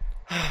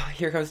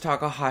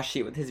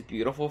Takahashi with his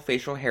beautiful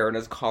facial hair and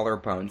his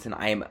collarbones, and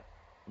I am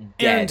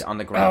dead on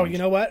the ground. Oh, you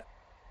know what?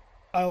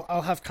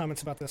 I'll have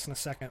comments about this in a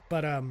second,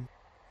 but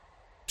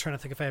trying to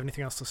think if I have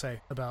anything else to say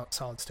about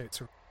Solid State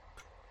Survival.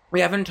 We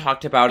haven't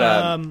talked about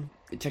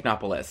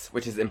Technopolis,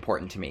 which is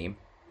important to me.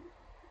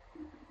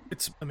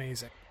 It's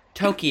amazing.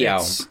 Tokyo.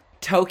 It's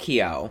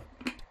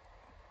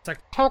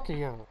like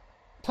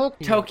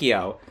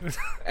Tokyo.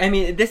 I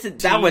mean,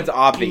 that one's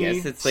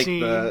obvious. It's like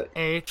the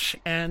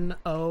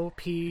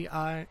HNOPI.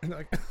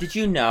 Did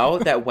you know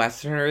that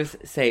Westerners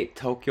say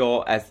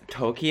Tokyo as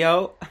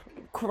Tokyo?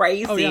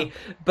 Crazy. Oh, yeah.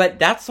 But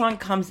that song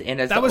comes in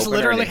as that was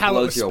literally how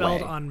it was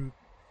spelled on.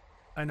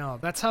 I know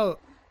that's how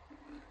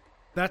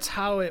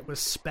it was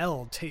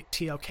spelled.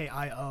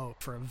 Tokio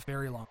for a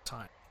very long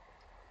time.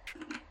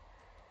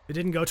 It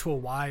didn't go to a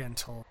Y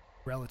until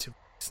relatively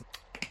recent.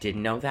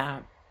 Didn't know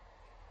that.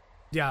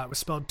 Yeah, it was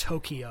spelled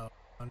Tokyo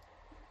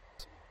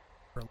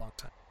for a long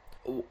time.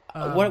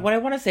 What I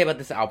want to say about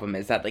this album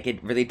is that like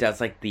it really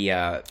does like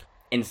the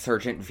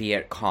insurgent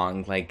Viet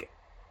Cong like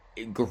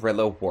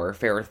guerrilla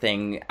warfare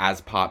thing as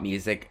pop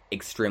music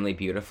extremely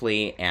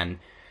beautifully, and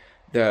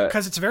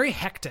because it's very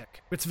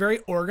hectic. It's very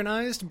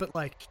organized, but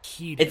like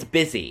heated. It's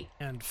busy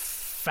and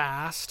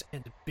fast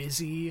and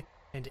busy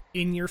and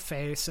in your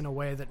face in a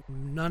way that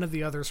none of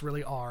the others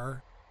really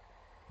are.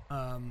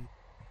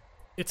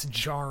 It's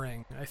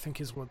jarring, I think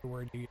is what the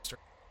word you used.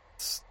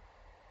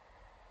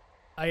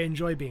 I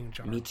enjoy being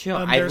jarring. Me too.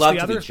 I love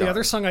to be jarred. The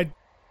other song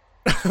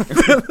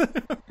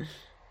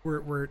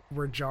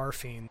we're jar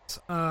fiends.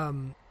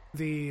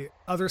 The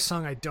other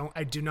song I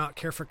do not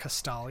care for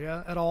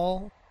Castalia at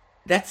all.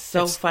 That's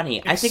so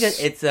funny. I think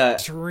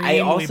I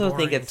also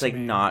think it's like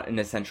not an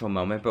essential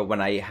moment, but when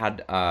I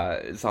had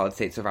Solid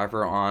State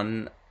Survivor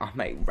on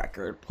my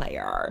record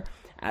player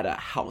at a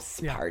house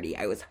party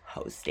I was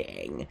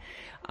hosting,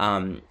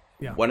 one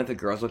of the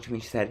girls looked at me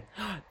and she said,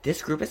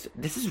 this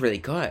is really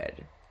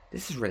good.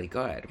 This is really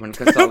good. When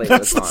Castalia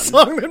That's was the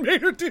on. song that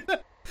made her do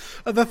that.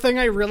 The thing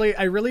I really,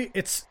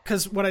 it's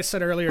because what I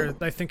said earlier,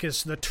 I think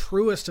is the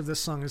truest of this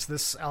song is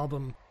this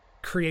album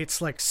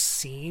creates like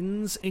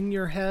scenes in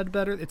your head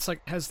better. It's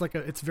like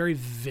it's very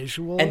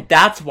visual, and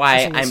that's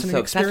why I'm so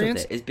obsessed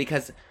with it. Is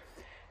because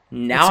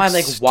now I'm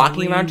like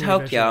walking around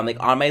Tokyo. Visual. I'm like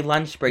on my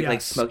lunch break,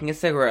 like smoking a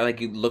cigarette, like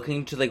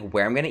looking to like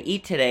where I'm gonna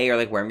eat today, or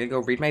like where I'm gonna go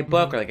read my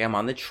book, or like I'm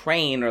on the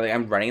train, or like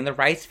I'm running in the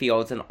rice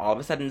fields, and all of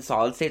a sudden,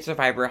 Solid State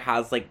Survivor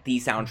has like the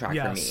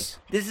soundtrack for me.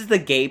 This is the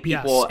gay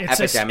people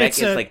epidemic.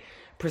 It's like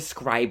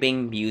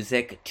prescribing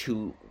music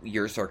to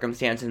your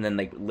circumstance and then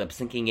like lip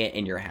syncing it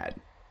in your head.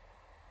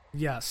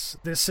 Yes,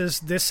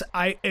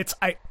 I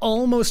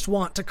almost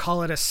want to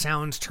call it a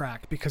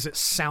soundtrack because it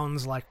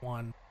sounds like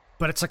one,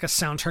 but it's like a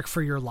soundtrack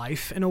for your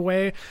life in a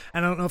way.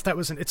 And I don't know if that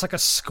it's like a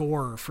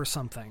score for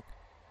something.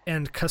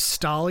 And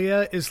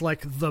Castalia is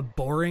like the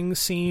boring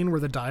scene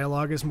where the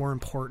dialogue is more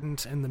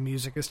important and the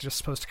music is just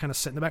supposed to kind of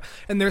sit in the back.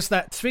 And there's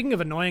that, speaking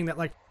of annoying, that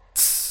like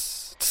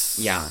it's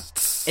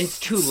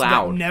too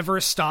loud. That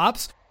never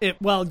stops.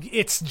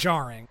 It's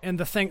jarring. And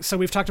the thing, so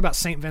we've talked about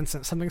St.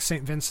 Vincent, something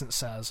St. Vincent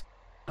says.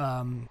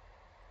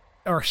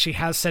 Or she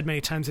has said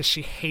many times, is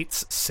she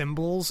hates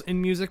cymbals in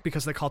music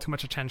because they call too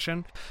much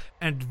attention.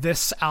 And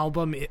this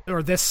album,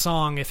 or this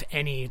song, if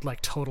any,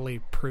 like totally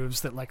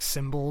proves that like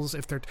cymbals,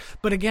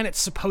 but again, it's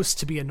supposed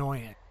to be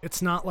annoying.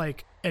 It's not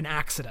like an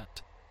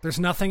accident. There's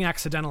nothing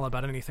accidental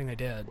about anything they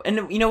did.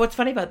 And you know what's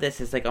funny about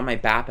this is like on my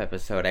BAP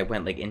episode, I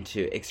went like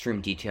into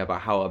extreme detail about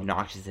how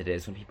obnoxious it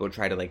is when people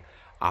try to like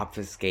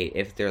obfuscate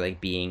if they're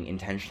like being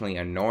intentionally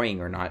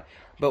annoying or not.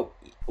 But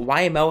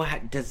YMO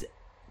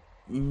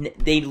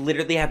they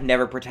literally have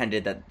never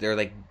pretended that they're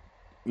like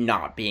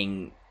not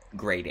being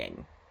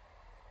grating.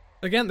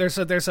 Again, there's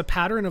a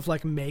pattern of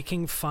like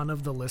making fun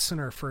of the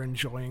listener for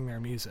enjoying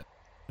their music.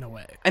 in a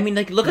way. I mean,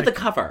 like, look at the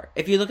cover.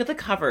 If you look at the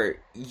cover,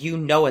 you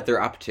know what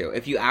they're up to.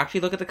 If you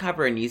actually look at the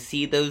cover and you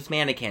see those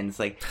mannequins,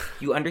 like,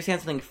 you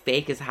understand something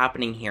fake is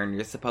happening here and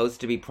you're supposed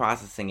to be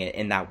processing it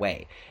in that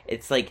way.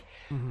 It's like,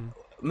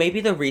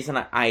 maybe the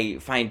reason I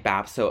find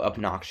BAP so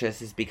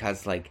obnoxious is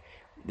because, like,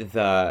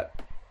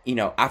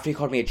 after you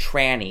called me a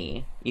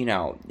tranny,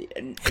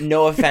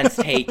 no offense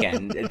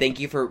taken.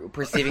 Thank you for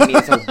perceiving me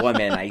as a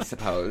woman, I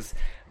suppose.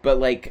 But,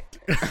 like,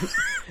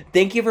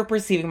 thank you for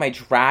perceiving my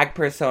drag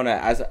persona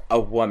as a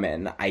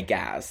woman, I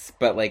guess.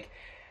 But, like,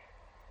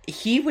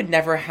 he would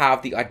never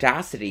have the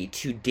audacity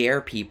to dare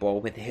people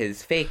with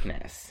his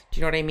fakeness. Do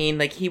you know what I mean?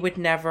 Like, he would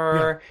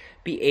never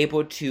be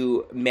able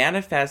to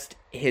manifest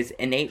his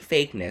innate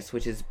fakeness,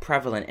 which is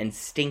prevalent and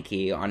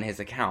stinky on his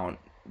account,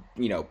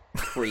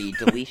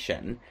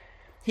 pre-deletion.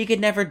 He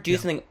could never do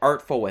something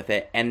artful with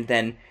it and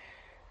then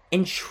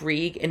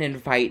intrigue and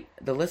invite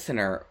the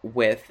listener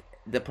with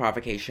the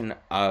provocation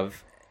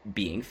of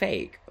being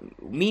fake.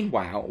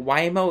 Meanwhile,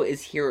 YMO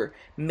is here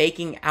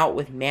making out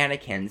with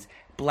mannequins,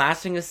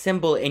 blasting a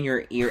cymbal in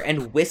your ear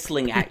and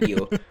whistling at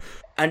you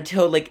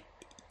until, like,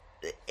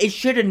 it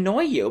should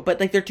annoy you,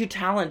 but, like, they're too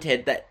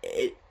talented that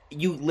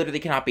you literally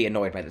cannot be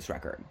annoyed by this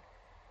record.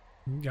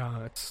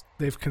 Yeah,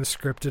 they've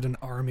conscripted an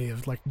army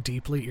of, like,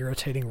 deeply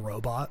irritating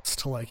robots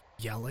to, like,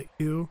 yell at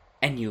you.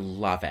 And you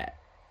love it.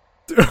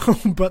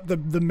 But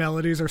the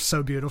melodies are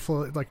so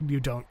beautiful, like, you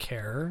don't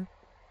care.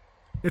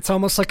 It's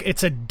almost like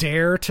it's a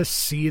dare to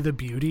see the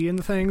beauty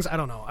in things. I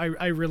don't know.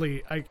 I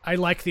really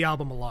like the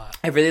album a lot.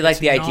 I really like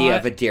the idea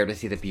of a dare to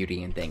see the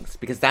beauty in things,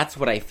 because that's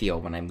what I feel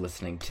when I'm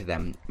listening to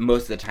them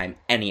most of the time,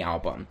 any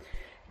album.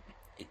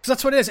 So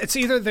that's what it is. It's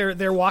either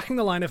they're walking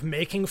the line of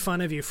making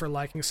fun of you for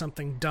liking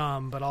something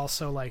dumb, but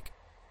also, like,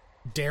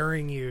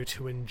 daring you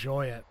to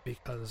enjoy it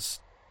because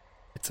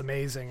it's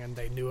amazing and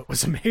they knew it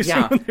was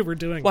amazing when they were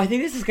doing it. Well, I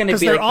think this is going to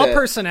be they're like all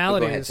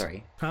personalities. Oh, go ahead,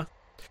 sorry. Huh?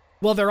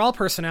 Well, they're all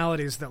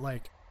personalities that,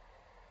 like,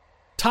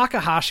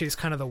 Takahashi's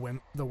kind of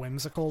the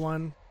whimsical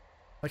one.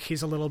 Like,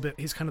 he's kind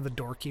of the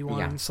dorky one.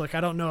 Yeah. So, like,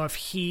 I don't know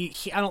if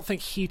I don't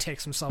think he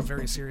takes himself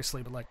very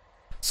seriously, but, like,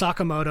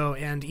 Sakamoto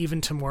and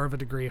even to more of a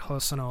degree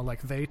Hosono,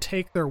 like, they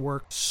take their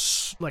work,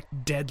 like,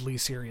 deadly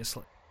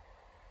seriously.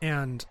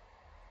 And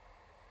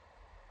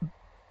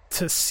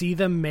to see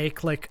them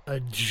make, like, a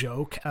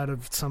joke out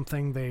of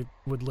something they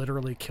would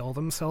literally kill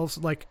themselves,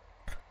 like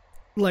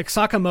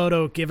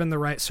Sakamoto, given the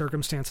right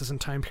circumstances and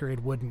time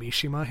period, would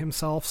Mishima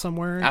himself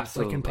somewhere,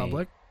 absolutely, like, in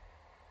public.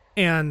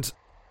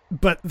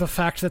 But the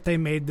fact that they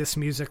made this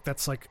music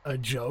that's, like, a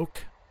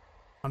joke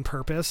on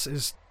purpose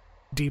is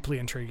deeply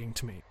intriguing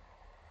to me.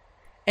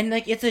 And,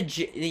 like, it's I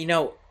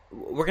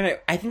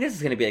think this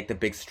is gonna be, like, the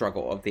big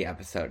struggle of the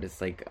episode.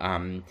 It's, like,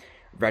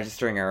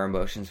 registering our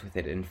emotions with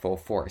it in full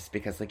force,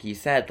 because, like you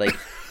said, like,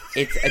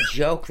 it's a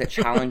joke that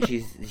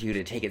challenges you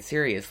to take it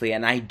seriously,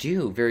 and I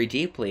do very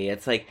deeply.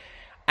 It's like,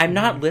 I'm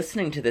not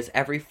listening to this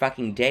every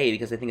fucking day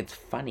because I think it's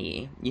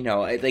funny,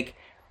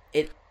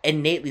 it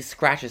innately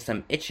scratches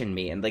some itch in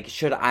me, and, like,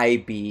 should I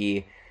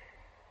be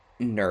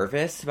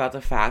nervous about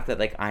the fact that,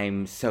 like,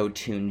 I'm so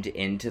tuned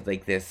into,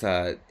 like, this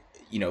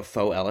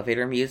faux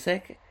elevator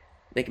music?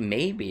 Like,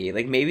 maybe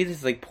this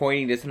is, like,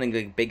 pointing to something,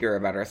 like, bigger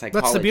about our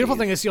psychology. That's the beautiful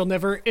thing, is the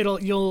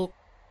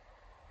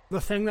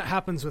thing that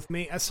happens with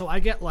me, so I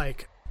get,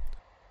 like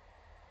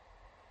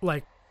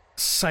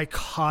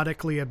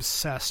psychotically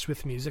obsessed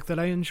with music that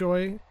I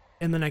enjoy,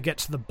 and then I get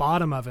to the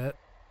bottom of it,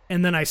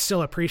 and then I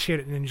still appreciate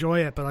it and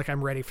enjoy it, but, like,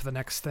 I'm ready for the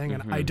next thing,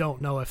 and I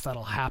don't know if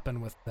that'll happen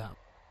with them.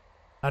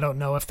 I don't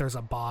know if there's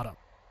a bottom.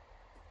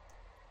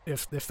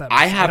 If that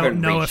I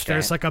haven't know reached if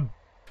there's, like,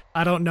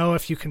 I don't know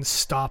if you can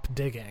stop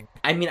digging.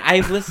 I mean,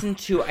 I've listened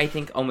to, I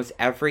think, almost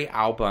every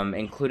album,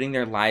 including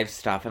their live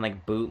stuff and,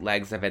 like,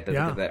 bootlegs of it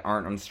that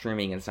aren't on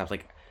streaming and stuff.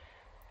 Like,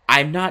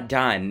 I'm not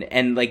done.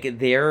 And, like,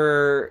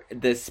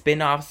 the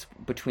spin-offs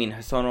between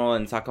Hosono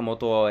and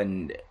Sakamoto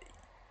and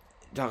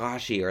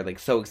Takahashi are, like,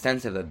 so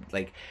extensive that,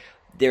 like,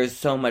 there's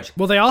so much.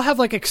 Well, they all have,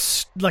 like,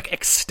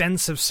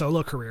 extensive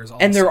solo careers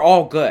also. And they're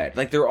all good.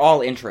 Like, they're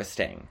all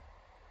interesting.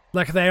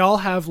 Like, they all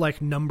have,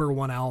 like,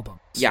 #1 albums.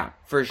 Yeah,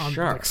 for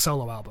sure. Like,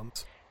 solo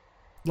albums.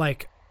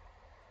 Like,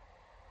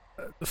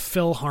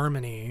 Phil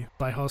Harmony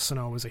by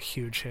Hosono was a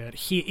huge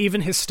hit. Even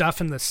his stuff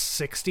in the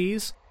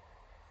 60s,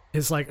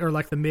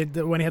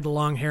 when he had the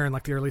long hair in,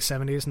 like, the early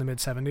 70s and the mid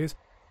 70s,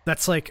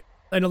 that's, like,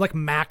 I know, like,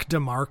 Mac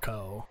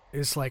DeMarco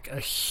is, like, a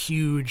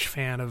huge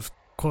fan of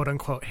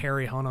quote-unquote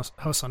Harry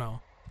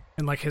Hosono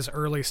and, like, his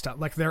early stuff.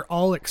 Like, they're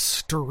all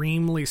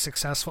extremely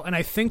successful, and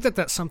I think that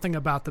that's something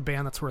about the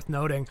band that's worth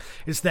noting,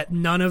 is that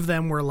none of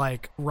them were,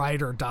 like,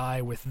 ride or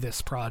die with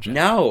this project.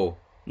 No.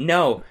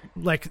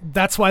 Like,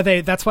 that's why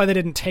they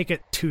didn't take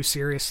it too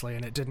seriously,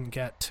 and it didn't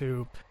get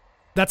to.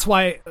 That's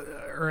why,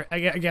 or I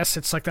guess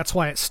it's like that's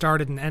why it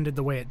started and ended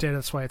the way it did.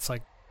 That's why it's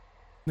like,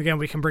 again,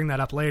 we can bring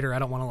that up later. I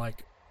don't want to,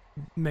 like,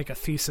 make a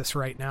thesis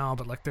right now,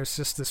 but, like, there's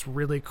just this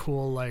really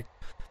cool, like,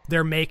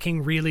 they're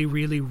making really,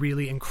 really,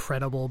 really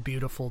incredible,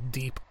 beautiful,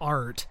 deep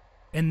art,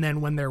 and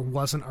then when there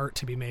wasn't art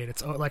to be made,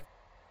 it's like,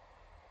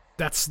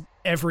 that's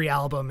every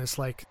album is,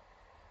 like,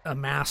 a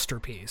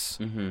masterpiece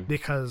Mm-hmm.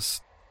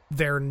 because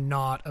they're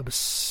not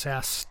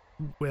obsessed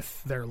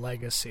with their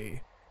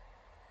legacy.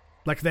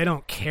 Like, they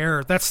don't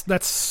care. That's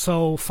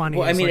so funny.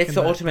 Well, I mean, like, it's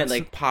the ultimate,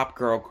 like, pop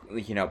girl,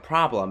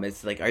 problem.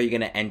 It's like, are you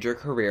going to end your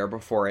career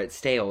before it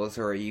stales,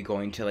 or are you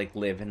going to, like,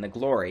 live in the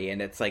glory?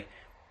 And it's like,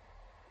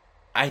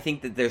 I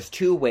think that there's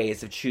two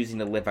ways of choosing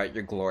to live out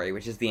your glory,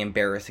 which is the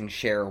embarrassing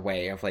Cher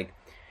way of, like,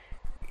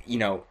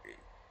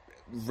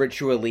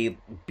 ritually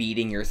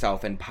beating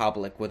yourself in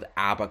public with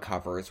ABBA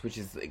covers, which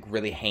is, like,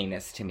 really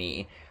heinous to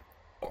me.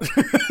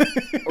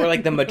 Or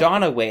like the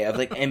Madonna way of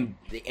like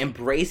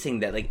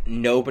embracing that like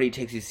nobody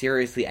takes you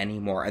seriously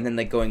anymore, and then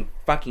like going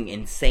fucking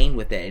insane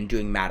with it and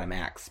doing Madame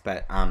X.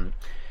 But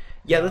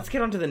yeah, let's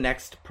get on to the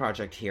next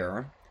project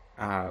here,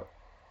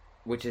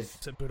 which is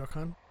it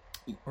Budokan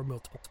or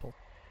multiple?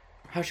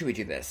 How should we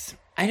do this?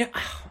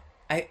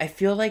 I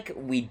feel like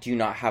we do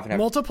not have enough.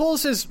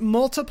 Multiples.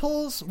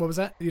 What was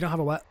that? You don't have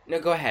a what? No,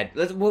 go ahead.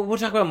 We'll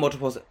talk about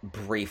multiples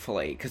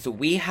briefly because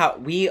we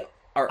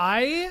are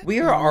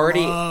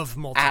already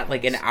at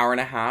like an hour and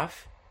a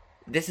half.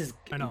 This is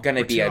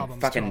gonna be a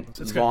fucking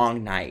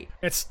long night.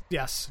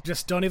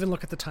 Just don't even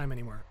look at the time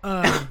anymore.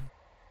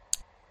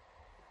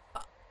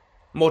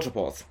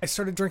 Multiples. I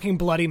started drinking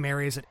Bloody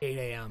Marys at 8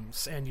 a.m.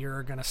 and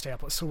you're gonna stay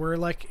up. So we're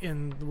like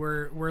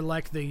we're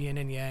like the yin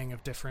and yang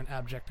of different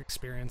abject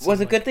experiences. Well,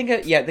 the good thing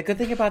about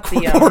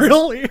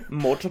the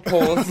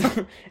multiples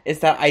is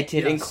that I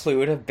did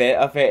include a bit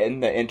of it in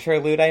the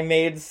interlude I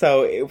made.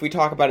 So if we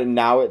talk about it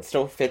now, it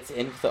still fits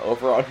into the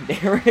overall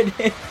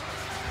narrative.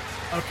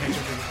 Okay,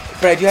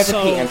 but I do have to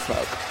pee and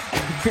smoke.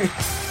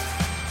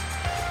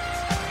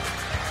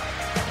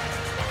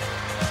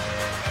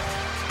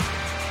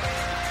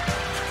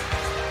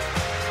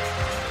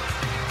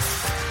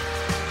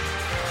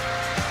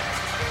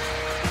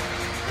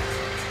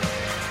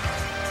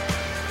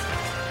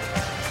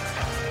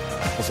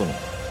 細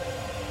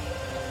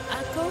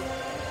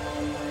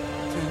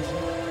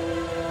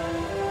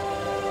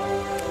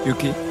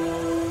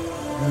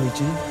野雪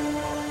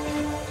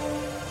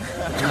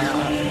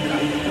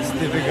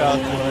Stepping out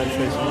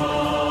conversation.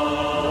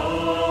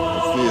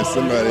 See if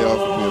somebody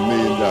offered me $1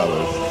 million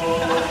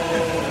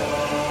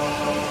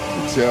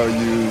to tell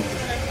you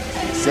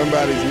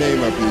somebody's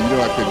name up here. You know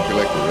I couldn't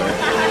collect it, right?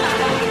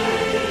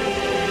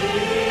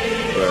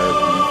 But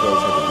you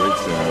folks have a great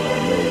sound. I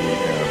know we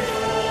have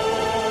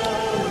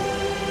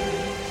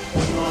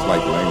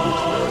slight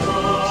language there. So I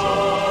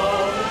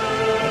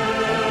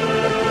only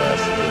like to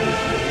ask for this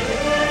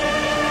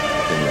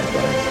opinion of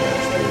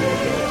Einstein's theory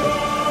of relativity.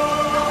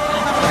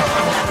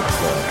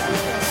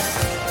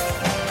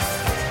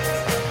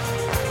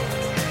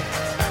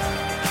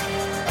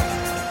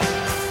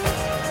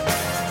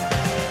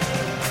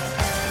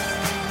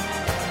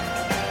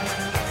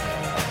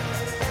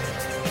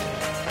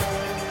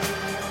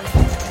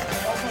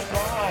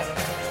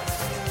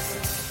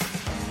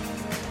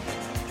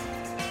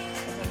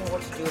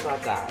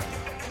 That.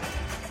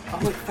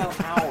 Oh, it fell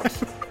out.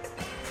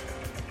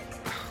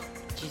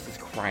 Jesus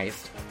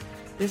Christ.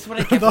 This is what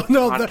I get for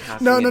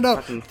podcasting at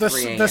fucking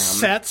 3 a.m.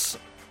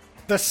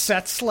 The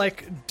sets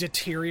like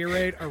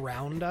deteriorate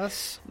around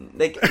us.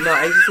 Like no,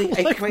 I just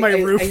think like my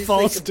roof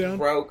falls down.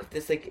 Broke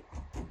this like.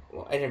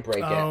 Well, I didn't break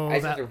it. I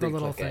just had to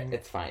re-click it.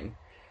 It's fine.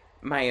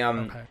 My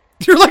Okay.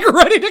 You're like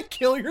ready to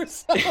kill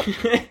yourself.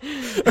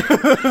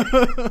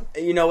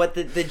 You know what?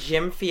 The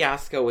gym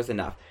fiasco was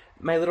enough.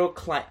 My little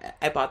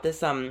I bought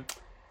this I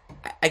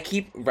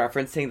keep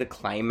referencing the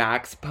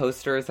Climax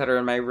posters that are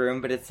in my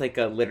room, but it's like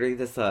literally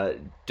this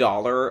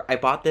 $1. I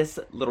bought this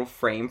little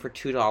frame for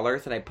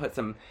 $2 and I put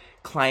some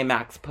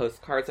Climax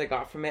postcards I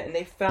got from it and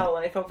they fell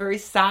and I felt very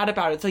sad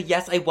about it. So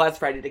yes, I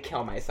was ready to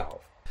kill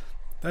myself.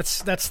 I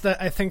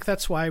think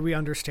that's why we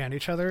understand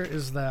each other,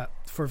 is that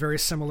for very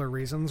similar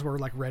reasons we're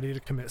like ready to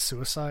commit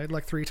suicide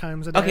like 3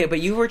 times a day. Okay, but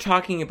you were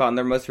talking about in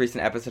the most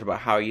recent episode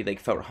about how you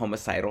like felt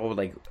homicidal,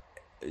 like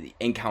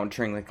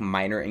encountering like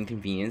minor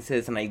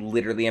inconveniences, and I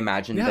literally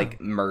imagined like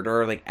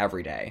murder like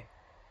every day.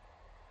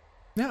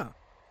 Yeah,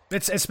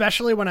 it's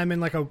especially when I'm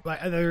in like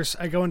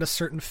I go into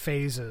certain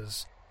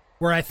phases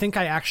where I think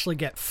I actually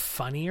get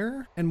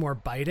funnier and more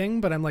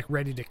biting, but I'm like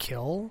ready to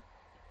kill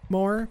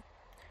more.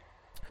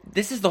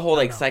 This is the whole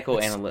like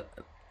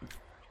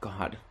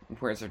God,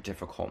 words are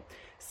difficult.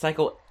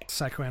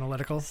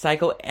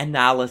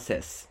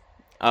 Psychoanalysis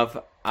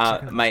of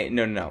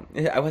no,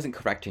 I wasn't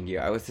correcting you.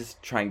 I was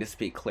just trying to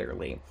speak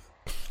clearly.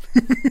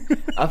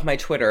 Of my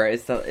Twitter,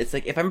 it's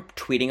like if I'm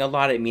tweeting a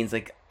lot, it means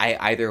like I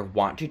either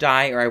want to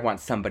die or I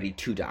want somebody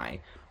to die,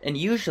 and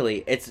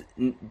usually it's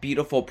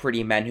beautiful,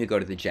 pretty men who go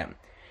to the gym.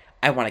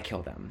 I want to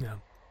kill them. Yeah.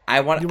 I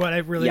want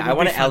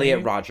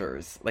Elliot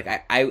Rogers.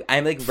 Like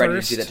I'm like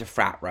ready to do that to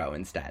Frat Row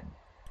instead.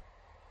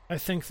 I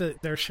think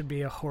that there should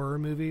be a horror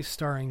movie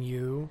starring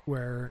you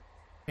where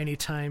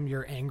anytime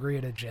you're angry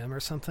at a gym or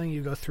something,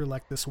 you go through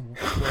like this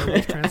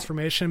werewolf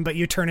transformation, but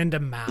you turn into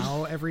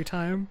Mao every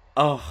time.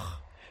 Oh,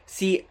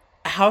 see,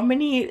 how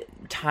many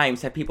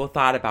times have people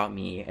thought about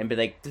me and been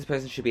like, this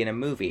person should be in a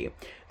movie?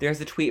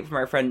 There's a tweet from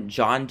our friend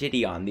John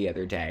Didion the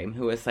other day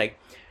who was like,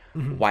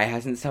 why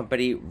hasn't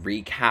somebody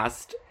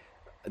recast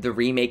the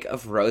remake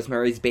of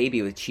Rosemary's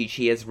Baby with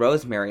Chi-Chi as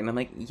Rosemary? And I'm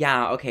like,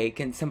 yeah, okay,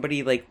 can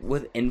somebody, like,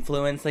 with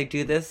influence, like,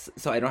 do this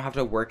so I don't have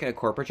to work at a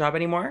corporate job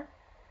anymore?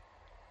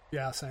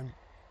 Yeah, same.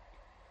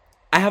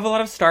 I have a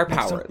lot of star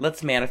power.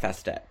 Let's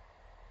manifest it.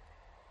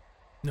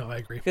 No, I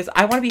agree. Because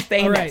I want to be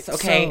famous, right,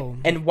 okay? so...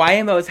 And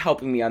YMO is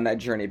helping me on that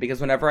journey,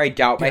 because whenever I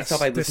doubt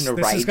myself, I listen to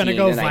Rydeen, this is going to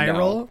go and I know.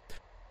 viral.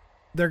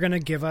 They're going to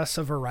give us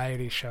a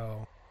variety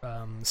show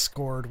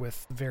scored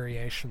with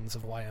variations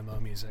of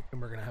YMO music,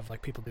 and we're going to have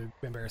like people do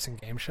embarrassing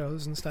game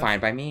shows and stuff. Fine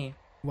by me.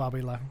 While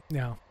we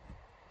yeah.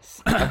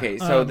 Okay,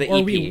 so the EP.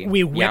 Or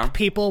we whip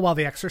people while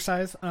they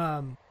exercise.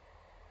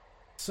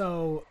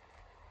 So,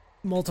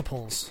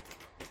 multiples.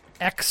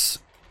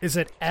 Is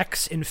it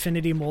X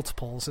infinity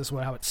multiples is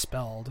how it's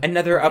spelled.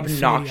 Another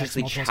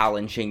obnoxiously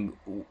challenging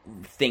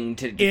thing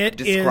to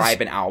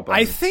describe an album.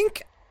 I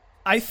think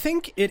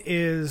it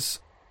is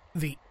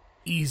the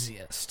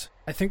easiest.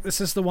 I think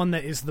this is the one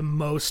that is the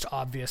most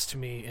obvious to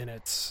me in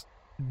its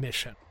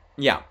mission.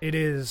 Yeah. It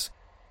is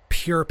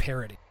pure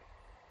parody.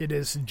 It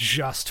is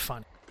just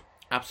funny.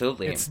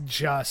 Absolutely. It's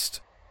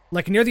just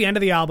like near the end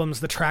of the albums,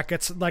 the track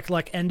gets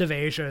like End of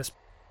Asia is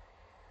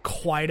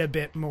quite a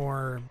bit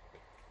more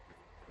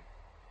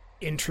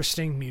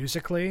interesting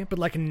musically, but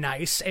like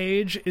Nice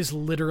Age is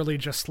literally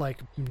just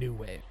like new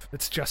wave.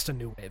 It's just a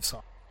new wave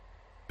song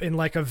in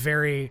like a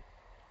very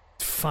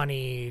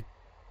funny,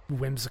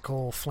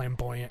 whimsical,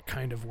 flamboyant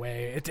kind of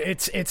way.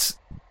 It's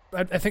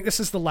I think this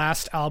is the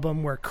last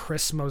album where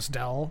Chris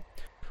Mosdell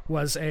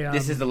was a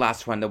this is the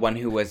last one, the one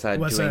who was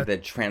doing the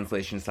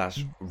translation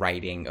 /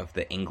 writing of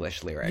the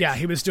English lyrics. Yeah,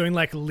 he was doing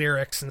like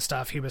lyrics and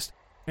stuff. He was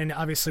and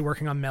obviously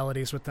working on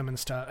melodies with them and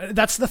stuff.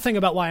 That's the thing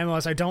about YMO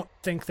is I don't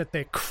think that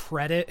they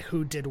credit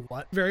who did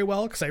what very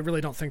well, because I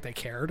really don't think they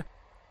cared.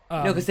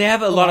 No, because they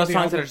have a lot of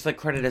songs that are just like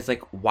credited as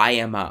like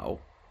YMO.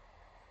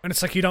 And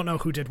it's like you don't know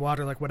who did what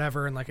or like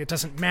whatever, and like it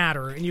doesn't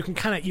matter. And you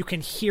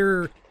can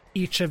hear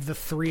each of the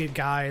three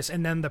guys,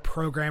 and then the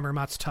programmer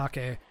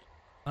Matsutake,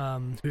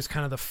 who's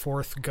kind of the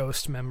fourth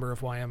ghost member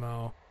of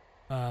YMO.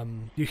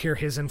 You hear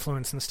his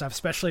influence and stuff,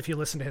 especially if you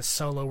listen to his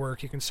solo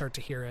work, you can start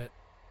to hear it.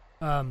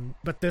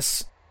 But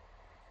this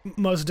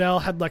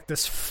Mosdell had like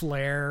this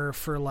flair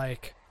for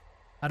like,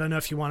 I don't know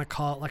if you want to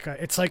call it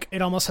like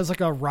it almost has like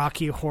a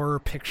Rocky Horror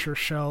Picture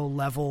Show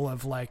level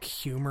of like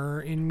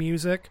humor in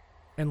music,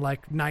 and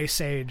like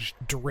Nice Age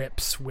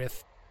drips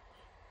with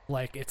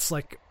like, it's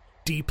like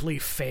deeply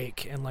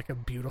fake in like a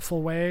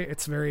beautiful way.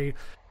 It's very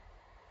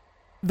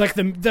like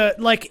the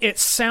like it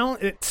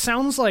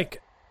sounds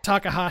like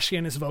Takahashi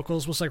and his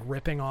vocals was like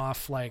ripping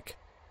off like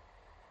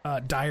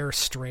Dire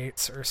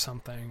Straits or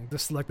something.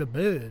 Just like the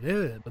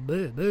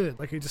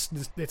like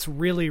it's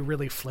really,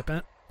 really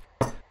flippant.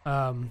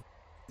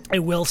 I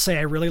will say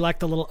I really like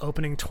the little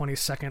opening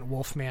 20-second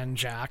Wolfman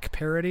Jack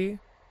parody.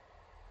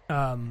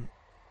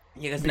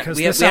 Because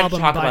we have to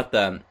talk about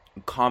the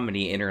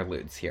comedy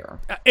interludes here.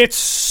 It's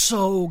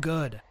so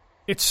good.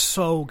 It's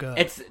so good.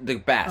 It's the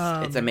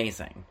best. It's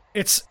amazing.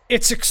 It's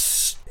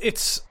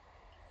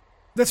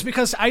that's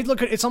because I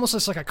look at it's almost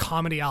just like a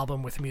comedy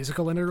album with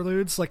musical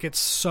interludes. Like it's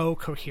so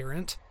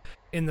coherent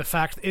in the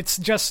fact it's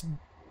just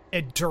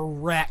a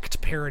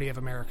direct parody of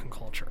American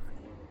culture.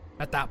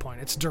 At that point,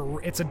 it's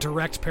a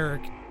direct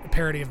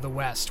parody of the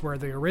West, where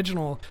the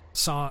original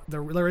song, the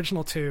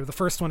original two, the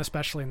first one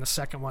especially, and the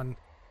second one,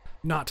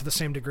 not to the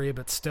same degree,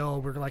 but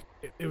still, we're like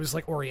it was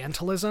like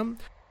Orientalism,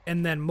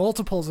 and then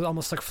Multiples it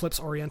almost like flips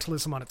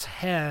Orientalism on its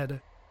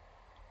head,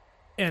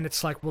 and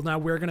it's like, well, now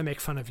we're gonna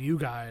make fun of you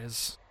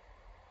guys.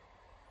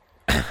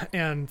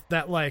 And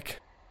that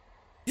like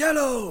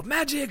Yellow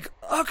Magic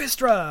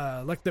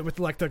Orchestra, like that with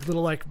like the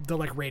little like the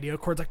like radio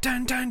chords like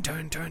dun dun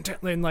dun dun dun,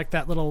 and like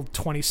that little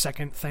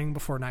 20-second thing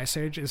before Nice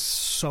Age is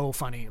so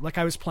funny. Like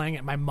I was playing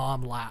it, my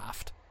mom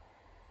laughed.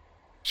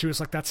 She was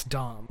like, "That's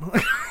dumb."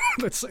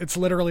 It's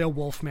literally a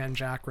Wolfman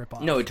Jack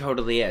ripoff. No, it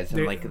totally is,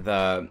 and like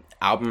the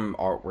album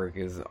artwork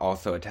is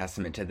also a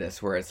testament to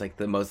this, where it's like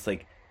the most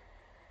like.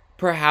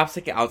 Perhaps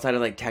like outside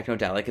of like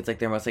Technodelic, it's like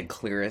their most like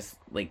clearest,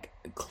 like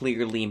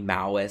clearly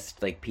Maoist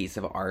like piece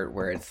of art,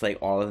 where it's like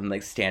all of them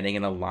like standing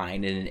in a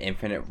line in an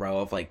infinite row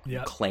of like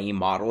clay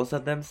models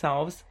of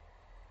themselves.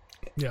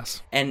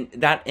 Yes, and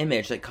that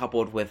image like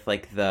coupled with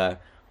like the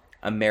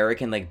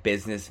American like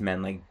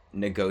businessmen like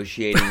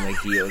negotiating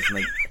like deals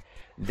and like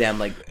them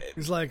like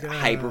it's like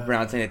hyper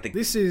pronouncing like the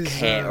this is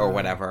K or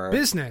whatever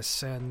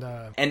business and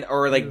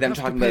or like them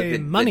talking about the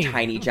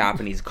tiny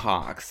Japanese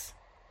cocks.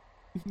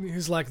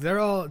 He's like,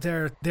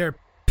 they're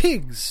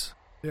pigs,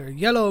 they're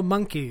yellow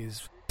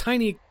monkeys,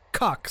 tiny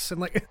cocks,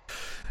 and like,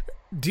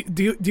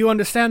 do you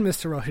understand,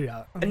 Mr.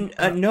 Rohira?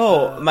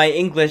 No, my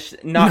English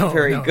not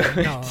very good.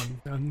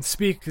 No,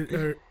 speak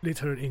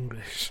little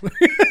English.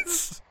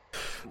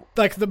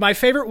 Like my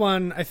favorite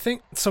one, I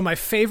think. So my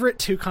favorite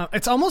two,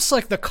 it's almost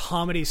like the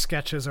comedy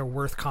sketches are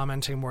worth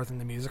commenting more than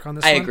the music on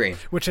this. I one, agree.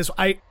 Which is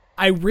I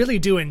really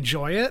do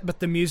enjoy it,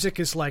 but the music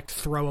is like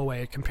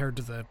throwaway compared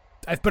to the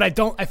but I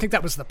don't. I think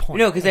that was the point.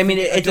 No, because I mean,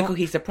 it's a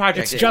cohesive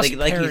project. It's just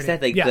like you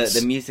said, like yes.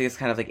 the music is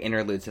kind of like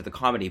interludes to the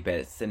comedy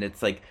bits, and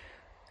it's like,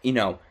 you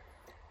know,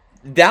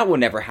 that will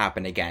never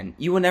happen again.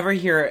 You will never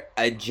hear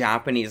a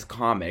Japanese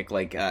comic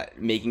like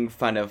making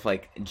fun of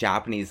like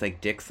Japanese like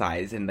dick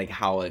size and like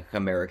how like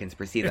Americans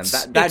perceive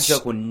them. That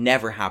joke will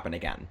never happen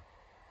again.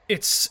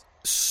 It's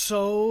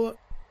so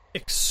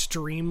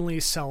extremely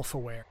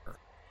self-aware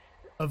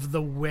of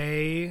the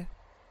way.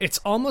 It's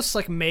almost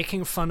like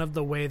making fun of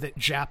the way that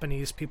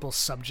Japanese people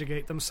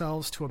subjugate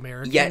themselves to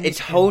Americans. Yeah, it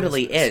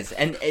totally is,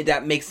 and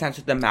that makes sense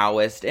with the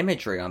Maoist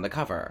imagery on the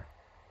cover.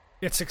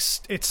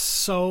 It's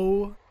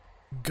so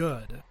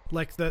good.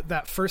 Like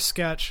that first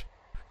sketch,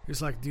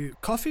 he's like, "Do you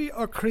coffee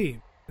or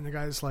cream?" And the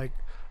guy's like,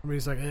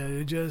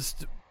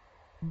 just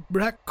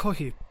black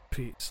coffee,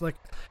 please. Like,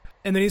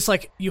 and then he's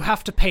like, "You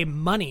have to pay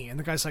money," and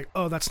the guy's like,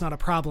 "Oh, that's not a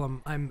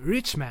problem. I'm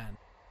rich man."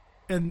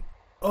 And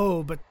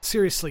oh, but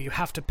seriously, you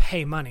have to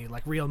pay money,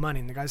 like real money.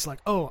 And the guy's like,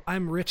 "Oh,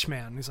 I'm rich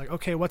man." And he's like,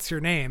 "Okay, what's your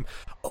name?"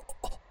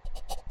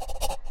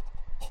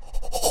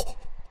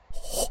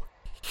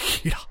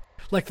 Yeah,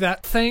 like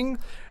that thing,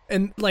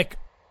 and like.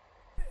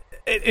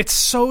 It's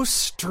so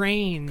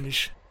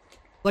strange,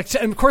 like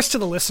and of course to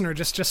the listener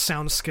just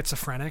sounds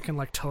schizophrenic and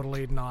like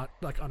totally not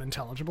like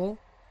unintelligible,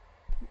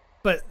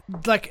 but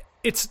like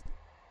it's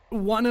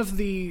one of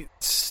the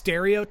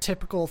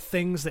stereotypical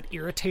things that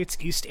irritates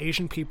East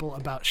Asian people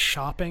about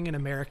shopping in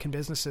American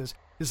businesses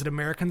is that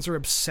Americans are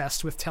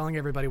obsessed with telling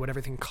everybody what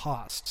everything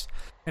costs,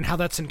 and how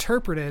that's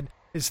interpreted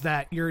is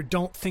that you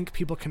don't think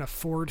people can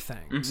afford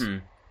things.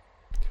 Mm-hmm.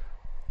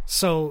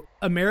 So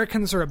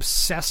Americans are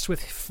obsessed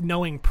with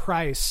knowing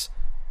price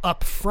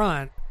up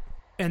front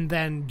and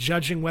then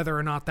judging whether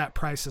or not that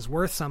price is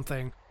worth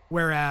something,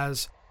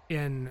 whereas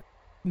in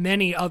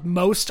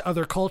most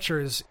other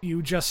cultures,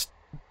 you just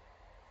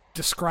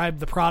describe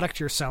the product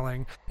you're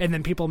selling, and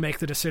then people make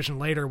the decision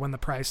later when the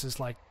price is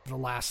like the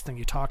last thing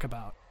you talk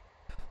about.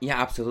 Yeah,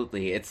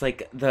 absolutely. It's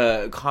like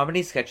the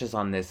comedy sketches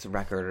on this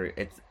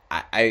record,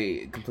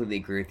 I completely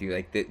agree with you.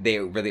 Like they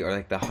really are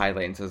like the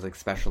highlight, and so it's like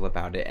special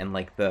about it, and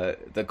like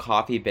the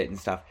coffee bit and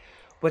stuff.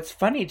 What's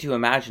funny to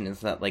imagine is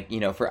that like, you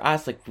know, for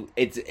us, like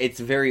it's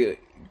very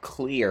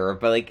clear,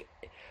 but like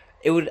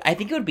I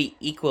think it would be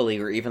equally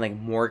or even like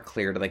more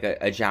clear to like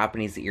a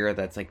Japanese ear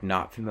that's like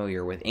not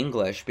familiar with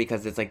English,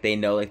 because it's like they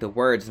know like the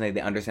words and they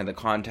understand the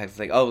context. It's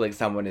like, oh, like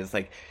someone is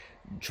like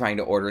trying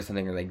to order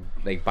something or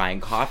like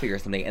buying coffee or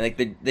something, and like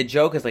the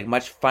joke is like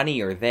much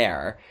funnier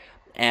there,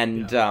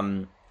 and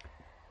yeah.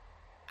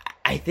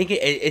 I think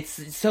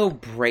it's so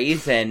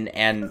brazen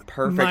and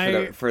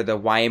perfect for the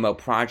YMO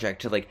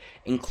project to like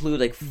include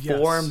like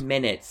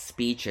 4-minute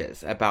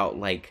speeches about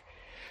like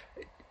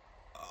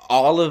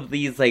all of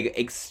these like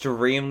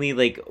extremely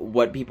like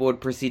what people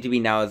would perceive to be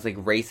now as like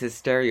racist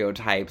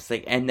stereotypes,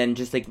 like, and then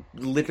just like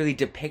literally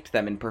depict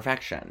them in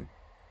perfection.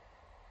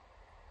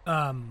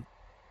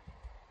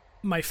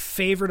 My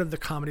favorite of the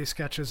comedy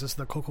sketches is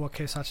the Koko wa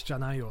Keisatsu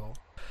janai yo,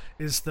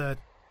 is the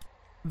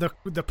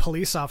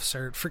police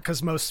officer,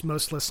 because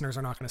most listeners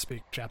are not going to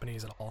speak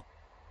Japanese at all.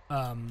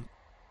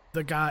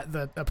 The guy,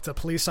 the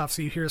police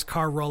officer, you hear his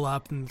car roll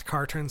up and the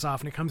car turns off,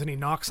 and he comes and he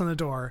knocks on the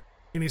door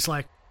and he's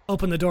like,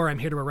 "Open the door, I'm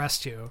here to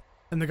arrest you."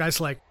 And the guy's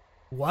like,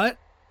 "What?"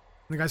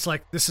 And the guy's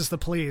like, "This is the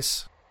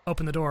police,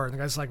 open the door." And the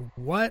guy's like,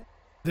 "What?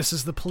 This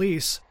is the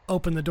police,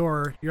 open the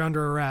door, you're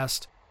under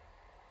arrest."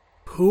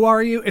 Who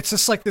are you? It's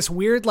just like this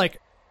weird,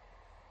 like,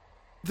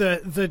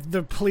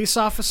 the police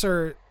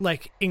officer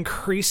like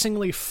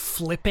increasingly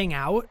flipping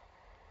out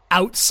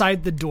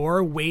outside the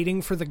door,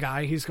 waiting for the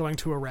guy he's going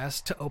to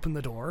arrest to open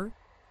the door.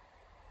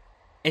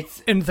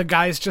 And the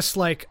guy's just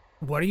like,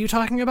 "What are you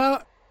talking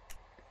about?"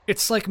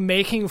 It's like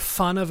making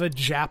fun of a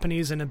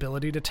Japanese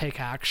inability to take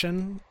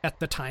action at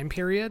the time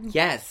period.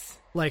 Yes.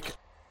 Like,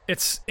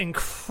 it's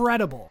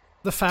incredible.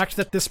 The fact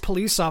that this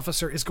police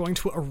officer is going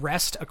to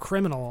arrest a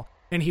criminal,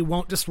 and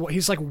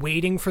he's like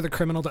waiting for the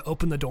criminal to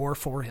open the door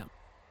for him.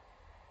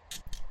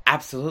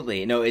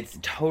 Absolutely. No, it's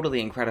totally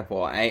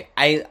incredible. I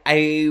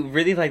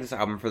really like this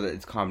album for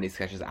its comedy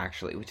sketches,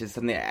 actually, which is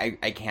something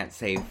I can't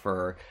say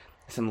for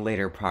some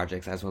later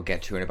projects, as we'll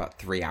get to in about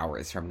 3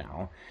 hours from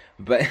now.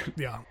 But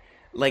yeah,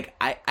 like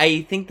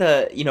I think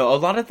a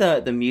lot of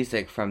the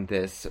music from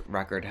this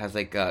record has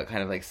like kind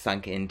of like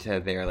sunk into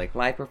their like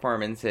live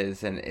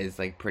performances and is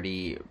like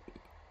pretty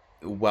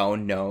well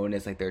known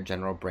as like their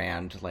general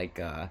brand. Like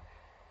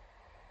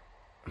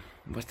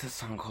what's the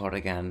song called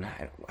again?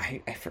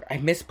 I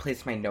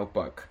misplaced my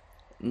notebook.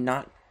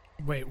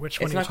 Wait, which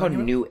one? It's not called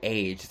New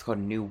Age. It's called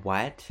New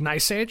what?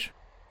 Nice Age?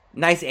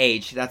 Nice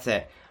Age. That's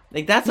it.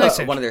 Like that's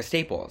one of their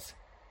staples.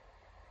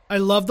 I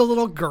love the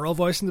little girl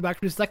voice in the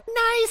background. It's like,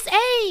 "Nice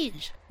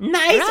age,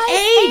 nice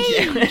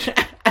age,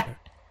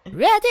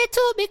 ready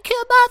to be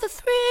killed by the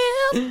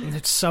thrill."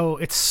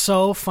 It's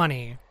so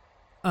funny.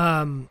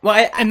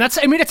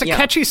 It's a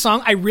catchy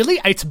song.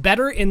 It's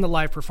better in the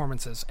live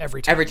performances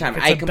every time. Every time,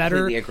 I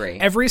completely agree.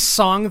 Every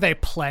song they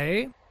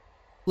play,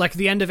 like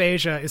The End of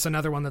Asia is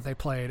another one that they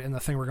played in the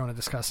thing we're going to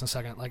discuss in a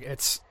second. Like,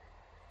 it's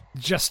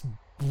just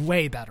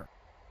way better.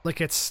 Like,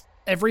 it's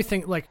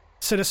everything, like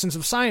Citizens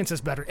of Science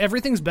is better.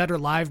 Everything's better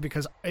live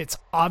because it's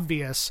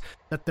obvious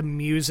that the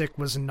music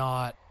was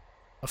not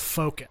a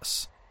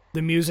focus.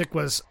 The music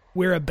was,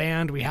 we're a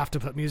band, we have to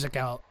put music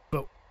out.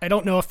 But I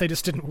don't know if they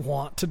just didn't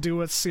want to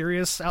do a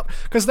serious out,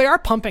 because they are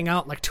pumping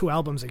out like 2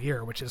 albums a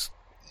year, which is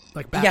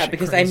like yeah,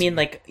 because crazy. I mean,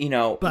 like, you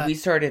know, But, we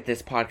started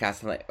this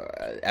podcast in like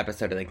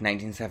episode of like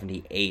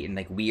 1978, and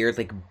like we are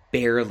like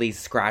barely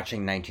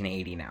scratching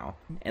 1980 now,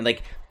 and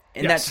like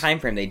in Yes. that time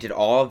frame they did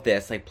all of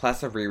this, like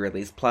plus a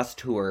re-release, plus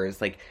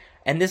tours, like,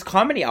 and this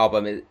comedy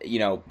album is, you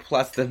know,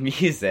 plus the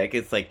music,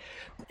 it's like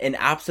an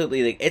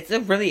absolutely, like, it's a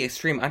really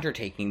extreme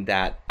undertaking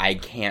that I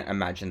can't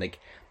imagine. Like,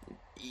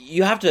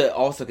 you have to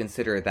also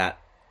consider that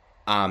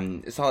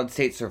Solid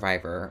State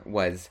Survivor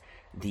was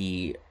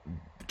the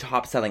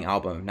top-selling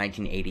album of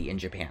 1980 in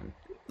Japan.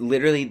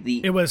 Literally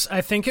it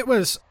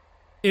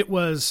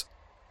was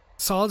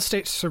Solid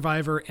State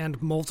Survivor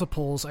and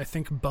Multiples, I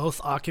think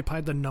both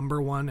occupied the number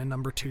 1 and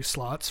number 2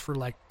 slots for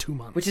like 2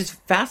 months. which is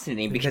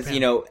fascinating because, Japan. you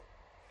know,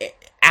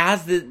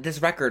 as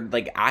this record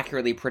like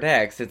accurately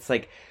predicts, it's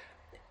like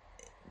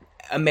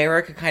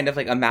America kind of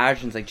like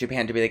imagines like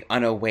Japan to be like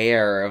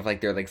unaware of like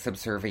their like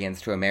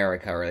subservience to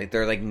America, or like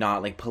they're like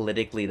not like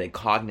politically like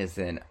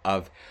cognizant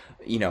of,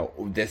 you know,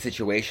 the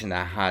situation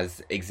that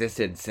has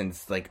existed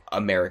since like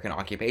American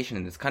occupation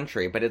in this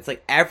country. But it's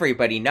like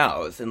everybody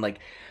knows, and like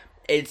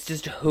it's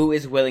just who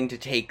is willing to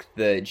take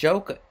the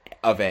joke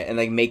of it and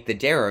like make the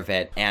dare of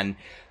it. And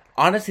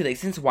honestly, like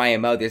since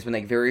YMO, there's been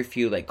like very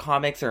few like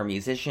comics or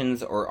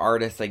musicians or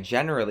artists like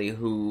generally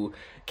who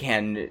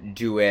can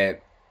do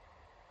it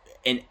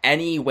in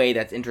any way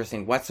that's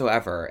interesting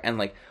whatsoever. And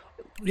like,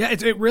 yeah,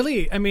 it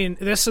really, I mean,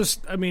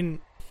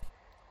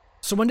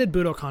 so when did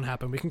Budokan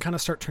happen? We can kind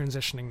of start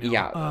transitioning now.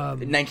 yeah,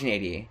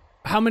 1980.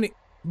 How many,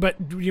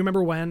 but do you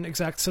remember when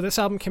exact? So this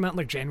album came out in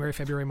like January,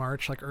 February,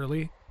 March, like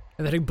early.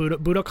 And I think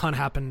Budokan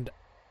happened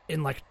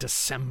in like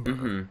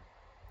December.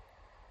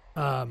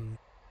 Mm-hmm.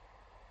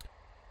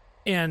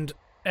 And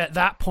at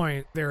that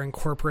point, they're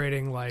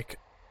incorporating like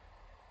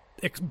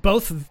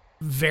both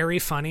very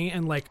funny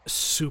and like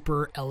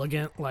super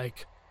elegant,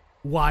 like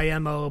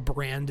YMO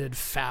branded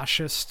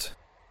fascist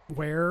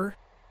wear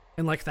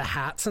and like the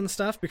hats and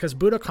stuff. Because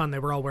Budokan, they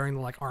were all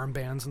wearing like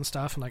armbands and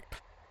stuff. And like,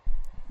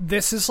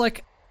 this is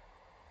like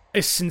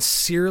a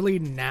sincerely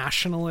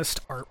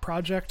nationalist art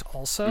project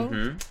also.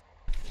 Mm-hmm.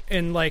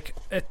 And like,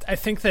 I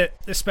think that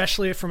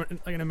especially from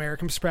like an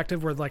American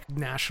perspective, where like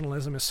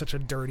nationalism is such a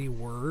dirty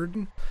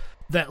word,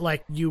 that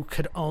like you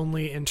could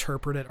only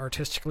interpret it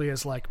artistically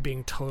as like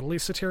being totally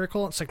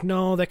satirical. It's like,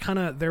 no,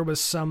 there was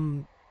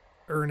some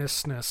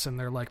earnestness in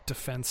their like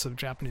defense of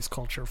Japanese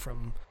culture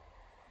from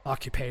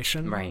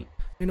occupation, Right.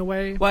 in a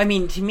way. Well, I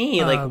mean, to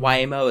me, like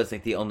YMO is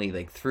like the only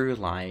like through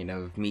line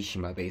of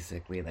Mishima,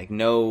 basically. Like,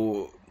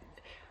 no,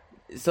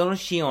 Sono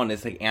Shion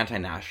is like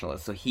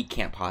anti-nationalist, so he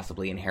can't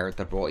possibly inherit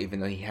the role,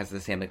 even though he has the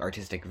same like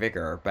artistic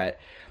vigor. But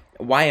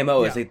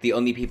YMO is like the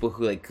only people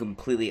who like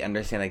completely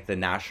understand like the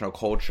national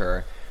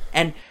culture.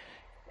 And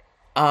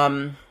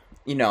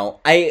you know,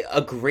 I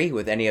agree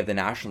with any of the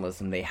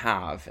nationalism they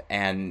have,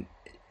 and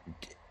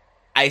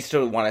I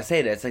still want to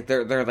say this, like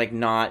they're like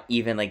not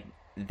even like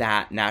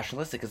that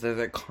nationalistic, because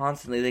they're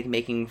constantly like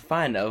making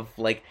fun of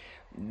like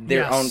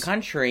their own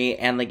country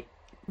and like,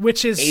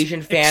 which is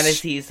Asian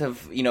fantasies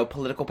of, you know,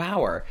 political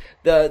power.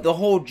 The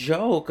whole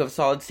joke of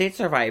Solid State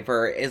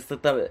Survivor is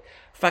that the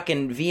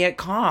fucking Viet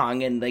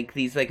Cong and like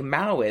these like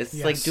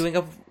Maoists like doing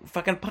a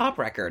fucking pop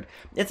record.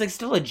 It's like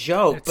still a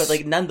joke, but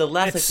like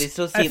nonetheless, like they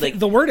still see like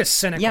the word is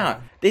cynical. Yeah,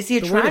 they see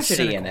a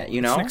tragedy in it.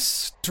 You know, it's an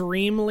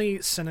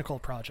extremely cynical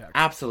project.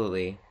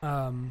 Absolutely.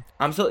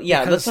 So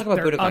yeah, let's talk about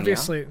Budokan.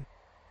 Obviously.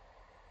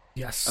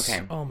 Yes.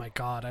 Okay. Oh my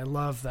god, I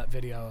love that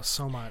video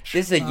so much.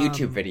 This is a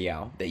YouTube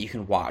video that you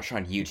can watch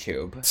on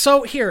YouTube.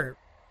 So here,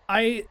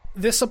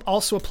 this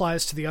also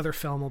applies to the other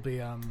film we'll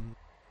be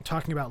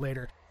talking about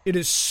later. It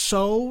is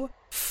so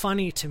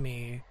funny to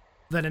me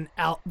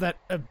that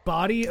a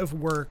body of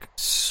work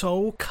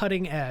so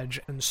cutting edge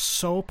and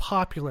so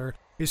popular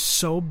is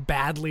so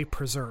badly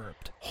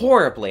preserved.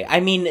 Horribly. I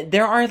mean,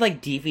 there are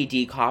like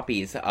DVD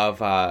copies of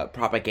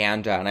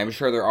Propaganda, and I'm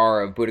sure there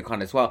are of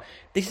Budokan as well.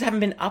 They just haven't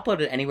been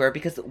uploaded anywhere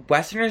because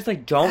Westerners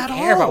like don't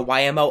care about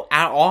YMO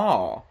at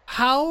all.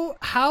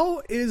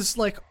 How is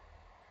like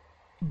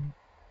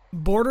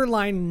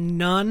borderline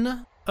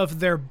none of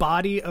their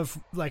body of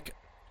like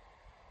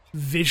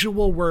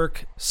visual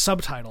work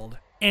subtitled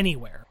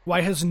anywhere?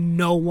 Why has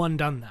no one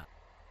done that?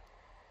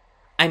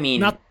 I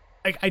mean,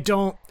 I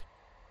don't.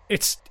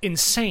 It's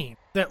insane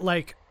that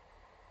like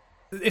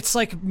it's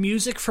like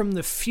music from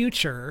the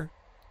future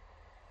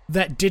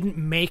that didn't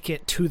make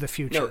it to the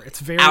future. No, it's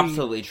very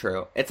absolutely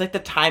true. It's like the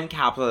time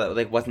capsule that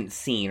like wasn't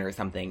seen or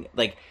something.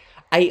 Like,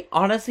 I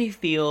honestly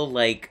feel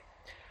like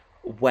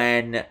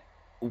when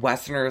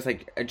Westerners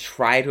like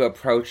try to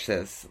approach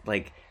this,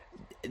 like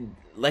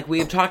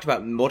we've talked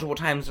about multiple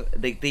times,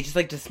 they just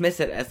like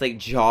dismiss it as like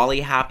jolly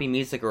happy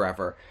music or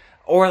whatever.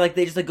 Or, like,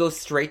 they just, like, go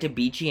straight to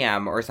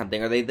BGM or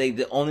something. Or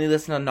they only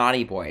listen to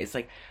Naughty Boys.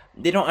 Like,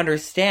 they don't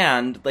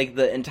understand, like,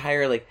 the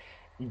entire, like,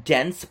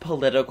 dense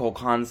political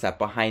concept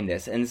behind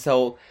this. And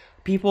so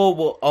people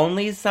will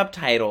only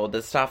subtitle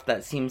the stuff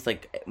that seems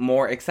like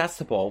more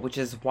accessible, which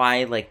is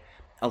why like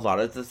a lot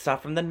of the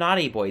stuff from the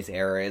Naughty Boys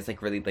era is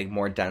like really like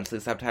more densely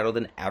subtitled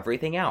than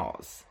everything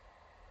else.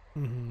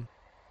 Mm-hmm.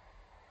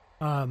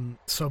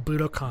 So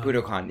Budokan.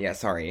 Budokan, yeah,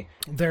 sorry.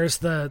 There's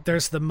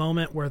the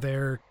moment where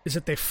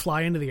they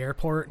fly into the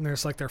airport and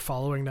there's like they're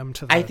following them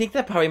to the I think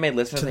that probably my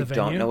listeners like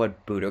don't venue. know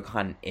what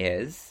Budokan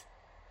is.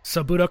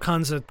 So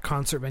Budokan's a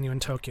concert venue in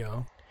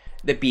Tokyo.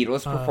 The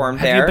Beatles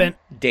performed have you there.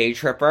 Day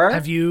Tripper.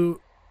 Have you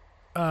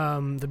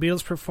the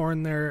Beatles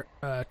performed there,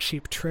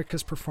 Cheap Trick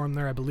has performed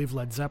there, I believe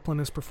Led Zeppelin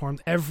has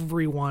performed.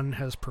 Everyone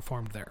has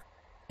performed there.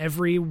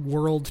 Every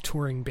world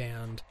touring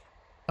band.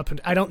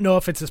 I don't know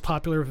if it's as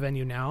popular a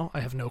venue now.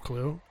 I have no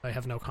clue. I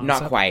have no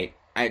concept. Not quite.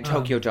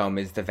 Tokyo Dome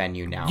is the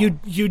venue now.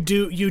 You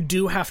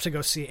do have to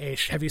go see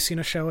have you seen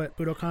a show at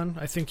Budokan?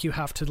 I think you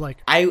have to like.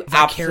 I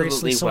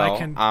absolutely so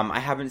will. I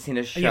haven't seen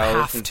a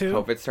show since to?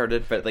 COVID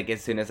started, but like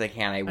as soon as I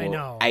can, I will. I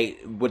know. I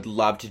would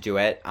love to do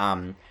it.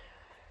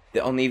 The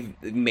only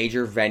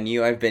major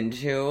venue I've been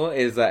to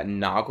is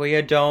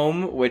Nagoya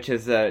Dome, which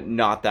is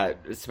not that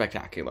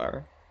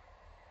spectacular.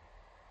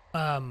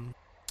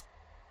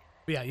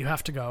 Yeah, you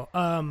have to go.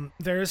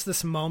 There's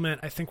this moment,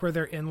 I think, where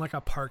they're in like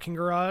a parking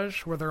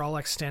garage where they're all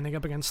like standing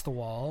up against the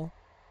wall.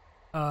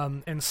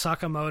 And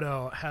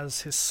Sakamoto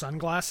has his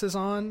sunglasses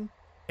on,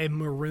 a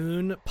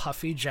maroon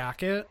puffy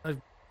jacket,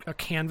 a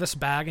canvas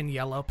bag, and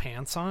yellow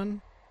pants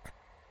on.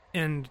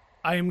 And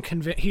I am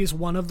convinced he's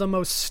one of the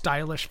most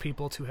stylish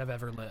people to have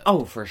ever lived.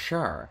 Oh, for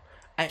sure.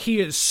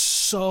 He is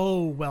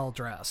so well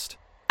dressed.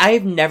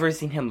 I've never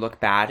seen him look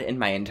bad in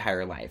my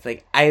entire life.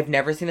 Like, I've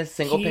never seen a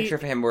single picture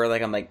of him where,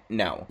 like, I'm like,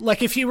 no.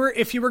 Like, if you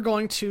were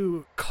going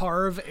to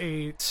carve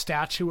a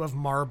statue of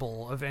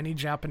marble of any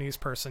Japanese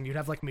person, you'd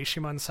have, like,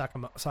 Mishima and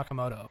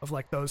Sakamoto. Of,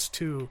 like, those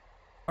two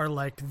are,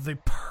 like, the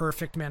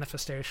perfect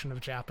manifestation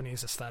of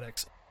Japanese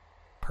aesthetics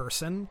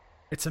person.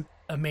 It's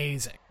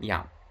amazing.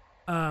 Yeah.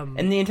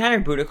 And the entire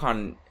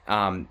Budokan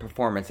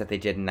performance that they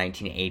did in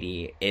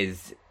 1980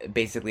 is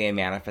basically a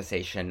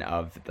manifestation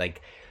of,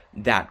 like,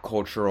 that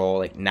cultural,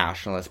 like,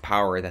 nationalist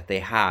power that they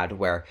had,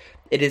 where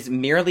it is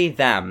merely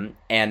them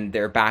and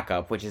their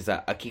backup, which is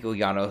Akiko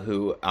Yano,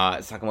 who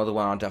Sakamoto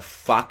went on to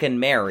fucking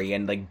marry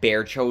and, like,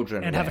 bear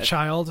children and with. have a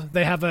child.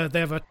 They have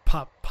a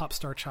pop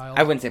star child.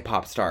 I wouldn't say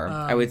pop star.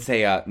 I would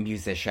say a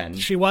musician.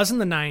 She was in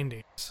the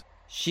 90s.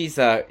 She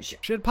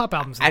had pop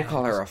albums in I'd the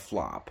call 90s. her a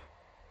flop.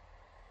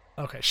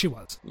 Okay, she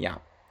was. Yeah.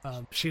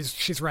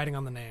 She's writing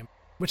on the name,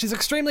 which is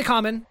extremely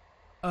common.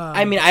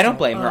 I mean, I don't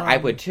blame her. I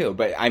would too,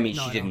 but I mean,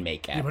 no, she didn't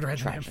make it. You would have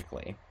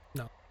tragically.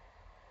 No.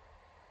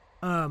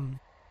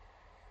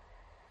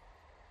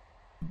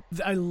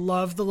 I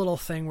love the little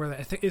thing where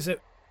I think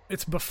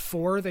it's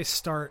before they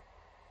start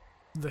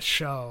the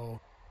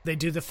show. They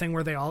do the thing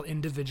where they all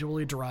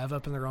individually drive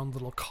up in their own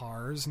little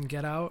cars and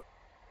get out.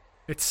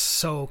 It's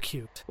so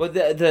cute. Well,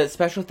 the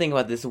special thing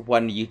about this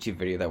one YouTube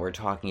video that we're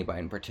talking about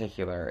in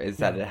particular is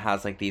that it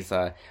has like these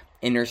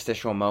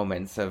interstitial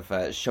moments of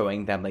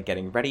showing them like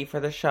getting ready for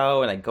the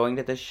show and like going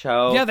to the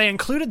show. Yeah, they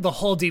included the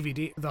whole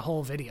DVD, the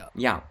whole video.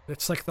 Yeah,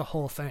 it's like the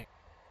whole thing.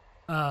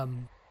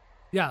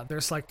 Yeah,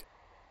 there's like.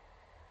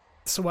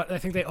 So what I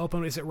think they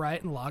open, is it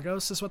Riot in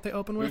Lagos is what they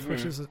open with,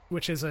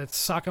 which is a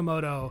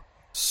Sakamoto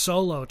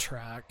solo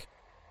track.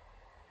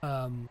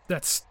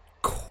 That's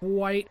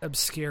quite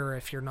obscure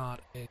if you're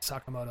not a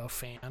Sakamoto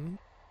fan.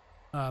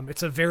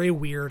 It's a very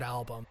weird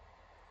album.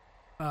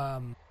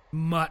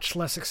 Much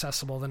less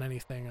accessible than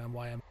anything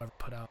YM ever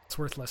put out. It's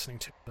worth listening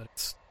to,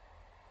 but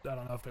I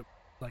don't know if it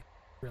like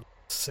really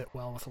sit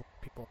well with a lot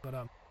of people.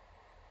 But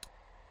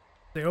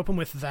they open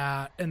with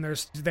that, and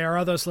there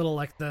are those little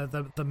like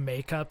the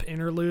makeup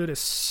interlude is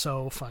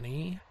so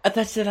funny.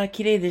 It's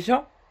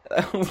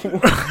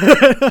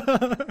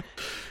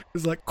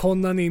like こ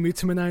んなに見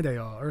つめないで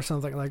よ or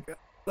something like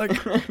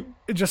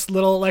just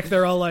little like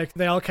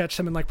they all catch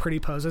him in like pretty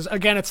poses.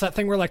 Again, it's that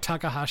thing where like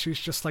Takahashi's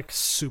just like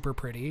super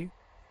pretty.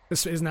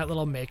 This isn't that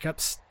little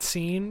makeup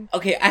scene.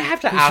 Okay, I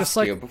have to ask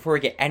you before we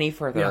get any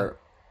further.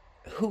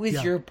 Yeah. Who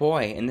is your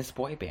boy in this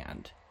boy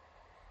band?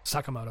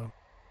 Sakamoto.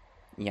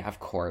 Yeah, of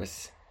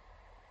course.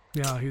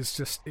 Yeah, he's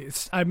just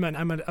I'm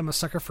a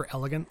sucker for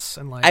elegance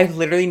and like I've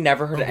literally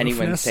never heard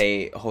anyone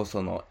say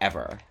Hosono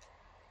ever.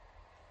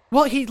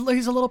 Well, he's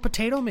a little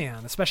potato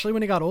man, especially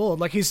when he got old.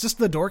 Like, he's just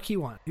the dorky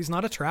one. He's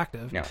not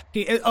attractive.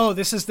 No.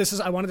 This is.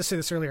 I wanted to say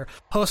this earlier.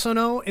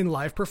 Hosono in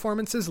live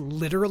performances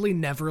literally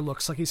never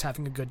looks like he's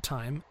having a good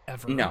time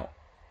ever. No.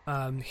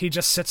 He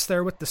just sits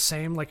there with the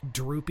same like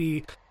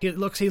droopy. He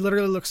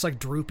literally looks like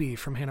Droopy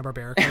from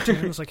Hanna-Barbera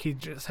cartoons. Like he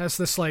just has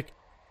this like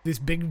these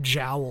big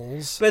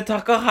jowls. But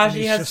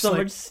Takahashi has so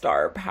much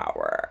star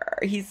power.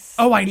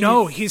 I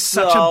know. He's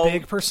such a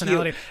big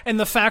personality, cute. And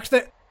the fact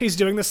that he's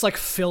doing this like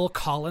Phil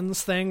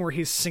Collins thing where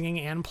he's singing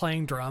and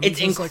playing drums. It's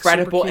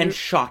incredible and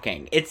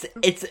shocking. It's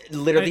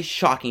literally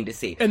shocking to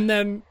see. And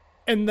then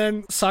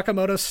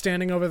Sakamoto's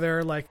standing over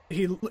there like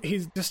he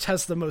just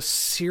has the most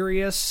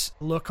serious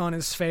look on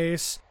his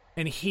face,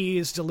 and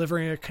he's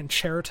delivering a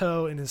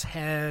concerto in his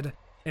head.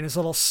 and his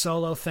little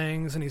solo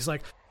things, and he's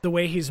like, the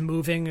way he's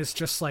moving is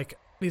just like,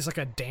 he's like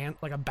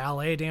like a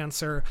ballet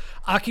dancer.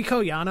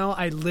 Akiko Yano,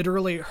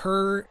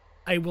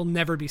 I will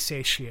never be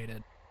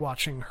satiated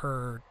watching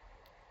her.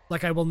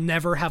 Like, I will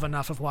never have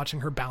enough of watching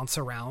her bounce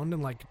around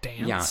and like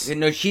dance. Yeah,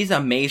 no, she's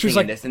amazing She's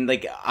like, in this, and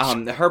like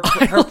her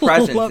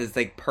presence is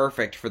like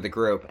perfect for the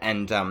group.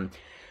 And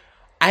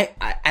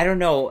I don't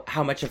know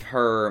how much of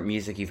her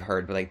music you've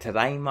heard, but like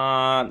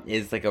Tadaima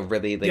is like a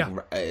really like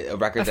a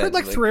record. I've heard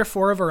like 3 or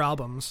 4 of her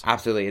albums.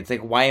 Absolutely, it's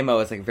like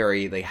YMO is like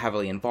very like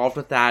heavily involved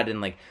with that,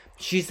 and like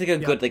she's like a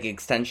good like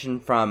extension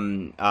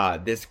from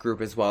this group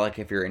as well. Like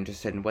if you're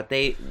interested in what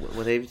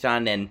they've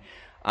done, and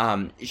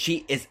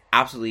she is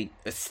absolutely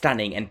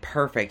stunning and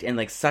perfect and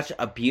like such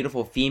a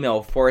beautiful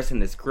female force in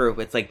this group.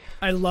 It's like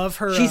I love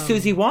her. She's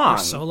Suzy Wong.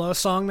 Her solo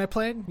song they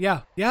played.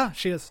 Yeah,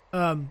 she is.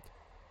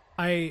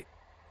 I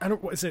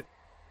don't. Is it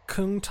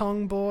Kung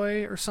Tong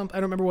Boy or something?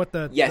 I don't remember what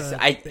the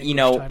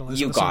title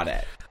is. You got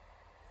it.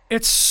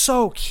 It's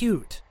so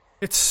cute.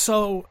 It's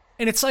so,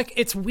 and it's like,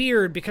 it's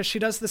weird because she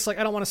does this like,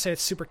 I don't want to say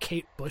it's super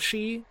Kate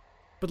Bushy,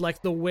 but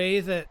like the way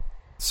that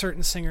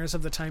certain singers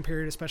of the time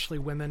period, especially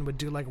women, would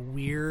do like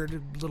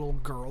weird little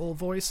girl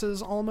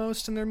voices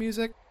almost in their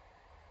music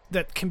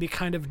that can be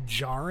kind of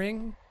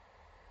jarring,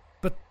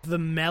 but the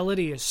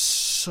melody is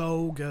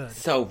so good.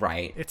 So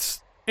right.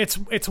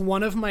 It's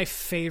one of my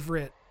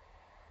favorite.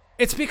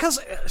 It's because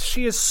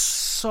she is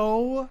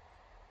so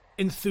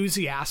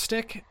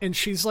enthusiastic, and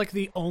she's like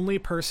the only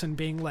person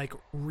being like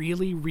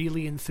really,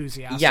 really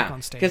enthusiastic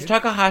on stage. Because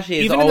Takahashi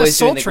is even always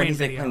doing like, Train when he's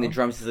like video. playing the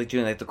drums, he's like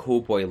doing like the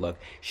cool boy look.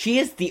 She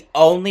is the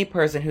only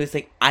person who's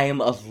like, I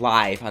am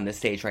alive on the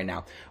stage right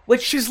now.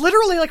 Which she's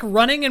literally like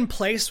running in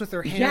place with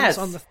her hands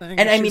on the thing.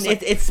 And I mean,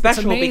 like, it's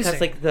special amazing. because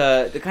like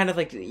the kind of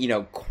like, you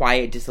know,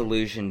 quiet,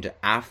 disillusioned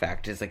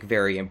affect is like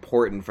very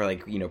important for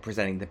like, you know,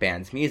 presenting the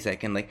band's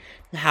music, and like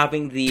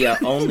having the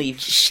only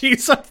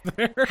she's up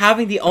there,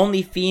 having the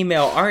only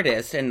female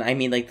artist, and I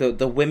mean like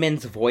the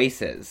women's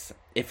voices,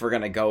 if we're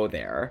gonna go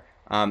there.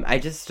 I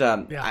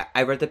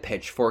read the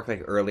Pitchfork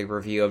like early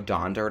review of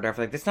Donda or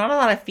whatever. Like, there's not a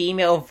lot of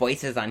female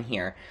voices on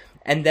here.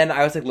 And then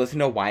I was like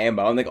listening to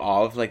YMO, and like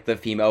all of like the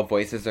female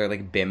voices are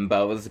like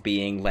bimbos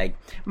being like,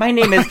 "My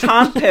name is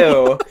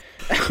Tanpu."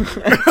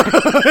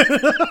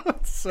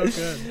 So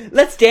good.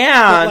 Let's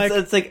dance.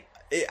 It's like,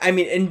 I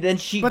mean, and then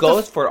she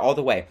goes for it all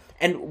the way.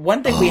 And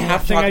one thing we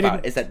have to talk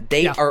about is that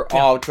they are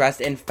all dressed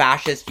in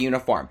fascist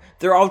uniform.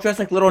 They're all dressed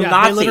like little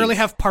Nazis. They literally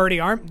have party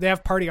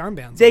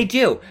armbands. They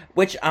do,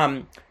 which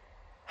should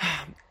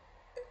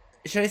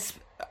I?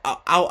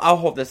 I'll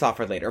hold this off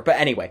for later. But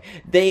anyway,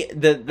 the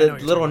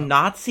little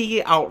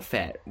Nazi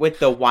outfit with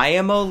the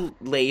YMO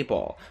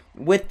label,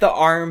 with the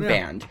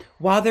armband,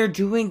 while they're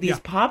doing these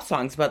pop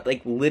songs about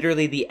like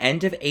literally the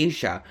end of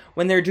Asia,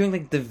 when they're doing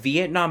like the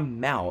Vietnam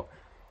melt,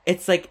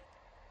 it's like,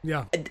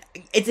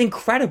 it's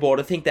incredible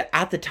to think that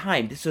at the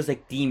time this was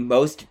like the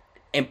most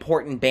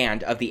important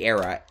band of the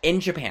era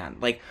in Japan.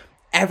 Like,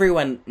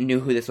 everyone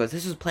knew who this was.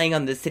 This was playing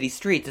on the city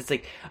streets. It's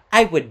like,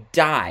 I would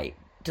die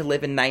to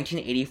live in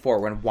 1984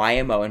 when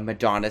YMO and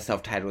Madonna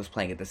Self-Titled was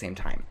playing at the same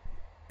time.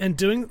 And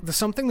doing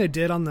something they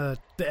did on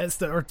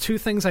or two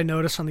things I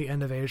noticed on the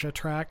End of Asia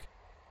track,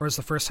 or is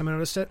the first time I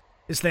noticed it,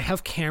 is they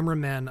have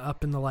cameramen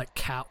up in the like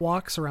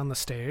catwalks around the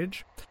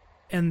stage,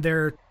 and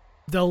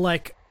they'll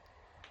like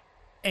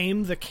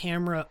aim the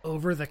camera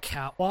over the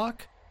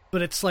catwalk,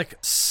 but it's like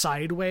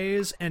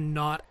sideways and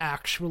not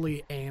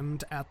actually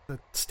aimed at the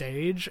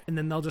stage, and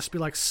then they'll just be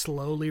like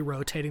slowly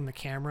rotating the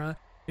camera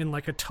in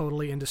like a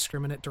totally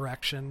indiscriminate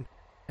direction,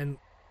 and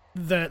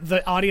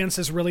the audience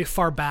is really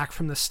far back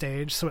from the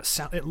stage, so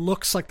it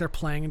looks like they're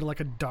playing into like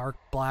a dark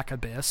black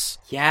abyss.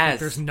 Yes, like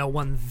there's no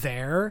one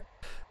there,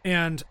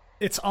 and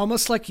it's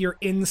almost like you're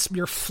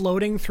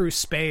floating through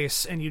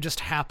space, and you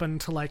just happen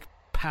to like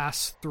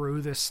pass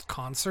through this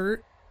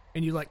concert,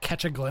 and you like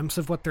catch a glimpse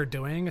of what they're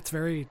doing. It's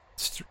very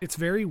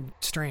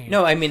strange.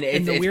 No, I mean,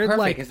 it's weird,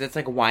 perfect because it's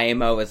like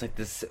YMO is like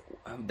this,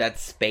 that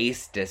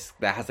space disc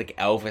that has like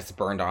Elvis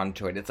burned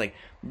onto it. It's like,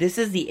 this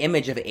is the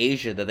image of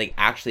Asia that like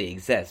actually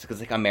exists, because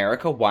like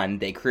America won,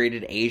 they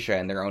created Asia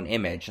in their own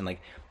image, and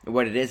like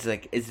what it is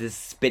like is this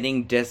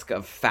spinning disc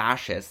of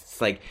fascists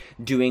like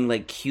doing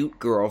like cute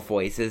girl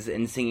voices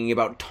and singing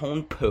about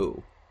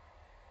Tonpu.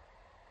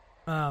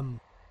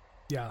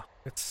 Yeah,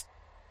 it's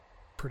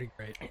pretty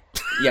great.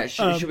 Yeah,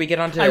 should we get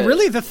on to...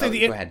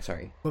 go ahead,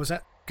 sorry. What was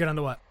that? Get on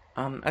to what?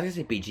 I was going to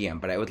say BGM,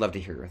 but I would love to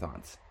hear your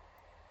thoughts.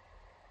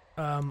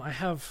 I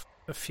have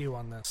a few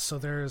on this. So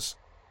there's...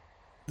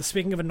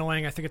 Speaking of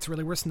annoying, I think it's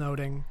really worth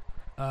noting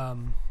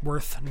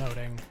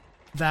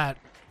that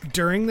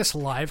during this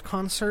live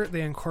concert,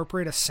 they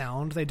incorporate a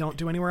sound they don't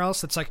do anywhere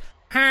else. It's like,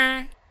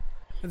 ha!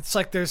 It's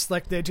like there's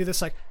like, they do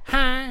this like,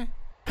 ha!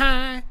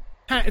 Ha!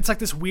 It's like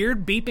this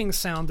weird beeping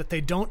sound that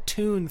they don't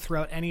tune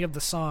throughout any of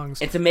the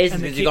songs. It's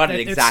amazing because you got it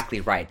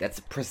exactly right.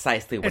 That's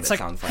precisely what it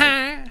sounds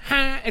like.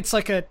 It's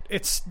like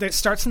it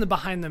starts in the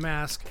Behind the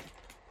Mask.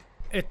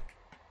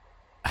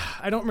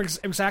 I don't remember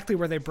exactly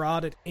where they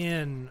brought it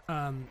in,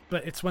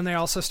 but it's when they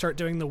also start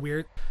doing the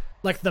weird.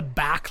 like the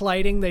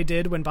backlighting they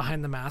did when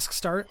Behind the Mask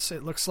starts,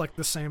 it looks like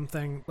the same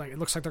thing. Like it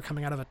looks like they're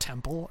coming out of a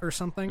temple or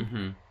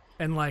something.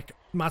 And like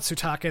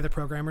Matsutake, the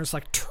programmer, is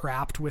like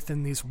trapped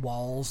within these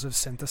walls of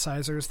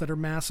synthesizers that are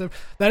massive.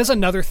 That is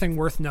another thing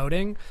worth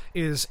noting,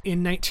 is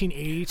in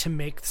 1980 to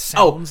make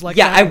sounds like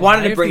that. I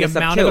wanted to bring the this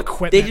up amount too. of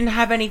equipment. They didn't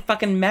have any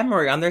fucking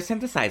memory on their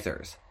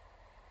synthesizers.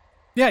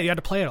 Yeah, you had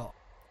to play it all.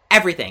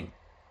 Everything.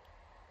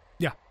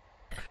 Yeah.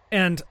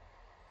 And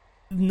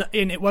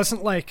it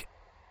wasn't like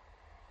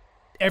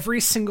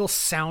every single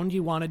sound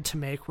you wanted to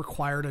make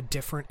required a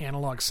different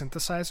analog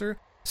synthesizer.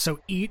 So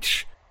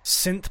each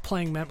synth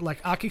playing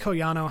like Akiko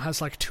Yano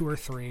has like 2 or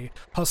 3,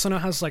 Hosono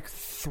has like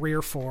 3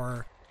 or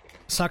 4,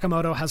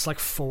 Sakamoto has like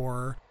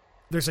 4.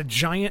 There's a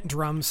giant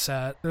drum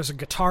set, there's a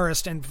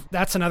guitarist, and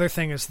that's another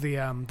thing, is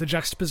the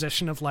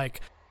juxtaposition of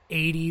like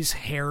 80s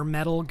hair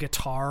metal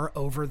guitar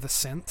over the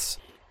synths.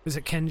 Is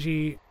it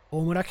Kenji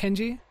Omura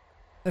Kenji,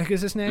 I think is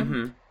his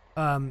name?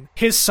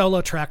 His solo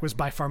track was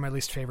by far my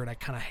least favorite. I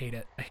kind of hate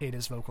it. I hate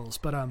his vocals,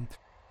 but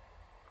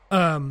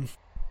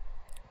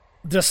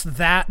just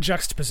that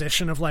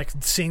juxtaposition of like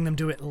seeing them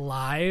do it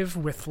live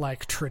with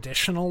like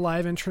traditional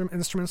live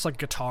instruments like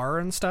guitar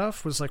and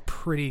stuff was like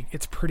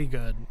it's pretty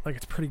good. Like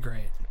it's pretty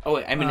great. Oh,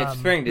 I mean, it's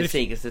fair to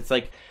say, because it's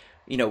like,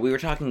 you know, we were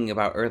talking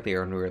about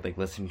earlier when we were like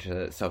listening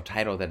to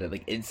Self-Titled that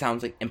it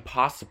sounds like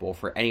impossible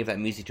for any of that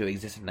music to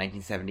exist in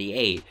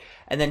 1978,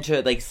 and then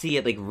to like see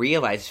it like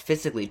realized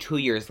physically 2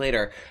 years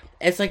later,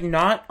 it's like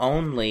not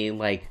only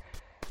like,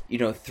 you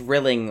know,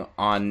 thrilling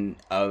on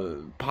a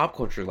pop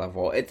culture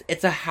level.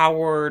 It's a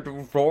Howard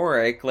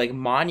Rourke like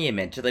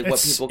monument to like what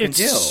people can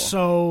do.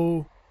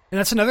 So, and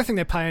that's another thing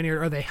they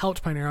pioneered, or they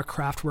helped pioneer.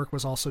 Kraftwerk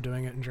was also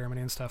doing it in Germany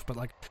and stuff. But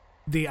like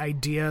the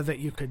idea that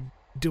you could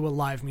do a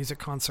live music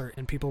concert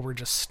and people were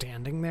just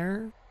standing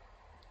there.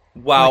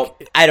 Well,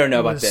 like, I don't know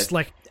about this.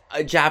 Like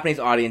Japanese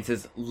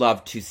audiences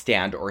love to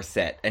stand or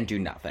sit and do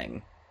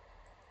nothing.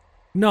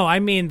 No, I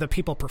mean the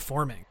people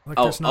performing. Like,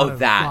 there's not a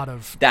lot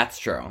of... That's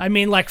true. I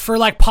mean, like, for,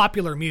 like,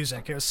 popular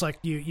music, it's like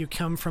you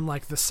come from,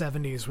 like, the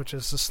 70s, which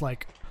is just,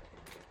 like,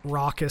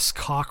 raucous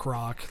cock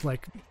rock,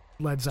 like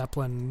Led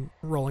Zeppelin,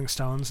 Rolling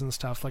Stones and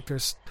stuff. Like,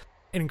 there's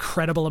an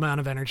incredible amount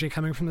of energy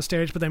coming from the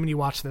stage, but then when you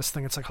watch this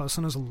thing, it's like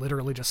Hosono's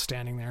literally just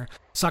standing there.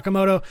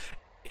 Sakamoto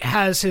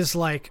has his,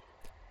 like...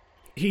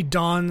 He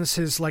dons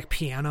his, like,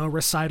 piano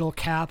recital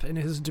cap in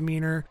his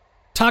demeanor.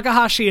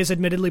 Takahashi is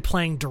admittedly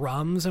playing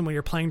drums, and when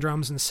you're playing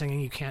drums and singing,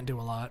 you can't do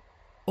a lot.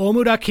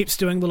 Omura keeps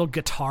doing little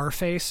guitar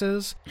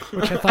faces,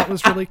 which I thought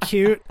was really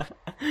cute.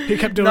 He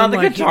kept doing not the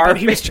like guitar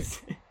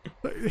face.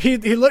 He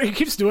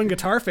keeps doing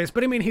guitar face,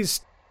 but I mean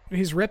he's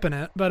ripping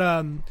it. But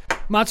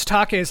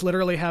Matsutake is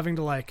literally having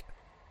to like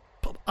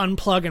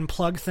unplug and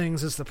plug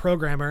things as the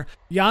programmer.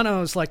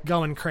 Yano's like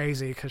going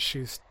crazy because she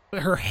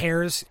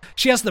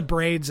has the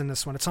braids in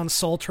this one. It's on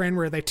Soul Train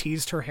where they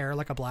teased her hair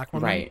like a black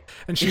woman, right?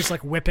 And she's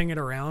like whipping it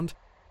around.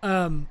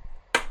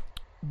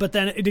 But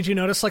then did you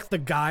notice like the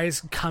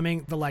guys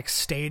coming, the like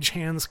stage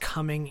hands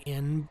coming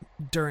in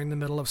during the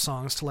middle of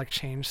songs to like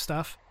change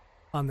stuff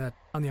on the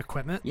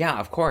equipment? Yeah,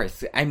 of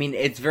course. I mean,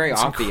 it's very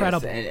obvious,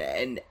 incredible.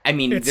 And I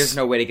mean, there's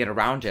no way to get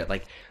around it.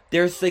 Like,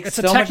 there's like it's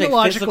so a much like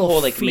technological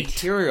physical like feat.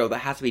 material that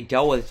has to be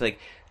dealt with like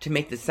to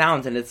make the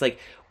sounds, and it's like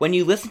when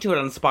you listen to it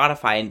on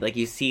Spotify and like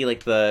you see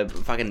like the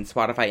fucking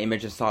Spotify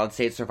image of Solid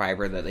State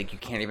Survivor that like you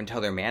can't even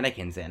tell they're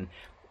mannequins in.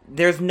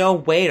 There's no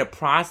way to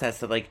process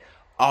that. Like,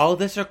 all of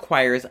this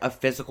requires a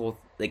physical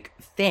like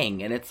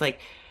thing, and it's like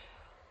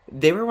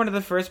they were one of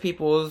the first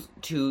people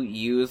to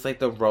use like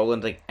the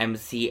Roland like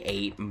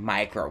MC8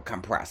 micro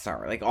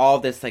compressor, like all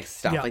this like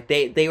stuff. Yep. Like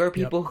they were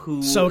people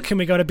who. So can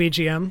we go to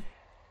BGM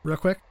real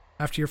quick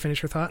after you're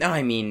finished your thought? No,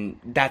 I mean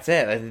that's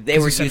it. Like, they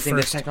were using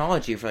this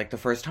technology for like the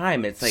first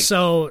time. It's like,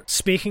 so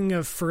speaking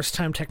of first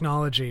time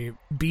technology,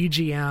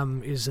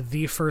 BGM is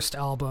the first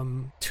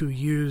album to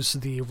use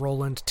the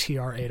Roland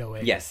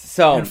TR-808. yes.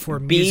 So And for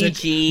BGM,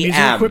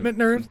 music equipment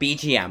nerds,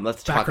 BGM.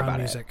 Let's talk background about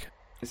music.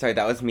 it. Sorry,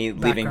 that was me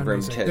leaving Background room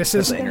music. to. This to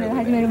is- the interlude.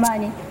 始める前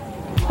に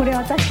これ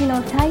は私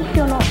の最初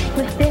のそ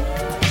して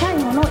最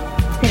後の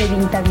テレビイ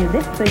ンタビュー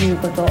ですという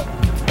ことを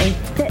言っ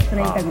てそ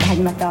のインタビューが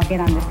始まったわけ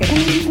なんですけど、こ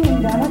の時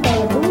点であなたは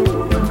どういう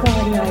関わ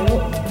り合いを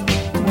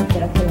持って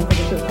らっしゃるので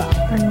しょうか。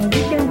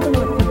事件と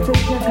の直接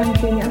な関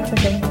係にあった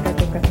か否か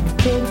とか、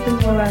そういった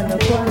ものは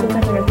公安の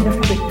方が調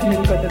べて決め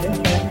ることです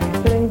から、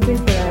それについ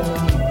ては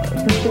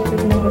直接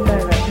的な答え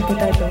は避け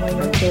たいと思い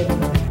ますけれど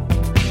も。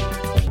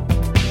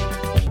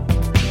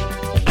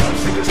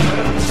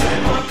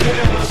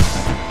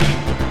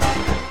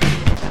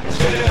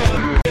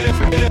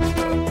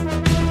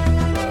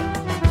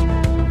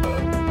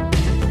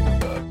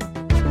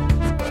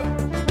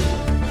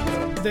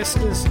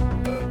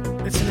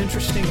It's an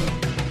interesting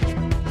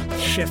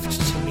shift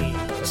to me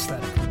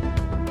aesthetically.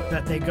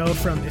 That they go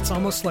from, it's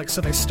almost like,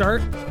 so they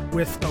start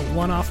with a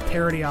one-off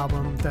parody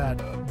album that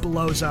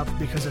blows up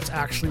because it's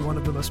actually one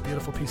of the most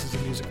beautiful pieces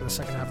of music of the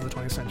second half of the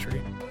 20th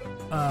century.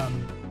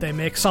 They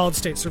make Solid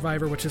State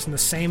Survivor, which is in the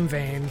same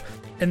vein,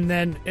 and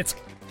then it's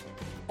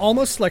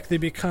almost like they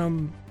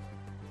become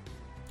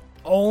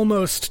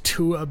almost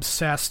too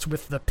obsessed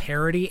with the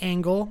parody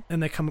angle,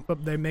 and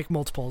they make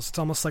multiples. It's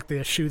almost like they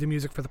eschew the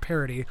music for the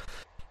parody.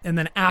 And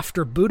then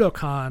after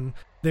Budokan,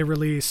 they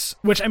release,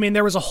 which, I mean,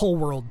 there was a whole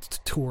world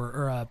tour,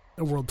 or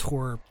a world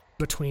tour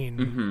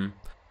between,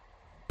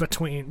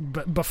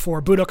 but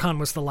before Budokan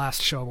was the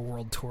last show of a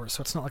world tour,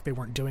 so it's not like they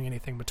weren't doing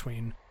anything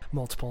between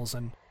multiples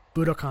and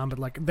Budokan, but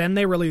like then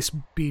they released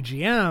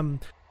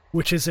BGM,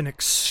 which is an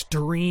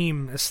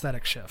extreme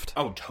aesthetic shift.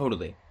 Oh,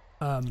 totally.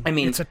 I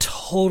mean, it's a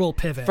total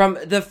pivot. From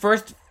the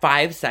first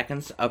 5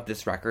 seconds of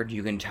this record,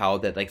 you can tell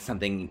that like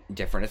something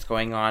different is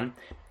going on.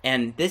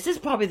 And this is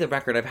probably the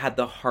record I've had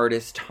the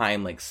hardest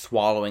time like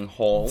swallowing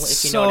whole,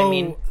 if you know what I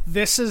mean.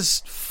 This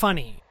is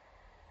funny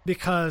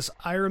because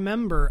I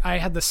remember I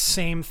had the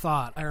same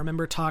thought. I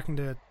remember talking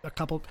to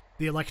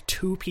the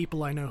 2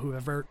 people I know who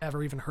have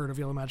ever even heard of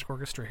Yellow Magic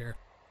Orchestra here.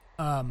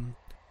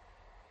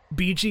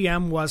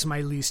 BGM was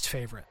my least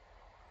favorite.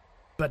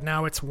 But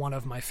now it's one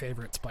of my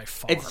favorites by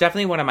far. It's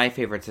definitely one of my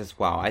favorites as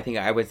well. I think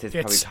I would say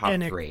it's probably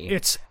top 3.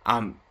 It's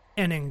an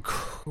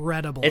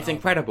incredible album.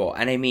 Incredible.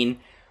 And I mean,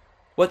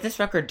 what this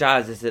record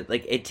does is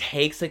it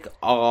takes like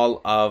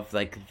all of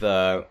like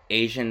the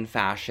Asian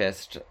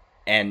fascist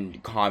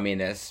and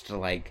communist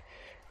like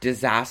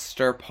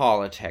disaster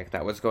politic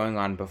that was going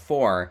on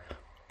before,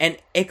 and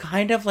it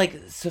kind of like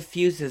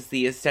suffuses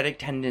the aesthetic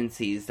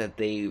tendencies that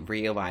they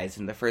realized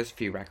in the first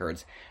few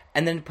records,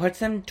 and then puts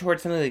them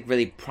towards something like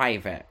really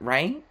private,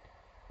 right?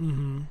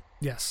 Mm-hmm.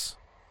 Yes.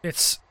 I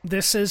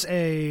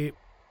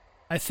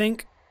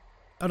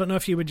don't know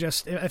if you would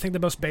I think the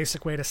most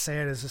basic way to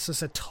say it is this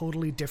is a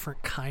totally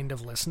different kind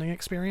of listening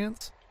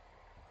experience.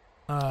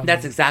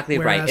 That's exactly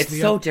right. It's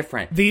so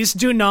different. These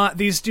do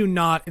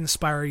not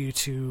inspire you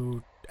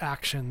to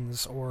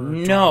actions or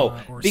no,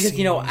 or because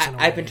you know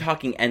I've been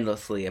talking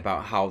endlessly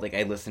about how like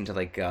I listen to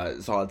like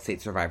Solid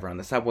State Survivor on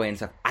the subway and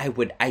stuff. I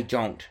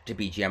don't to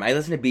BGM. I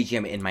listen to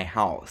BGM in my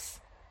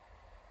house.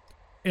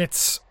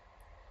 Which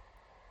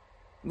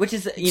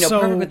is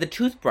perfect with the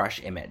toothbrush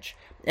image,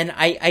 and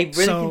I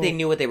really think they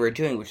knew what they were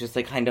doing, which is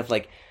like kind of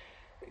like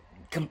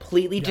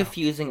completely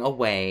diffusing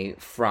away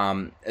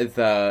from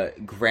the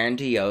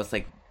grandiose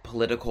like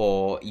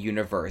political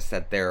universe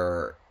that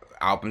their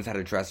albums had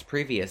addressed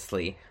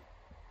previously.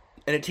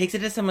 And it takes it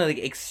to something like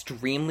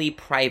extremely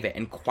private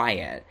and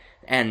quiet,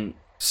 and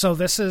so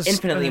this is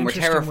infinitely more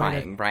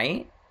terrifying,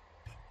 right?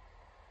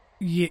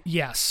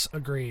 Yes,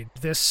 agreed.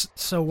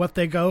 So what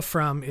they go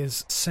from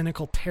is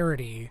cynical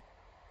parody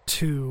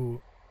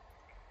to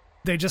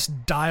they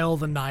just dial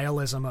the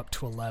nihilism up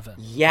to 11.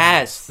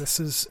 Yes, this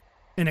is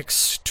an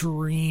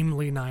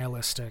extremely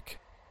nihilistic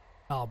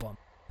album.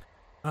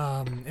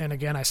 And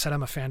again, I said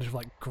I'm a fan of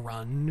like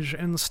grunge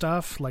and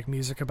stuff, like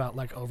music about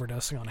like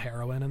overdosing on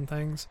heroin and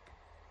things.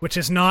 Which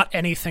is not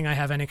anything I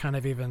have any kind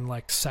of even,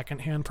 like,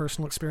 secondhand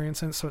personal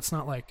experience in, so it's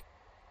not, like,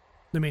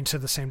 I mean, to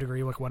the same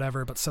degree, like,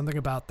 whatever, but something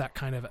about that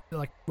kind of,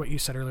 like, what you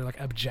said earlier, like,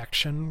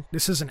 abjection.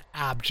 This is an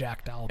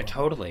abject album.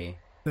 Totally.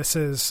 This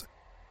is,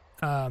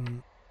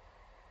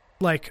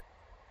 like,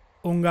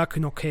 ongaku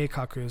no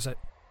keikaku, is that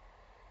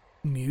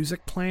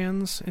music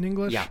plans in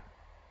English? Yeah.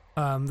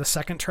 The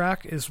second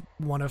track is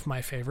one of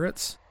my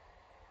favorites.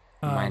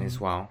 Mine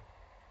as well.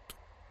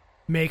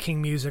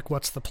 Making music,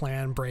 what's the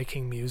plan,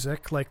 breaking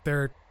music, like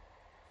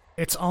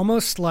it's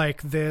almost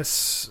like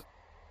this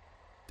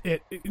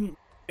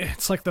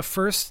it's like the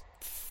first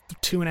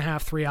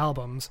 2.5, 3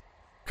 albums,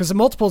 because the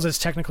Multiples is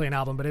technically an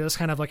album, but it is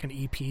kind of like an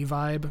EP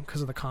vibe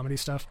because of the comedy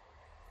stuff.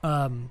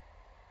 That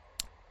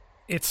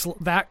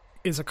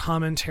is a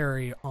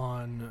commentary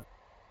on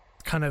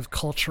kind of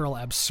cultural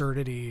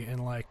absurdity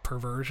and like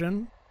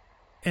perversion,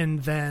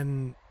 and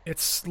then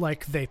it's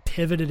like they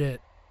pivoted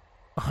it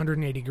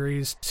 180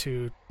 degrees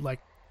to like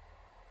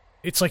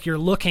it's like you're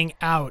looking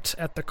out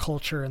at the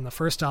culture in the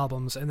first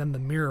albums, and then the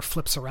mirror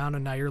flips around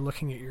and now you're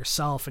looking at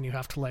yourself, and you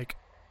have to like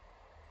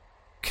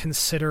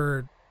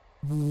consider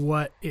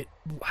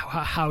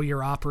how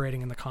you're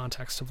operating in the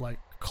context of like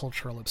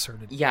cultural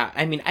absurdity. Yeah,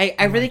 I mean,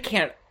 I really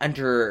can't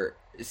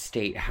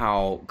understate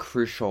how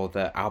crucial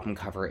the album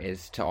cover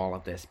is to all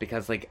of this,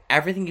 because like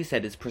everything you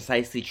said is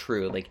precisely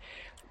true. Like,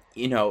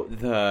 you know,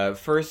 the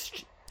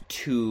first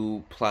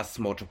 2+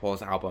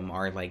 Multiples album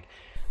are like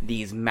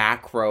these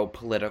macro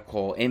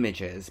political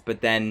images,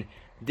 but then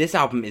this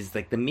album is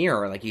like the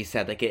mirror, like you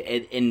said, like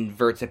it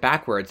inverts it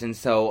backwards, and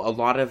so a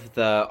lot of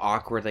the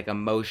awkward like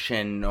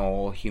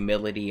emotional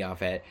humility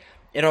of it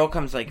all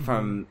comes like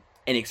from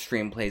an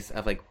extreme place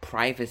of like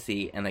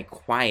privacy and like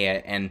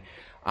quiet and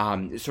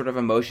sort of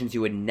emotions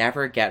you would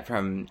never get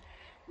from,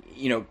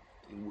 you know,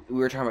 we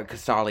were talking about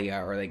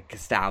Castalia or like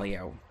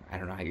Castalio, I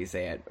don't know how you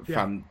say it,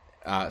 from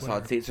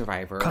Solid State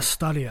Survivor.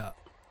 Castalia.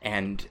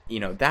 And, you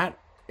know, that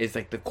is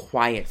like the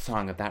quiet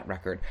song of that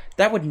record.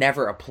 That would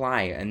never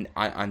apply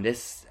on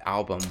this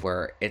album,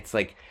 where it's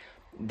like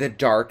the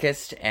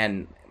darkest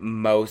and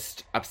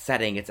most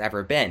upsetting it's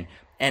ever been.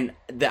 And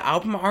the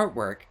album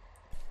artwork,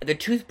 the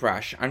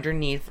toothbrush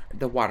underneath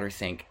the water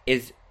sink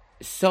is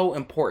so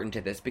important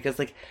to this, because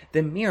like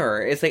the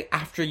mirror is like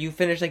after you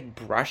finish like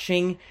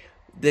brushing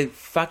the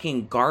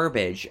fucking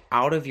garbage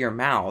out of your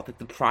mouth, like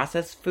the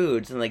processed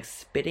foods, and like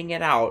spitting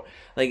it out.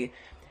 Like,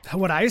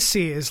 what I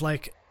see is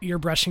like you're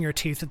brushing your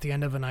teeth at the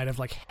end of a night of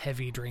like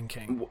heavy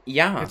drinking.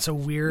 Yeah, it's a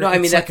weird. No, I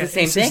mean that's the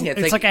same thing.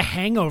 It's like a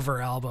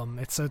hangover album.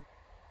 It's a.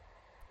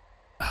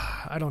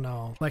 I don't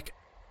know. Like,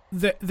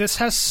 this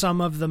has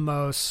some of the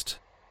most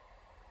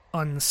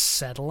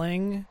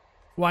unsettling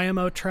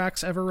YMO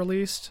tracks ever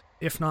released,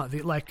 if not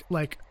the like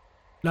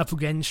La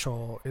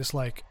Fugensho is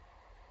like,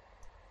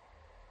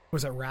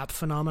 was it Rap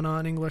Phenomena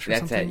in English or That's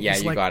something? it. Yeah,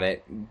 it's you like got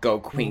it. Go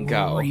Queen,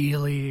 go.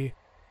 Really,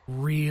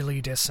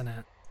 really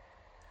dissonant.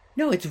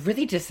 No, it's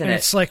really dissonant. And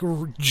it's like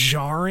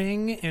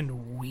jarring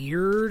and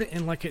weird,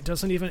 and like it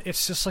doesn't even.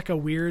 It's just like a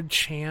weird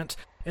chant,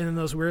 and then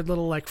those weird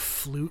little like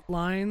flute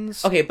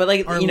lines. Okay, but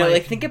like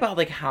like think about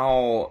like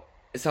how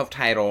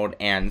Self-Titled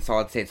and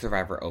Solid State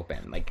Survivor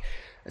open. Like,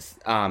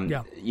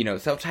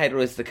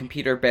 Self-Titled is the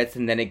computer bits,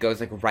 and then it goes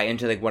like right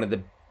into like one of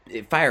the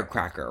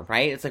Firecracker,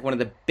 right? It's like one of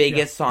the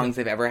biggest songs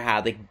they've ever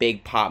had, like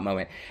big pop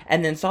moment.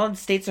 And then Solid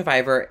State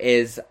Survivor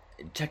is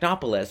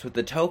Technopolis with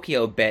the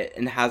Tokyo bit,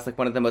 and has like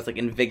one of the most like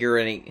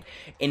invigorating,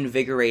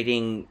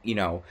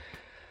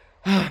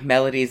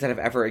 melodies that have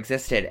ever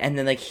existed. And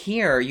then like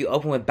here you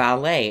open with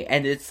Ballet,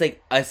 and it's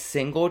like a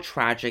single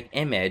tragic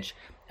image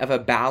of a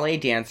ballet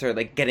dancer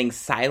like getting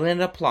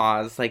silent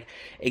applause, like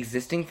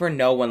existing for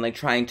no one, like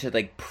trying to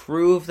like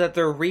prove that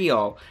they're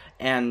real.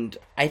 And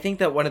I think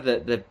that one of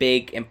the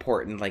big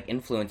important like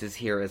influences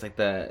here is like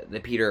the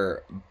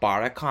Peter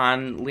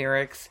Barakan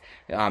lyrics,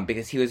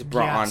 because he was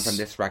brought on from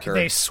this record.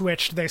 They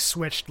switched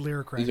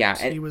lyric writers. Yeah,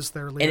 and he was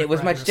their lyric and it was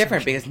writer, much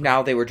different because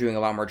now they were doing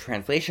a lot more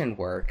translation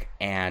work,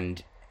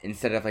 and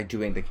instead of like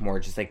doing like more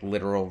just like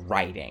literal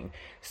writing.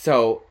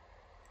 So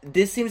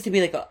this seems to be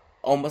like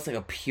almost like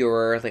a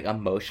pure like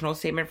emotional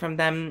statement from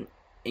them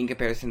in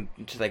comparison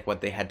to like what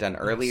they had done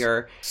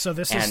earlier. So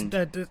this is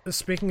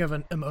speaking of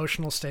an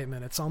emotional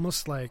statement, it's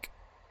almost like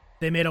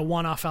they made a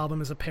one-off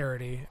album as a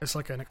parody, as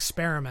like an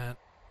experiment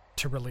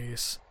to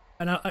release,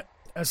 and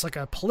as like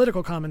a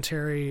political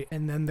commentary,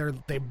 and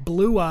then they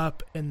blew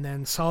up, and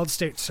then Solid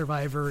State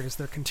Survivor is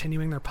they're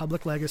continuing their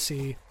public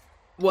legacy.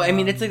 Well, I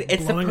mean, it's the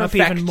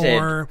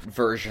perfected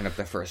version of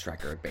the first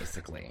record,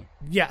 basically.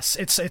 Yes,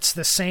 it's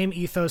the same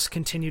ethos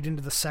continued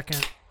into the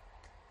second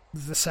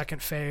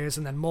phase,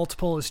 and then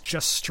Multiple is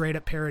just straight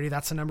up parody.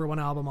 That's a number one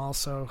album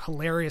also.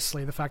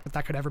 Hilariously, the fact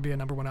that could ever be a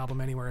number one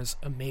album anywhere is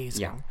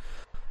amazing. Yeah.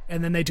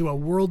 And then they do a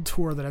world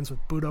tour that ends with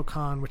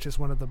Budokan, which is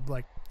one of the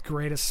like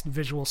greatest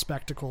visual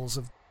spectacles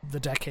of the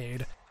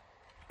decade.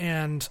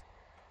 And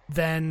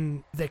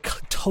then they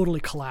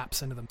totally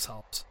collapse into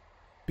themselves,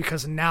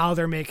 because now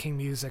they're making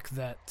music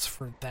that's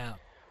for them.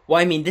 Well,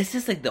 I mean, this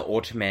is like the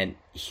ultimate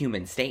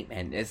human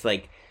statement. It's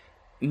like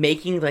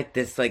making like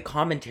this like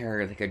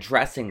commentary, like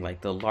addressing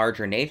like the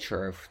larger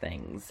nature of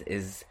things,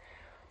 is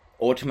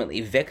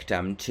ultimately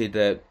victim to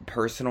the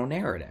personal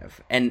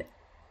narrative. And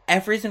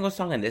every single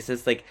song in this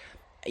is like,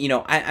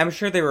 I'm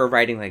sure they were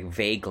writing like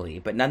vaguely,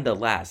 but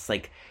nonetheless,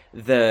 like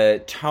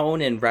the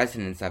tone and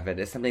resonance of it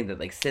is something that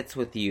like sits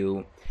with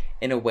you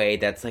in a way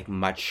that's like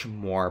much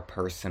more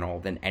personal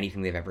than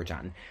anything they've ever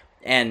done.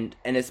 And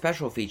a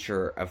special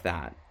feature of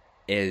that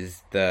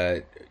is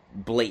the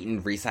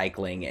blatant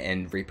recycling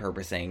and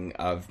repurposing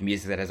of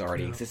music that has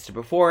already existed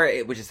before,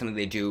 which is something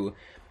they do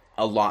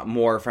a lot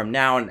more from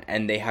now,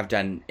 and they have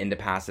done in the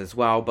past as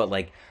well. But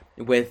like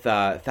with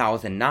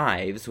Thousand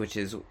Knives, which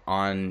is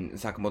on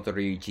Sakamoto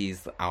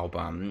Ryuichi's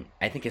album,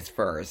 I think his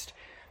first,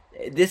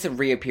 this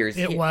reappears.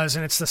 It was,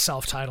 and it's the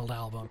self-titled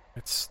album.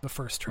 It's the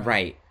first track.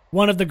 Right.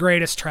 One of the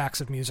greatest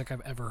tracks of music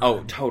I've ever heard.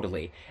 Oh,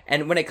 totally.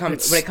 And when it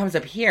comes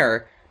up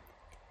here,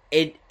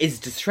 it is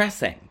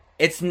distressing.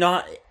 It's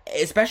not,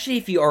 especially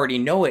if you already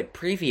know it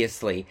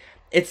previously.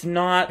 It's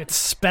not. It's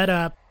sped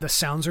up. The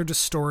sounds are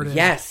distorted.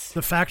 Yes.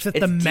 The fact that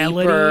it's the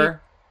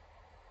deeper.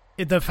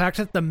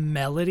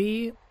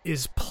 melody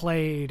is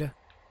played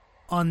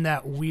on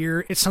that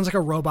weird. It sounds like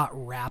a robot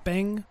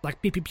rapping,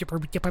 like beep beep beep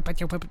beep beep beep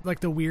beep,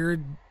 like the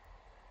weird,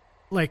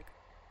 like.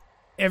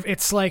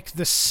 It's like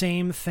the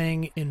same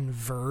thing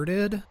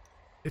inverted.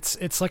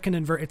 It's like an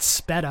invert. It's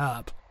sped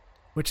up,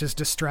 which is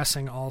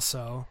distressing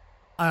also.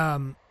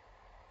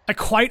 I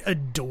quite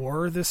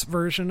adore this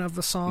version of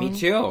the song. Me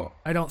too.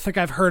 I don't think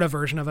I've heard a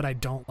version of it I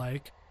don't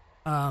like.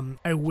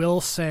 I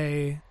will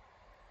say,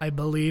 I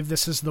believe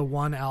this is the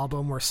one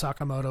album where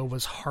Sakamoto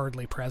was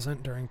hardly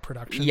present during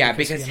production. Yeah,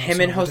 because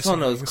him and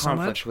Hosono's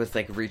conflict was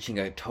like reaching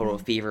a total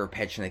fever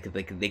pitch, and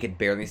they could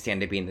barely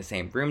stand to be in the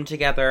same room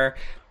together.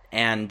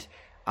 And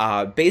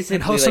basically,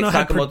 and Hosono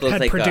like Sakamoto's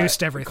had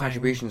produced everything.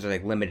 Contributions are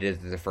like limited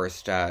to the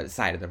first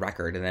side of the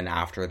record, and then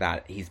after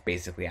that, he's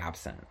basically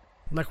absent.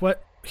 Like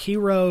what he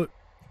wrote,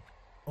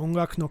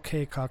 Ongaku no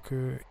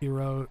Keikaku. He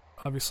wrote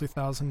obviously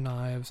Thousand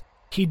Knives.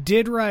 He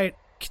did write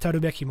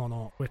Kitarubeki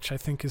Mono, which I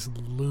think is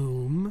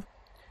Loom,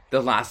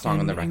 the last song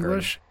on the record,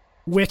 English,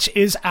 which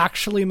is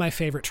actually my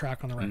favorite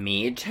track on the record.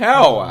 Me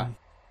too.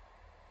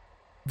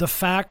 The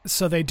fact,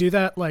 so they do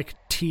that like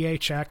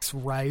THX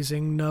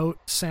rising note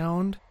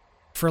sound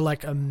for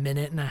like a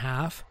minute and a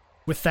half,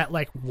 with that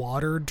like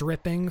water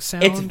dripping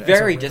sound. It's as a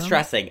very rhythm.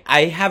 distressing.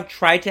 I have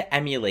tried to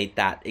emulate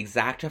that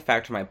exact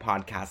effect on my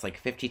podcast like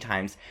 50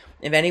 times.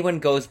 If anyone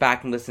goes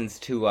back and listens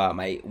to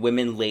my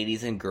Women,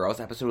 Ladies, and Girls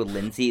episode with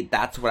Lindsay,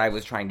 that's what I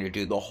was trying to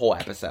do the whole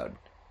episode.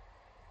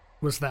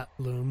 Was that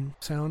loom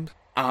sound?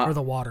 Or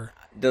the water?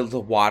 The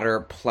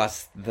water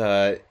plus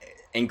the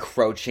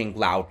encroaching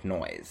loud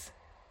noise.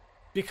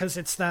 Because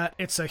it's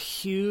a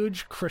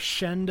huge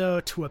crescendo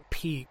to a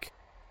peak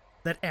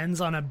that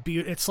ends on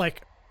it's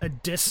like a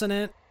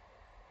dissonant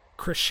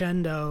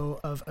crescendo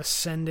of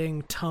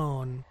ascending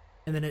tone,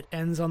 and then it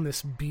ends on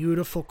this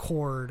beautiful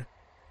chord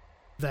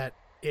that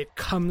it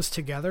comes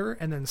together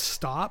and then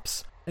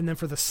stops, and then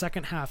for the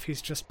second half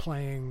he's just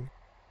playing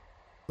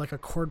like a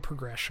chord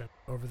progression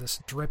over this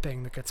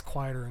dripping that gets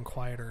quieter and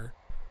quieter.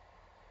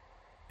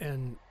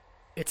 And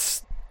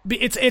it's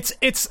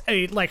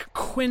a like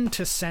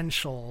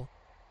quintessential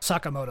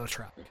Sakamoto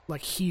track.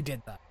 Like, he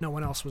did that. No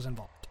one else was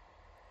involved.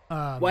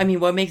 Well, I mean,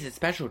 what makes it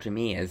special to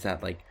me is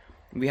that, like,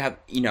 we have,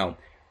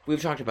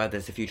 we've talked about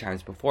this a few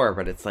times before,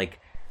 but it's like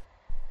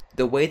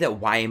the way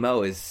that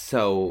YMO is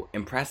so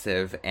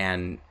impressive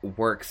and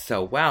works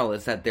so well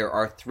is that there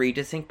are 3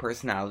 distinct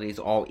personalities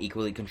all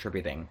equally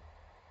contributing.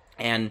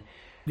 And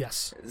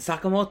yes,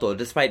 Sakamoto,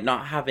 despite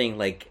not having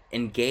like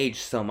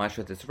engaged so much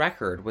with this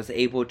record, was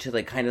able to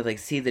like kind of like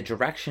see the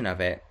direction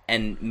of it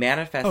and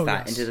manifest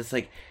that into this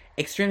like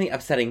extremely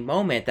upsetting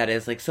moment that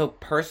is like so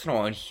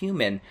personal and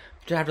human.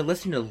 To have to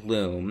listen to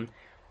Loom,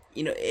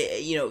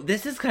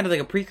 this is kind of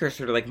like a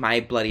precursor to like My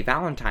Bloody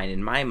Valentine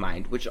in my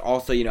mind, which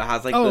also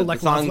has like the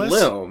song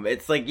Loveless? Loom.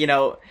 It's like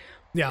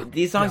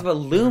these songs about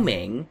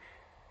looming,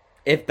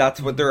 if that's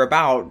what they're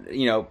about,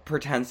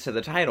 pertains to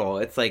the title.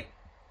 It's like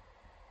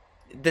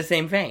the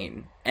same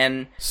vein.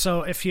 And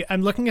so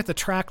I'm looking at the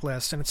track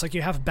list, and it's like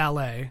you have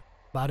Ballet,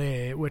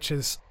 which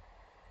is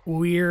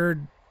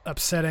weird,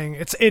 upsetting.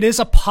 It's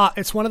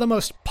one of the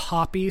most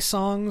poppy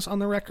songs on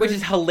the record, which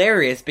is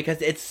hilarious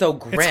because it's so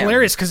grim. It's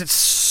hilarious because it's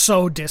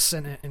so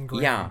dissonant and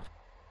grim. Yeah.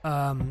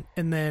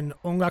 And then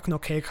Ongaku no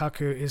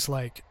Keikaku is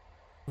like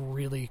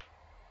really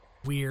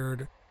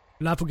weird.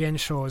 Rapu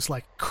Gensho is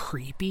like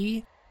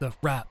creepy. The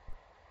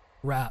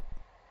rap,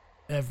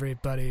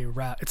 everybody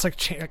rap. It's like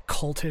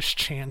cultish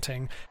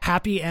chanting.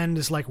 Happy End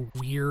is like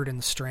weird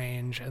and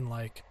strange, and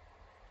like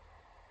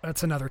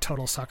that's another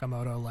total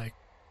Sakamoto like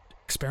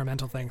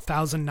experimental thing.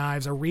 Thousand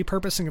Knives, a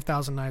repurposing of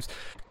Thousand Knives.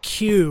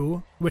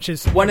 Q, which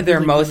is one of their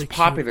really, most really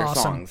popular cute,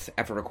 songs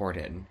ever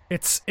recorded.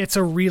 It's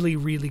a really,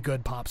 really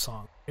good pop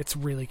song. It's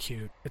really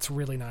cute. It's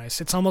really nice.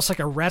 It's almost like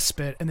a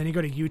respite, and then you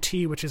go to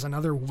UT, which is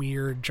another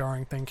weird,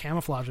 jarring thing.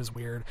 Camouflage is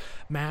weird.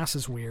 Mass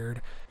is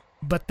weird.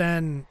 But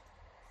then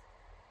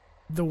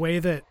the way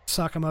that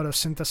Sakamoto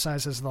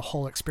synthesizes the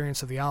whole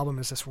experience of the album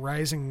is this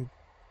rising,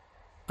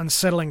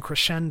 unsettling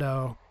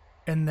crescendo,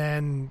 and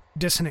then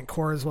dissonant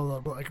chords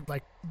will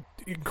like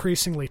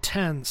increasingly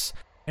tense,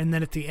 and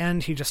then at the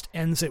end he just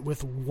ends it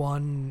with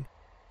one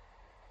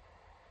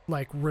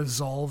like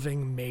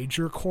resolving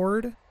major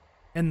chord,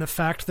 and the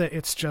fact that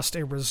it's just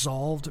a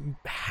resolved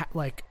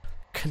like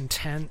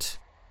content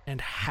and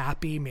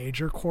happy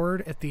major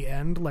chord at the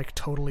end like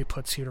totally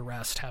puts you to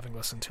rest having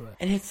listened to it.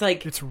 And it's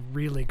like it's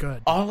really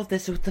good. All of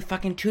this with the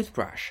fucking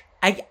toothbrush.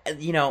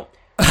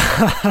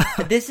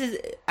 This is,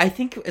 I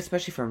think,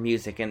 especially for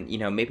music, and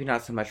maybe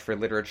not so much for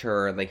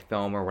literature or like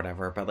film or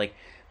whatever, but like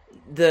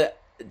the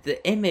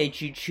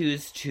image you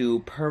choose to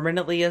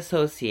permanently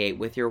associate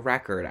with your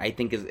record, I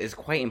think is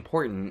quite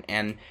important.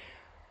 And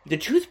the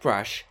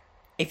toothbrush,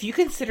 if you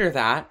consider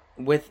that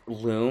with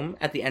Loom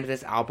at the end of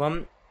this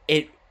album,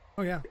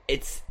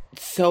 it's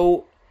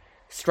so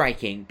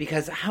striking,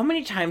 because how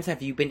many times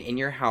have you been in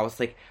your house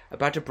like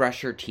about to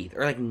brush your teeth,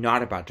 or like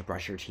not about to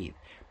brush your teeth?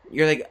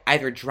 You're like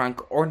either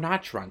drunk or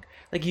not drunk.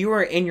 Like you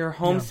are in your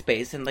home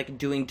space and like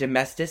doing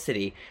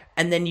domesticity,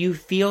 and then you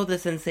feel the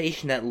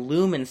sensation that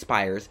Loom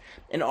inspires,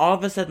 and all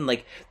of a sudden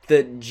like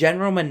the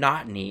general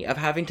monotony of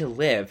having to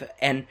live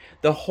and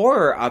the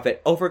horror of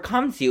it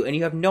overcomes you, and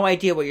you have no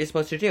idea what you're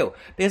supposed to do.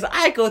 Because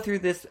I go through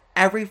this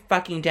every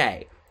fucking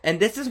day, and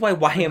this is why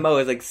YMO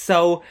is like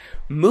so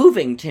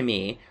moving to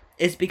me,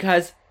 is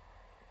because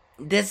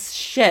this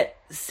shit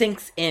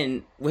sinks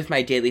in with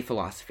my daily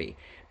philosophy.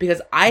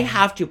 Because I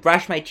have to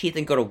brush my teeth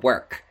and go to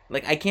work.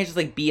 Like, I can't just,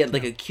 like, be a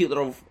cute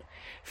little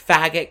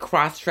faggot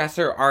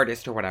cross-dresser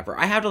artist or whatever.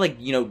 I have to, like,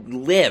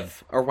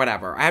 live or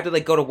whatever. I have to,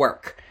 like, go to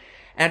work.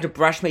 And I have to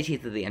brush my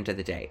teeth at the end of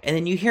the day. And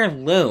then you hear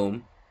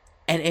Loom,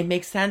 and it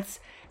makes sense,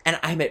 and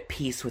I'm at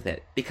peace with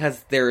it.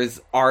 Because there's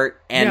art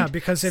and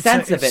because it's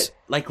sense of it,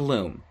 like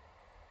Loom.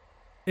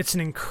 It's an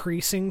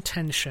increasing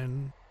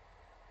tension,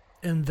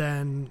 and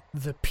then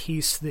the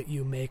peace that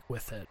you make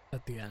with it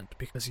at the end,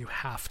 because you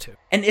have to.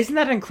 And isn't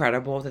that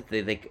incredible that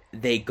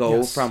they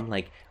go from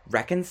like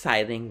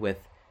reconciling with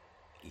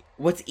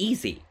what's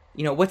easy,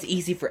 what's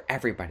easy for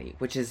everybody,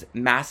 which is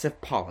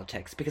massive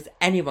politics, because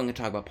anyone can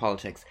talk about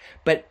politics,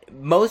 but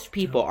most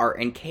people are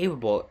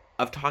incapable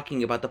of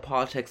talking about the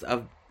politics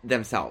of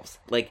themselves.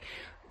 Like,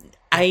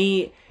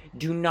 I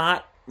do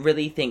not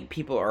really think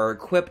people are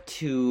equipped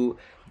to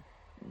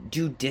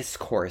do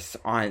discourse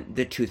on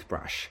the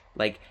toothbrush.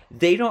 Like,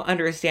 they don't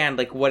understand,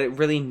 like, what it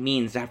really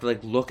means to have to,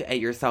 like, look at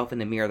yourself in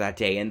the mirror that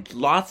day. And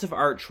lots of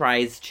art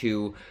tries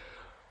to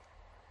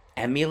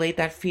emulate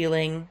that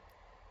feeling.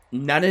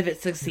 None of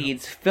it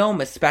succeeds.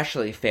 Film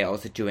especially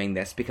fails at doing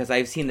this, because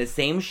I've seen the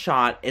same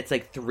shot. It's,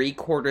 like,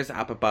 3/4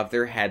 up above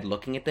their head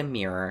looking at the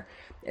mirror.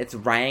 It's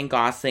Ryan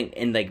Gosling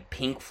in, like,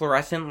 pink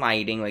fluorescent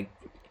lighting. Like,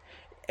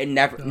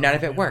 none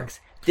of it works.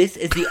 This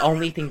is the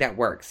only thing that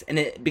works,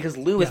 and because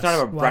Lou is not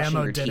about brushing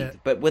your teeth,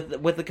 but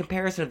with the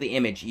comparison of the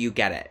image, you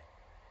get it.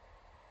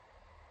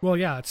 Well,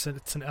 yeah, it's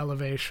an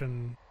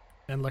elevation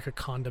and like a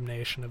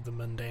condemnation of the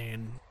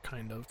mundane,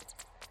 kind of.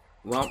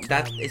 Well,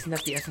 isn't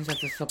that the essence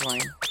of the sublime?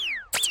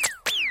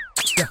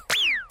 Yeah.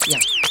 Yeah.